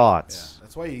our crazy. thoughts.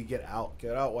 That's why you get out.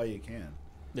 Get out while you can.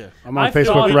 I'm on I've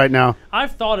Facebook thought- right now.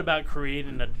 I've thought about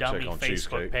creating a dummy on Facebook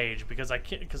cheesecake. page because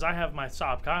I have my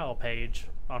Saabkyle page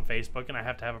on Facebook and I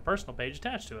have to have a personal page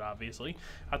attached to it. Obviously,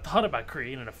 I thought about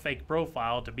creating a fake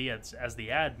profile to be as the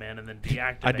admin and then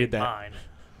deactivate did that. mine.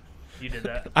 You did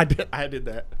that. I did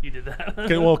that. You did that.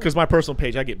 Because my personal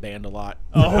page, I get banned a lot.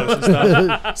 Oh. Posting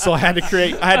stuff. So I had to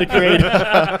create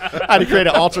an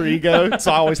alter ego.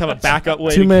 So I always have a backup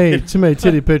way. Too many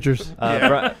titty pictures.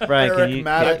 Brian, Eric can you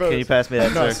Maddox. can you pass me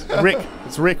that, No, sir? it's Rick.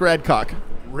 It's Rick Radcock.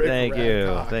 Rick Thank you.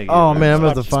 Radcock. Thank you. Oh man, I'm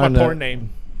about to It's my find porn that. name.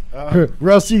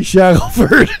 Rusty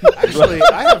Shackelford. Actually,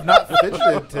 I have not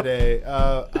fidgeted today.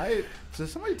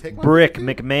 Does somebody take my Brick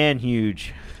fidget cube? McMahon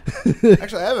huge.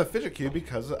 Actually, I have a fidget cube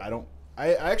because I don't. I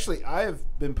have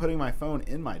been putting my phone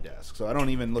in my desk, so I don't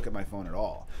even look at my phone at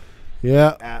all.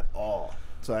 Yeah. At all.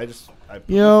 So I put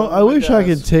You my know, phone I in my wish I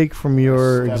could desk, take from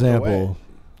your step example. away.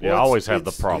 Yeah, I always have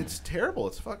the problem. It's terrible.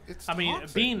 It's I mean,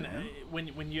 toxic, being man.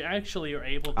 when you actually are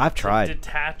able I've to tried.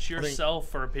 detach yourself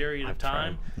for a period of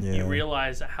time, Yeah. you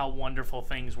realize how wonderful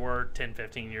things were 10,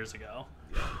 15 years ago.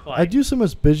 Like, I do so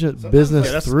much business Yeah,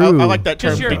 that's, through. I like that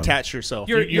term. Just your- Detach yourself.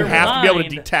 You your have to be able to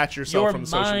mind- detach yourself your from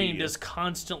social mind media. is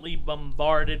constantly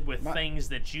bombarded with things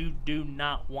that you do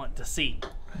not want to see.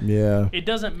 Yeah. It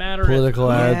doesn't matter Political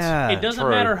if, ads. it doesn't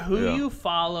True. matter who Yeah. you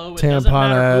follow. It Tampon doesn't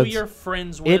matter ads. who you're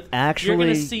friends It with. you're actually-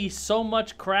 gonna see so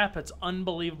much crap. It's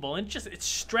unbelievable. And it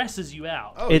stresses you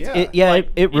out. Oh, It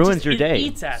Like, it ruins just- your day. It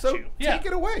eats at So you. Yeah. take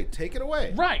it away. Take it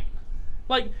away. Right.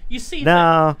 Like you see.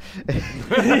 No.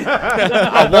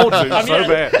 I want to I mean, so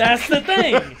bad. that's the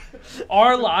thing.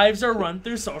 Our lives are run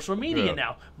through social media Yeah.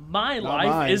 now. My Not life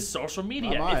mine. is social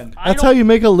media. Not mine. If I That's don't- how you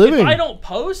make a living. If I don't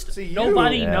post, See,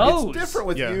 nobody Yeah. knows. It's different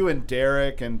with Yeah. you and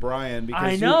Derrick and Bryan because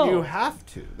I know. You have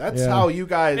to. That's Yeah. how you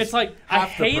guys. It's like I have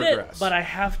to hate it, progress. but I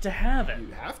have to have it. You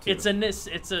have to. It's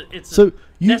a So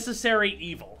you- necessary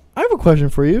evil. I have a question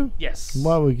for you. Yes.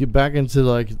 While we get back into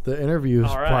like the interviews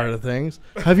All part right. of things,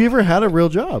 have you ever had a real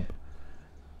job?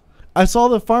 I saw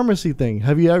the pharmacy thing.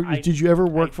 Have you ever? Did you ever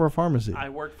work for a pharmacy? I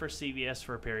worked for CVS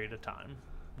for a period of time.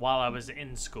 while I was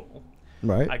in school.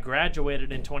 Right. I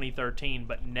graduated in 2013,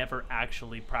 but never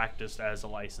actually practiced as a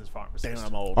licensed pharmacist. Damn,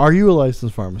 I'm old. Are you a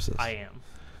licensed pharmacist? I am.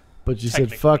 But you said,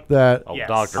 Technically. fuck that. Oh, Yes.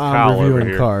 Dr. I'm Kyle over reviewing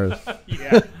here. cars.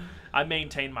 Yeah. I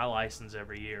maintain my license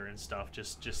every year and stuff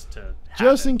just to have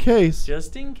Just it. in case.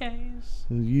 Just in case.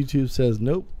 YouTube says,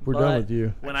 nope, we're done But with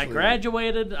you. When I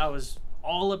graduated, I was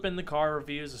all up in the car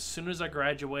reviews. As soon as I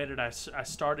graduated, I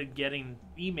started getting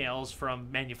emails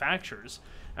from manufacturers.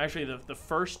 Actually, the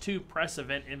first 2 press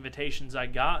event invitations I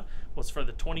got was for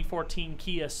the 2014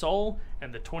 Kia Soul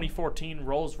and the 2014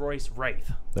 Rolls-Royce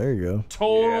Wraith. There you go.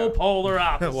 Total polar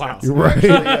opposites. Wow. You're right.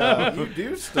 Actually, you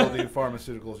do still do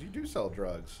pharmaceuticals. You do sell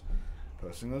drugs.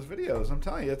 Posting those videos, I'm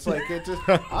telling you, it's like it just.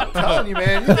 I'm telling you,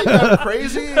 man. You think I'm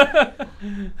crazy?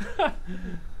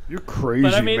 You're crazy,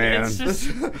 But I mean, man. it's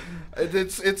just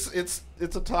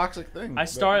it's a toxic thing. I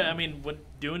started. I mean, when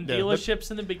doing Yeah, dealerships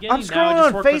in the beginning. I'm now I scrolling just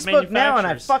on work with Facebook now, and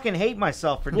I manufacturers. fucking hate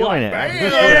myself for What? doing it.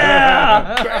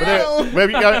 Yeah.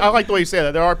 I like the way you say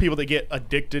that. There are people that get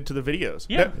addicted to the videos.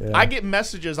 Yeah. Yeah. I get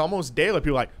messages almost daily.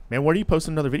 People are like, man, when are you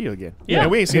posting another video again? Yeah. Man,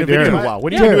 we ain't seen Hey, a video in a Derrick. while.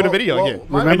 When are Yeah. you doing a video Well, again?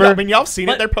 remember- I mean, y'all seen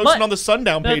it. But- They're posting but- on the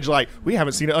Sundown that- page like, we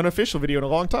haven't seen an unofficial video in a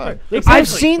long time. I've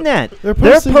seen that. They're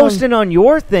They're posting posting on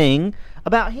your thing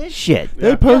about his shit.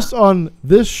 They post on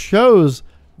this show's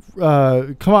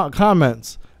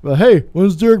comments. But hey,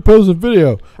 when's Derrick posting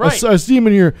video? Right. I see him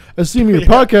in your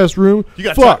podcast room. You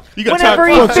got Fuck. You got Whenever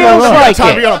time, he What's feels going on? like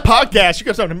time to it. be on a podcast. You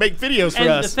got something to make videos for And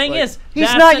us. the thing Like, is, He's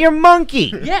that's not an- your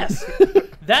monkey. Yes,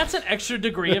 that's an extra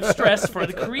degree of stress for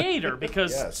the creator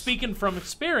because Yes. speaking from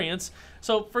experience.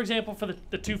 So, for example, for the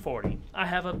 240, I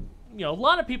have a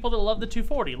lot of people that love the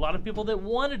 240. A lot of people that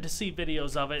wanted to see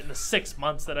videos of it in the 6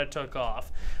 months that I took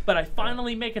off. But I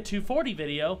finally make a 240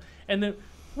 video, and then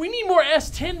we need more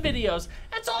S10 videos.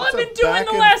 That's all I've been doing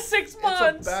the last 6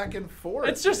 months. It's a back and forth.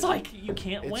 It's just like you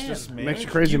can't It's win. just Makes you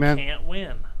crazy, you man. can't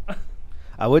win.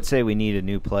 I would say we need a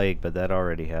new plague, but that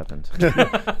already happened.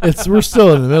 We're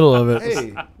still in the middle of it.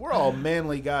 Hey, we're all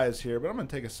manly guys here, but I'm gonna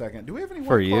take a second. Do we have any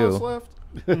For White Claws you. left?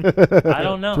 I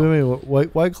don't know. Do we have any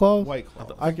white claws? White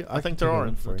Claws. I can think there take are it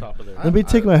in for the you. top of there. Let me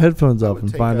take my headphones off would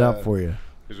and take find a- out for you.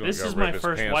 He's gonna This go is rip my his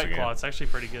first pants White again. Claw. It's actually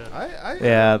pretty good.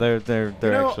 Yeah, they're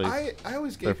actually. I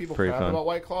always they're gave people pretty crap fun. about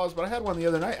White Claws, but I had one the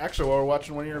other night. Actually, while we were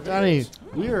watching one of your videos. Donnie,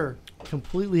 we are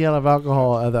completely out of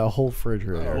alcohol out of that whole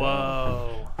refrigerator.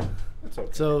 Whoa. It's okay.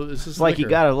 So it's just It's like you liquor.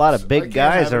 got a lot of I big can't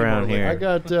guys have any around more here. I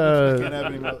got Can't have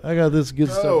any more. I got this good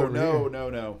stuff over here.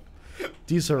 No.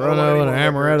 Di Serrano and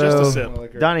Amaretto. Just a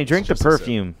sip. Donnie, drink the Just a sip.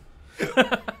 perfume.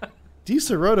 Di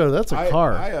Serrano, that's a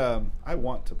car. I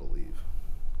want to believe.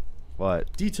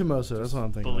 What? Di Tomoso, that's what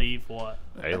I'm thinking. Believe what?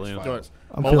 Alien. X-Files.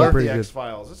 I'm I feeling love pretty the good.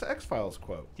 X-Files. It's an X-Files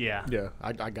quote. Yeah. Yeah,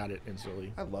 I got it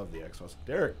instantly. I love the X-Files.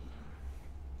 Derrick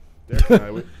and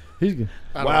I, He's good.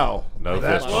 wow. No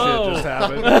That fist shit bump. just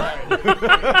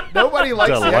happened. Nobody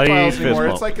likes the Delayed X-Files fist anymore.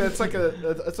 bump. It's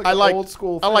like I an like old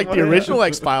school I thing. like the original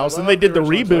X Files, and they did the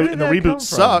reboot, and the Where did that come reboot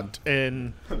sucked,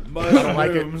 and Mushrooms. I don't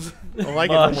like it. I don't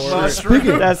like it anymore. Mushrooms.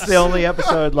 That's the only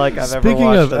episode like I've ever Speaking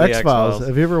watched of the X-Files,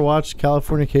 have you ever watched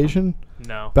Californication?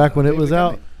 No. Back when it David was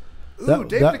out? Duchovny. Ooh, That-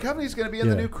 David that- Duchovny's going to be in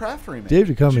yeah. the new Kraft remake. Dave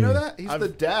Did you Duchovny. know that? He's I've- the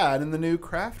dad in the new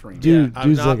Kraft remake. Dude, I've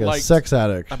dude's not like a liked- sex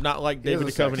addict. I'm not like He is David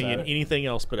a sex Duchovny in addict. anything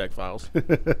else but X Files.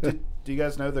 Do you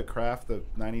guys know the Kraft, the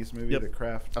 90s movie, Yep. the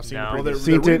Kraft? I've seen No. the Well, they're, previews.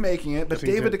 Seen they're it. remaking it, but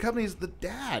Seen David it. Duchovny's the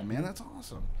dad, man. That's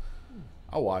awesome.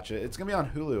 I'll watch it. It's going to be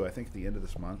on Hulu, I think, at the end of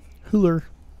this month. Hooler.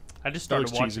 I just started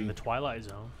looks watching cheesy. the Twilight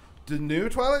Zone. The new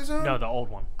Twilight Zone? No, the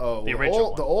old one. Oh, the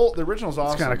well, original. the original's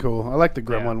awesome. It's kind of cool. I like the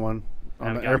Gremlin Yeah. one on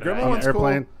Haven't the, gotten The to that Gremlin on one's the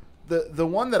airplane. cool. The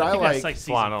one that I I think like. that's like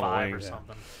season Flying on the 5 Wing. or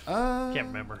something. uh, Can't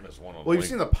remember. There's one on Well, you've the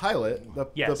seen the pilot. The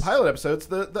Yes. pilot episode's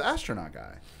the astronaut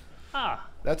guy. Ah.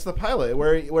 That's the pilot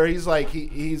where he's like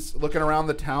he's looking around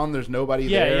the town. There's nobody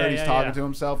Yeah, there. yeah, and he's yeah, talking yeah. to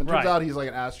himself. And Right. turns out he's like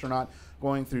an astronaut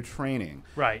going through training.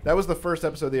 Right. That was the first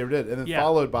episode they ever did, and then Yeah.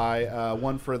 followed by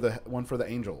one for the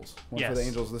Angels. One for the Yes.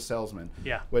 Angels, the salesman.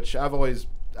 Yeah. Which I've always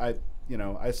I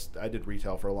did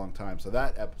retail for a long time, so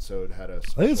that episode had a. I think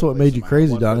it's special what place made in you my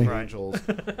crazy, heart. One for Donnie. the Right. Angels.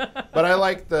 But I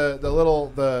like the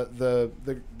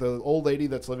old lady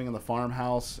that's living in the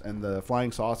farmhouse, and the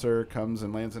flying saucer comes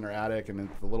and lands in her attic, and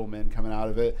it's the little men coming out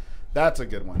of it. That's a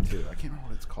good one too. I can't remember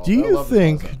what it's called. Do but I you love the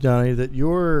think, concept. Donnie, that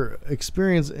your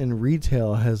experience in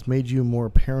retail has made you a more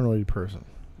paranoid person?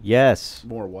 Yes.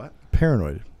 More what?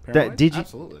 Paranoid. Paranoid? did you-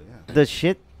 Absolutely. Yeah. The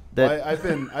shit that.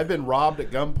 I've been robbed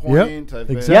at gunpoint. I've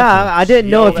been exactly. Yeah, I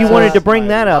didn't know if you yelled wanted at. to bring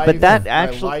that up, but My that life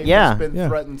actually, yeah. has been Yeah.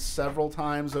 threatened several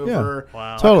times over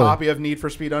Wow. a Totally. copy of Need for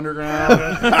Speed Underground.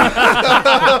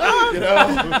 You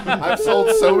know, I've sold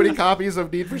so many copies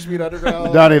of Need for Speed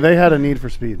Underground. Donnie, they had a Need for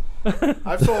Speed.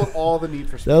 I've sold all the Need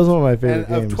for Speed. That was one of my favorite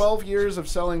And games. of 12 years of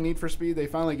selling Need for Speed, they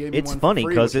finally gave me It's one funny for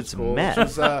free, 'cause which is it's cool. meth. Which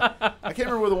was, I can't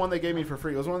remember the one they gave me for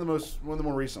free. It was one of the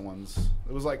more recent ones.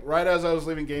 It was like right as I was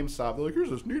leaving GameStop. They're like, "Here's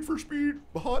this Need for Speed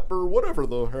Hot or whatever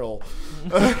the hell."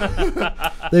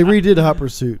 They redid Hot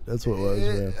Pursuit. That's what it was.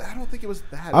 Yeah. I don't think it was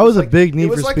that. I It was a like- big Need it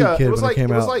was for like Speed a- kid it was when it like,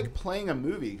 came It was out. like playing a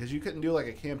movie because you couldn't do like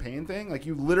a campaign thing. Like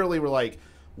you literally were like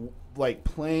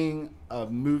playing a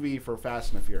movie for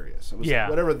Fast and the Furious. It was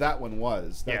whatever that one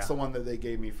was. That's the one that they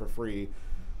gave me for free.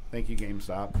 Thank you,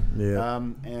 GameStop. Yeah.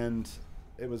 And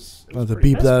it was. I'll have to pretty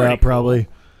beep cool. that pretty out cool. probably.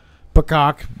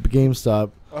 Peacock,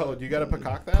 GameStop. Oh, do you got to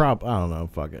peacock that? I don't know.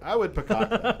 Fuck it. I would peacock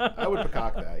that. I would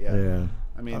peacock that. Yeah. Yeah.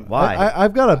 I mean, Why?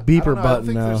 I've got a I beeper don't know, I button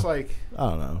think now. there's like. I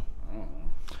don't know. I don't know.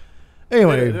 They did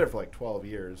Anyway, it for like 12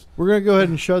 years. we're gonna go ahead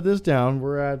and shut this down.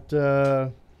 We're at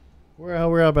we're at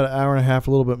about an hour and a half,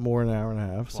 a little bit more than an hour and a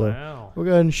half. So Wow. we'll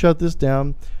go ahead and shut this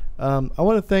down. I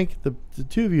want to thank the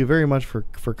two of you very much for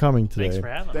coming today. Thanks for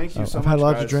having us. Thank you so I've much. had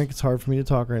lots guys. to drink. It's hard for me to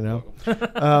talk right now.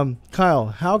 Kyle,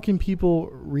 how can people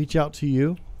reach out to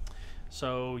you?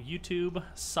 So YouTube,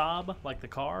 Saab, like the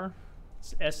car.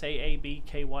 It's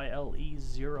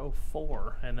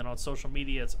SAABKYLE04. And then on social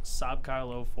media, it's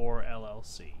Saabkyle04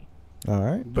 LLC. All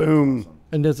right. Boom.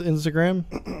 And that's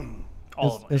Instagram?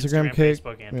 All of them. Instagram,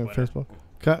 Facebook, and Twitter.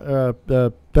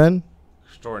 Facebook. Ben?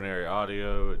 Extraordinary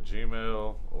Audio at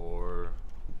Gmail or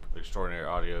Extraordinary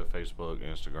Audio Facebook,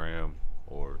 Instagram,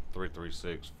 or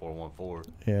 336-414.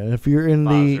 Yeah, and if you're in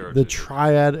the 502.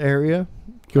 Triad area,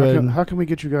 go ahead. How can we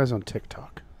get you guys on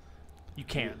TikTok? You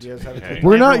can't. You guys have a Okay.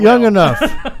 We're not Never young will. enough.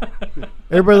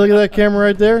 Everybody look at that camera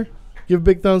right there. Give a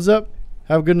big thumbs up.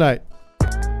 Have a good night.